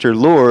Master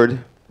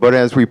Lord, but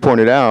as we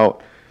pointed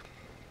out,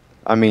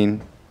 I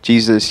mean,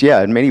 Jesus,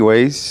 yeah, in many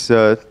ways,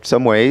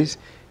 some ways,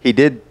 he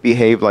did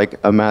behave like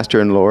a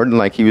master and Lord, and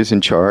like he was in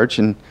charge.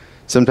 And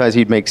sometimes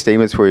he'd make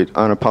statements where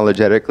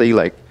unapologetically,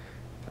 like,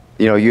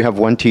 you know, you have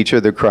one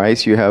teacher, the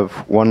Christ, you have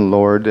one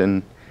Lord,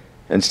 and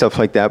stuff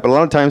like that. But a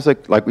lot of times,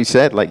 like we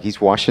said, like he's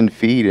washing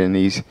feet and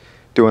he's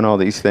doing all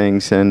these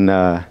things. And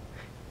I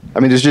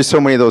mean, there's just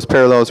so many of those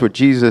parallels with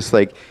Jesus.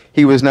 Like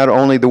he was not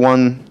only the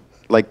one,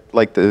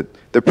 like the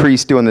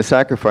priest doing the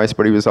sacrifice,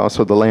 but he was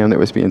also the lamb that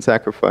was being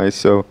sacrificed.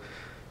 So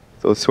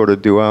those sort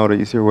of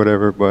dualities or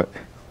whatever, but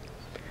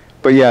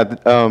yeah,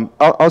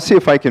 I'll see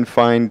if I can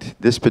find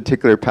this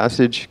particular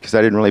passage because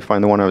I didn't really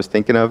find the one I was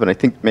thinking of, and I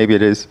think maybe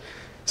it is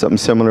something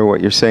similar to what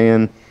you're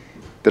saying.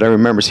 That I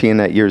remember seeing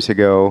that years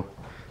ago,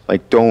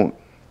 like don't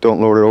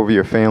lord it over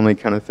your family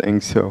kind of thing.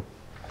 So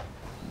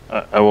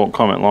I won't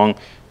comment long.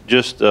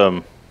 Just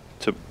to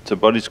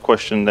Buddy's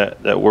question,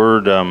 that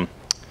word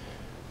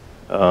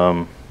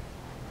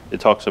it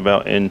talks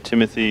about in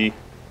Timothy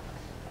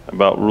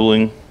about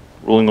ruling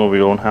over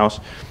your own house.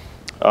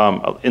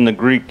 In the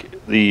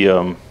Greek, the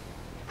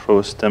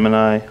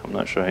prostemeni, I'm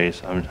not sure how you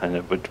say it, I'm trying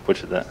to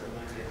butcher that.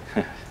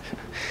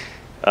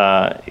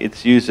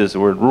 It's used as the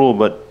word rule,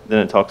 but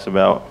then it talks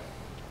about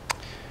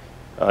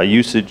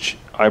usage,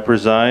 I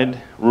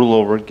preside, rule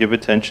over, give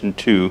attention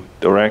to,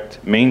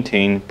 direct,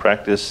 maintain,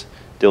 practice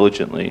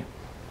diligently.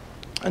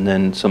 And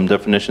then some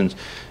definitions.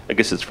 I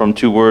guess it's from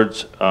two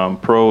words,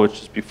 pro,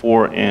 which is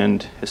before,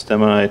 and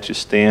histemeni, to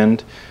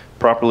stand.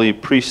 Properly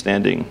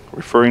pre-standing,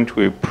 referring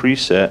to a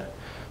preset,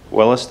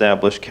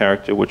 well-established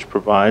character which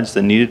provides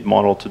the needed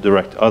model to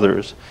direct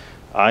others,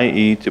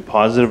 i.e. to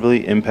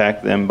positively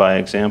impact them by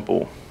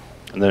example.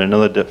 And then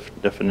another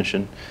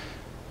definition,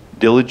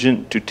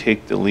 diligent to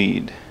take the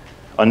lead,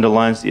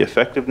 underlines the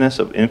effectiveness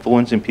of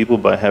influencing people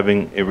by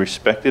having a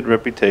respected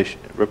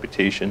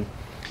reputation,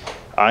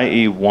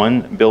 i.e.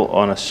 one built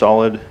on a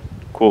solid,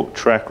 quote,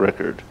 track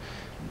record.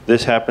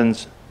 This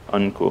happens,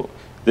 unquote.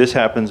 This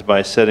happens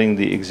by setting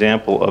the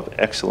example of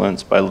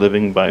excellence by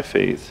living by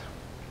faith.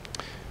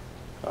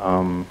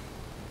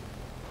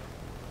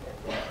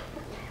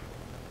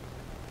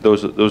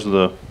 Those are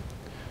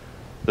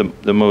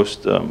the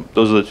most.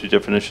 Those are the two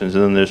definitions,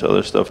 and then there's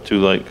other stuff too,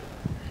 like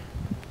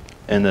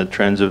in the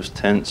transitive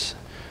tense,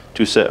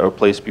 to set or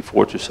place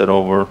before, to set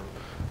over.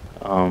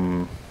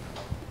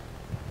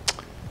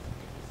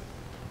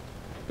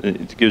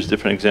 It gives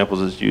different examples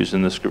as used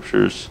in the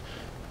scriptures.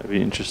 It'd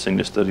be interesting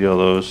to study all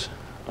those.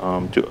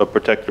 To a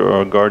protector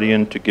or a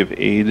guardian, to give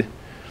aid.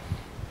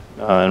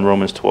 In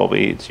Romans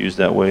 12:8, it's used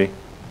that way.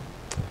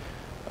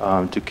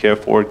 To care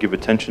for, give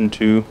attention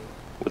to,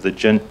 with a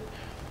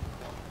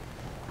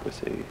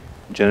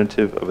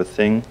genitive of a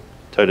thing.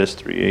 Titus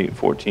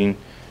 3:8-14.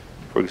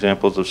 For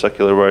examples of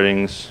secular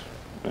writings,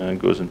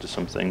 goes into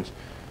some things.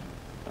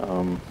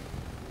 And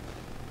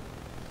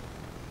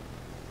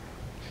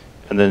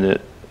then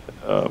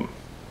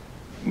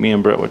me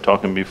and Brett were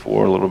talking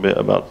before a little bit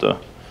about the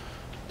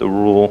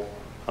rule.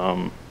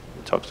 It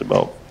talks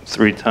about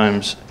 3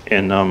 times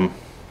in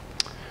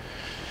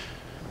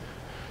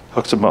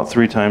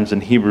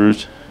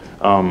Hebrews.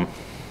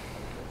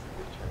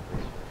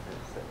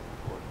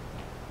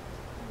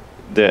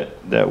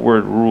 That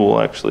word rule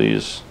actually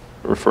is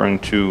referring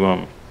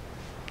to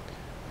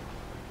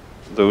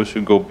those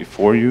who go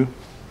before you.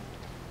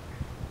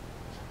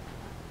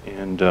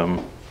 And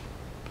I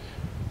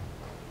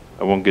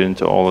won't get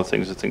into all the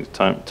things. I think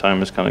time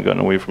has kind of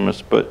gotten away from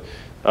us. But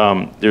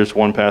there's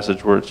one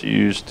passage where it's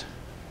used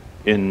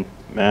in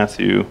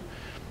Matthew.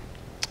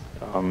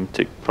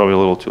 Take probably a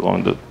little too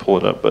long to pull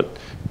it up, but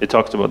it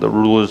talks about the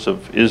rulers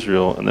of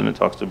Israel, and then it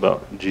talks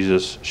about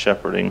Jesus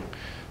shepherding.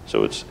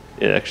 So it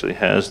actually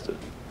has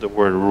the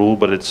word rule,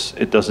 but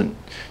it doesn't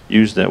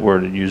use that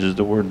word. It uses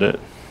the word that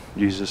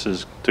Jesus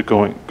is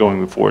going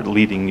before it,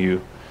 leading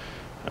you.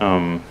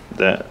 The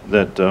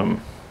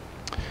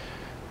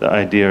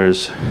idea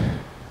is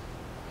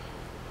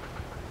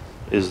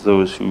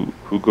those who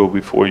go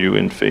before you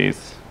in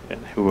faith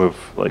and who have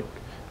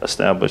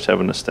have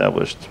an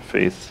established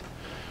faith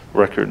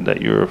record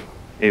that you're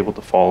able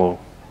to follow.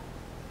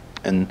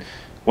 And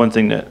one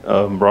thing that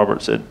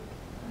Robert said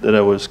that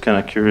I was kind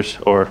of curious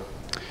or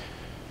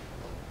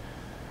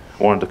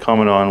wanted to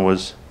comment on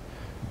was,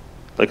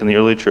 like in the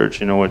early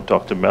church, it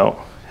talked about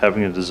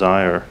having a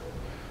desire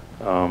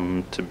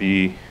to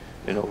be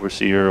an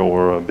overseer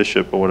or a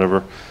bishop or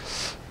whatever.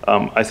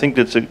 I think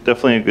that's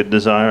definitely a good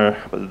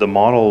desire, but the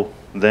model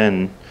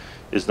then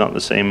is not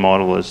the same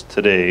model as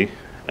today.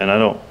 And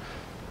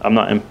I'm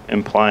not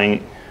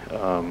implying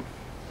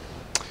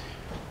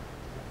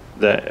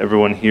that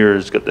everyone here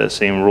has got that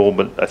same role,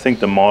 but I think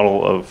the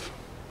model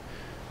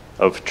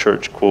of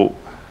church, quote,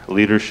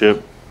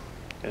 leadership,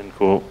 end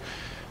quote,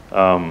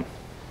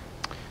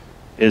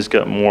 is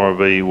got more of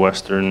a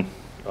Western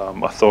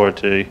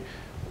authority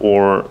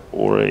or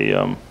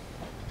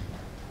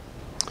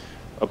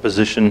a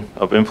position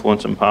of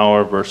influence and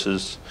power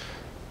versus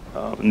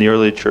in the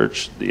early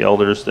church, the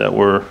elders that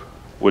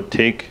would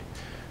take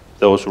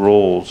those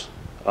roles.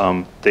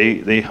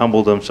 They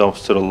humbled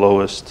themselves to the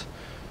lowest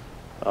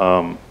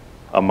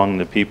among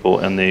the people,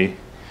 and they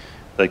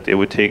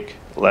would take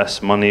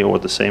less money or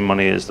the same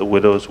money as the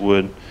widows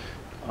would.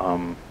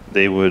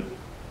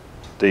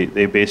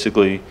 They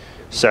basically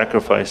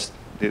sacrificed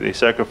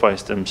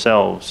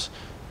themselves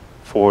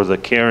for the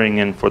caring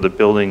and for the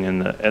building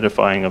and the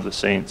edifying of the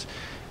saints.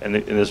 And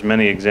there's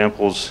many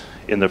examples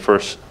in the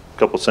first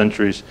couple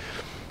centuries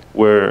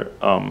where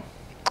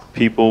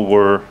people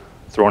were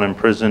thrown in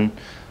prison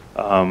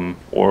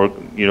or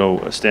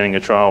standing a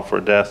trial for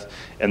death,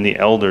 and the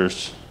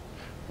elders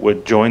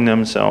would join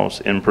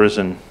themselves in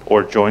prison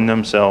or join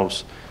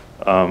themselves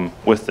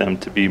with them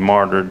to be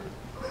martyred,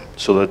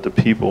 so that the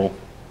people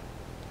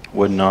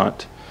would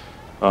not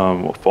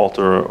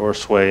falter or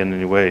sway in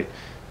any way.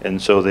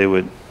 And so they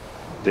would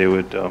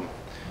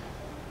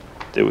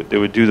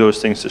do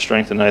those things to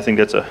strengthen. And I think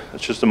it's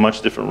just a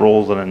much different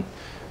role than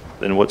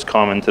what's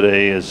common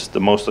today is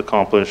the most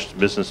accomplished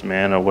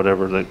businessman or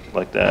whatever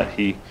like that.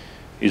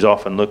 He's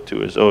often looked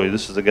to as, oh,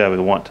 this is the guy we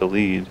want to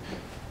lead.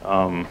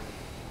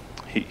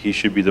 He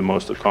should be the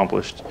most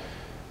accomplished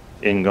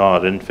in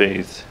God, in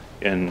faith,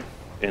 in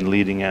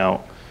leading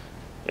out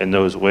in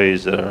those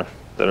ways that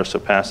are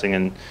surpassing.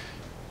 And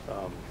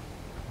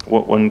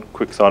one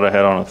quick thought I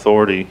had on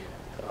authority.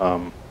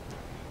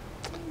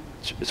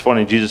 It's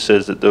funny, Jesus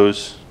says that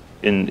those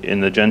in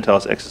the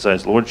Gentiles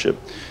exercise lordship,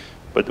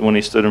 but when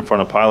he stood in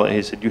front of Pilate,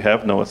 he said, you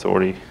have no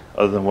authority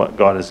other than what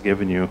God has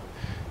given you.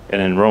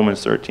 And in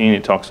Romans 13, he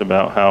talks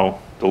about how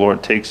the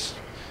Lord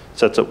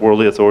sets up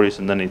worldly authorities,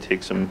 and then he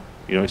takes them,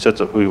 he sets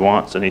up who he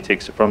wants, and he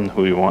takes it from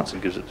who he wants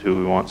and gives it to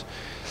who he wants.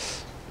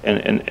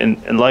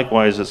 And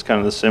likewise, it's kind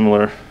of the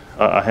similar.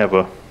 I have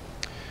a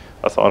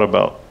thought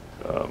about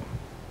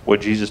what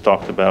Jesus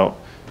talked about.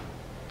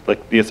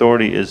 Like the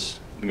authority is,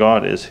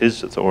 God is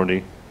his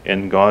authority,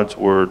 and God's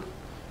word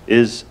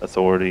is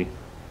authority.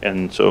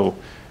 And so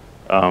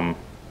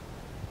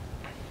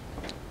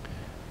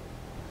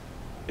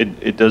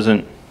it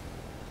doesn't,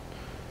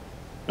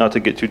 not to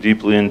get too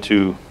deeply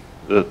into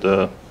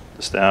the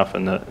staff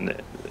and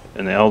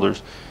the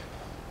elders,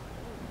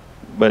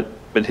 but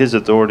his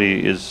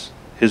authority is,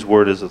 his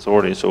word is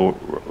authority. So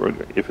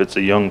if it's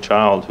a young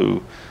child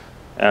who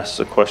asks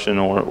a question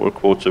or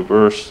quotes a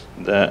verse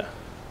that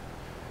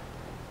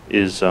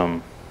is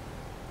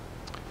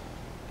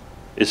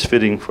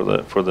fitting for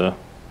the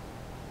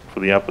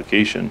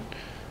application,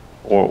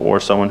 or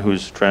someone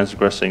who's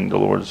transgressing the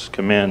Lord's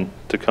command,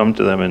 to come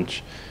to them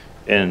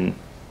and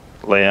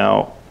lay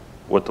out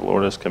what the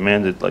Lord has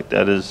commanded, like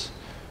that is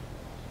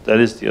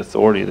the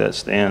authority that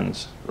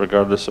stands,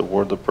 regardless of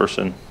whether the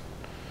person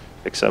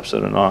accepts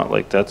it or not.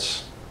 Like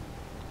that's,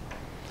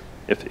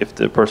 if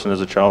the person is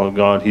a child of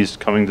God, he's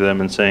coming to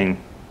them and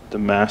saying, the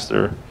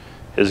master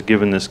has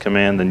given this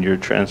command, and you're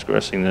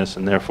transgressing this,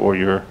 and therefore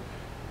you're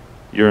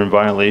in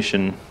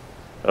violation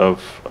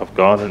of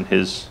God and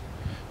his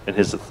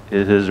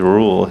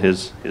rule,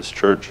 his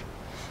church.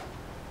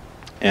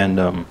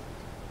 And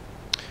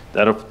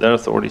that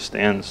authority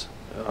stands.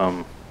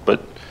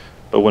 But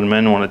when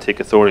men want to take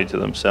authority to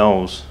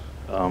themselves,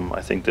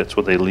 I think that's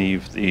where they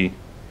leave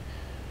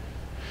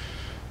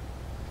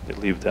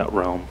that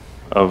realm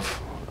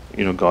of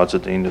God's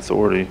ordained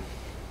authority.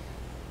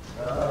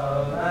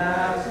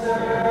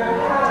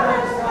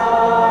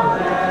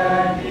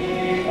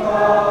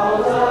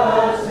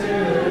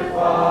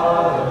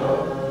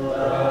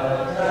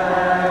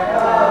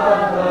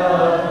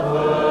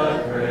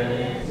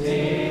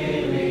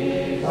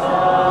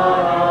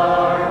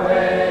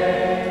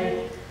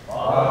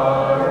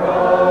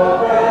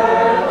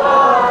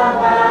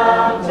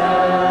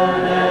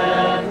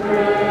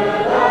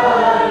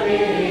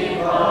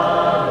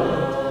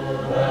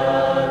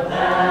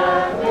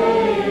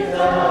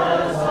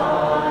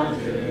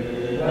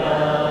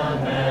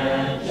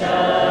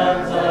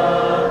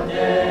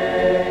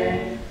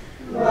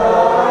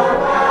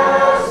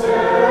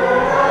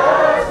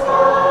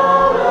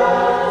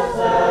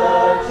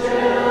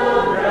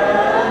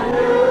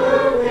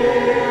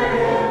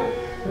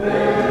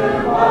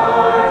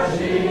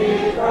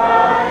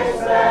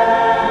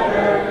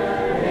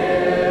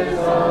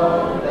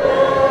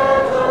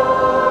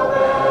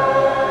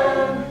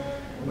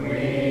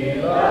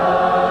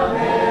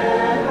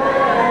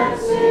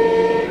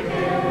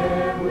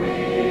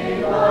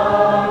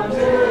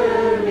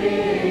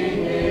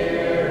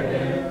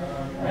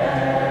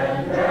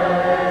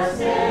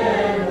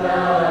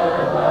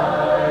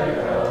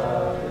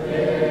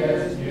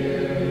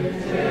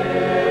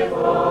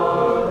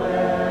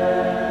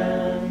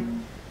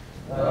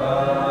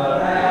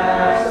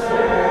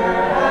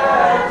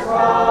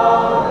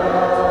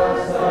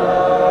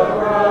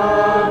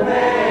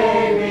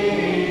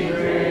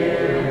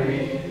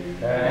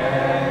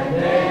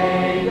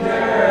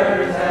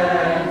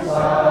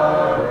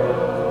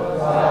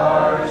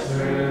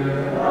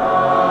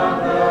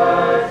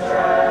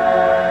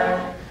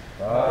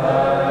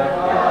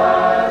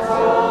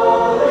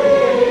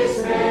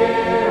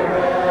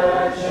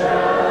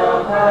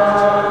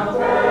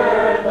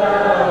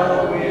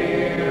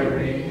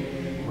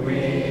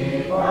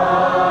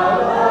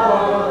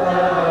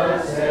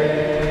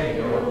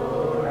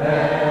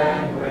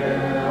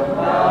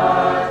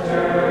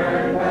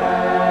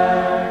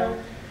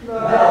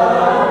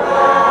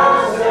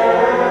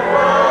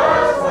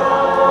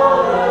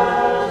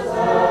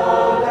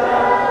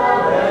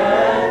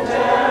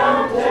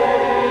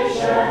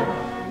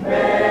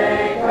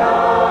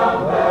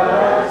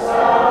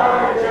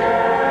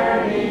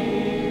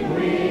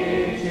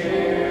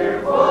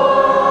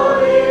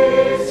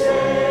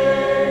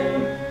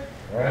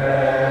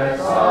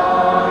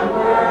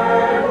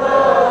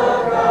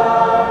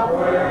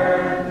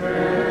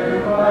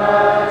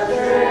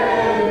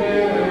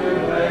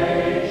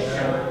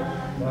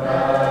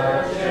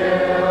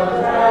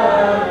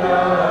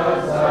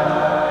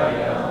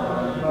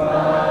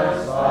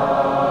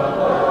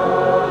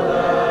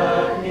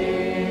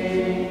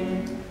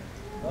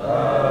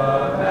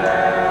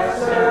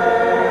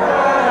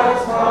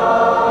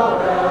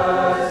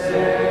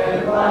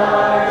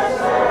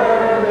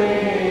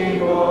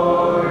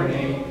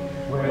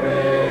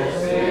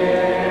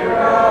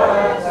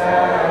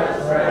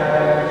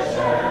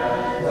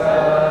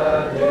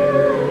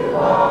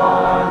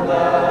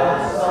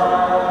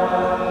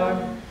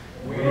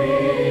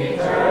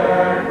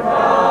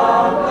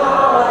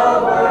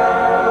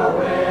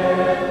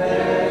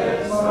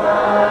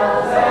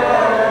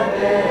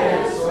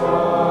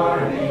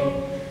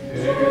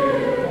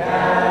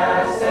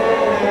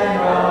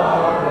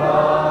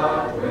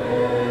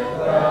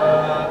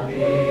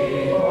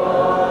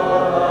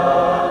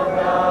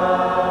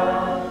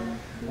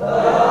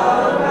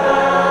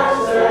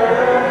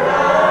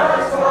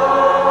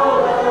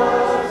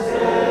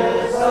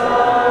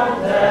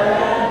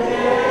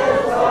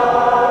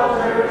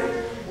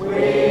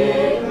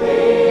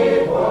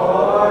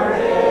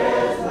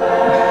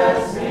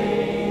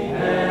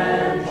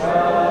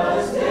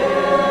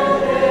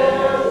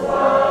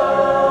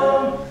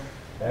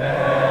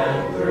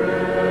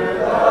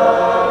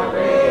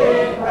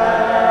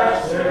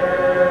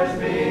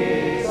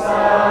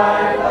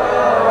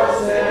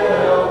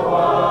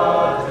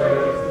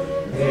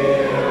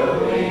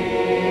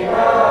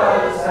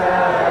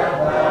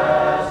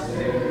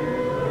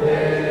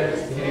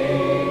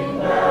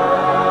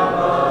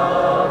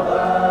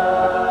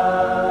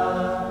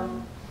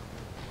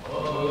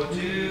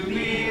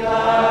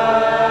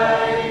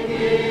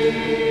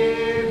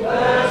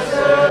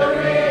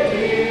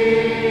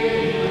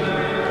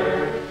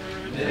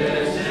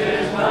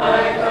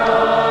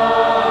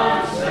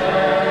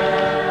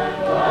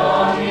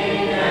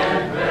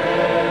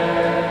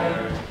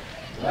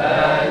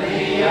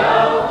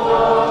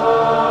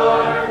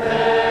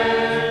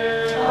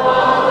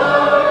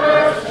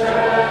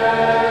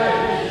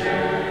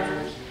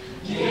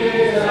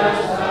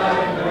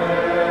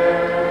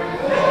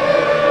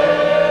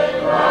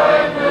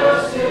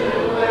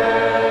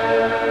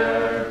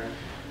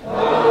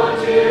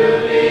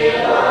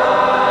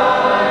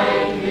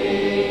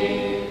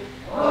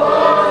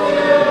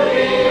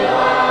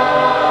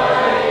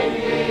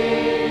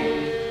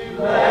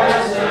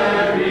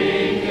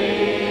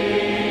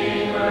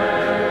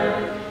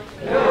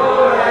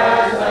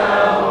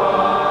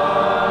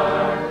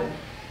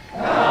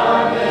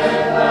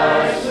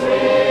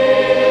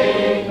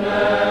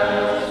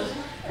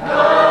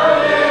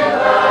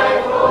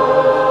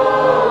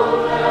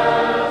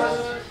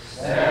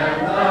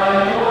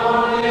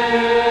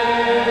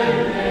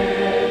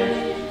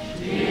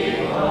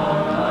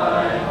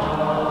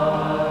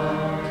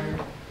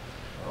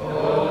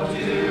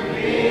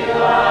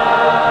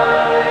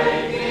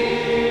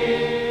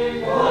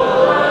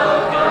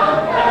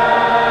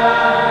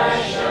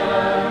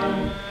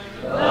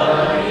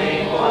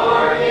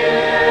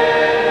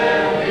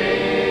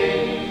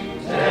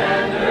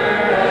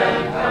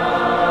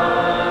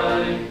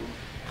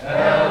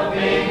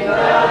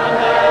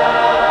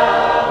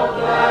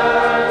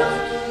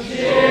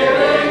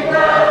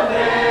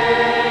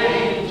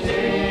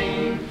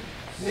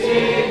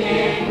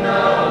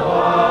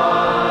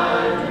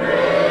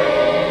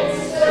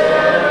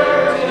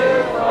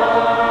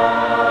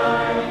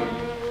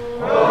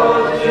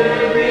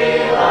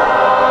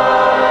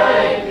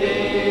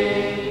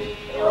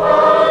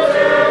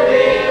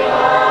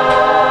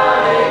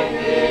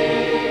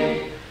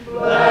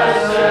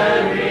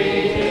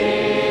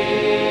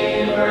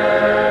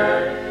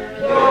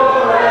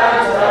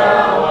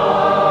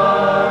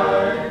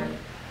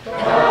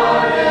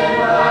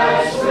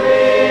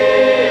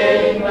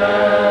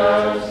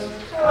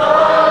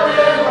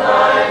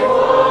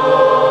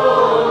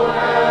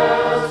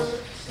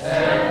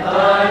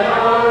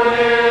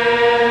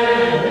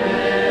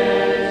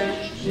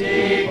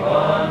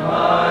 on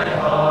my